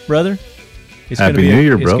Year, brother. Happy New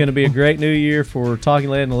Year, bro. It's going to be a great new year for Talking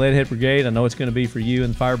Lead and the Leadhead Brigade. I know it's going to be for you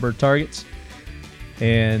and the Firebird Targets.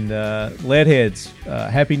 And Leadheads,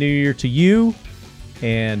 Happy New Year to you.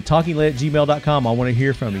 And talkingled@gmail.com. I want to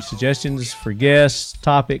hear from you. Suggestions for guests,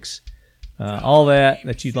 topics, all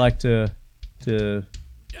that you'd like to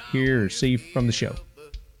hear or see from the show.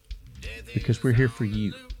 Because we're here for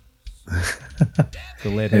you.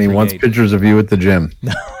 And he wants pictures of you at the gym.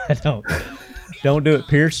 No, I don't. Don't do it,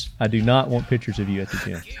 Pierce. I do not want pictures of you at the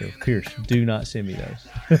gym. So, Pierce, do not send me those.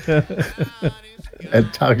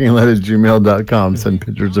 At talkingled@gmail.com. Send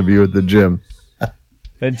pictures of you at the gym.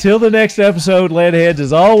 Until the next episode, Leadheads,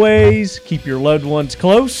 as always, keep your loved ones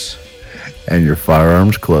close. And your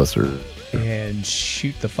firearms closer. And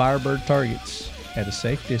shoot the Firebird targets at a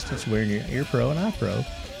safe distance wearing your Ear Pro and Eye Pro.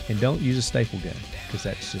 And don't use a staple gun, because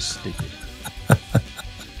that's just stupid.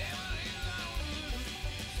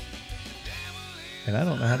 And I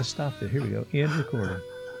don't know how to stop it. Here we go. End recording.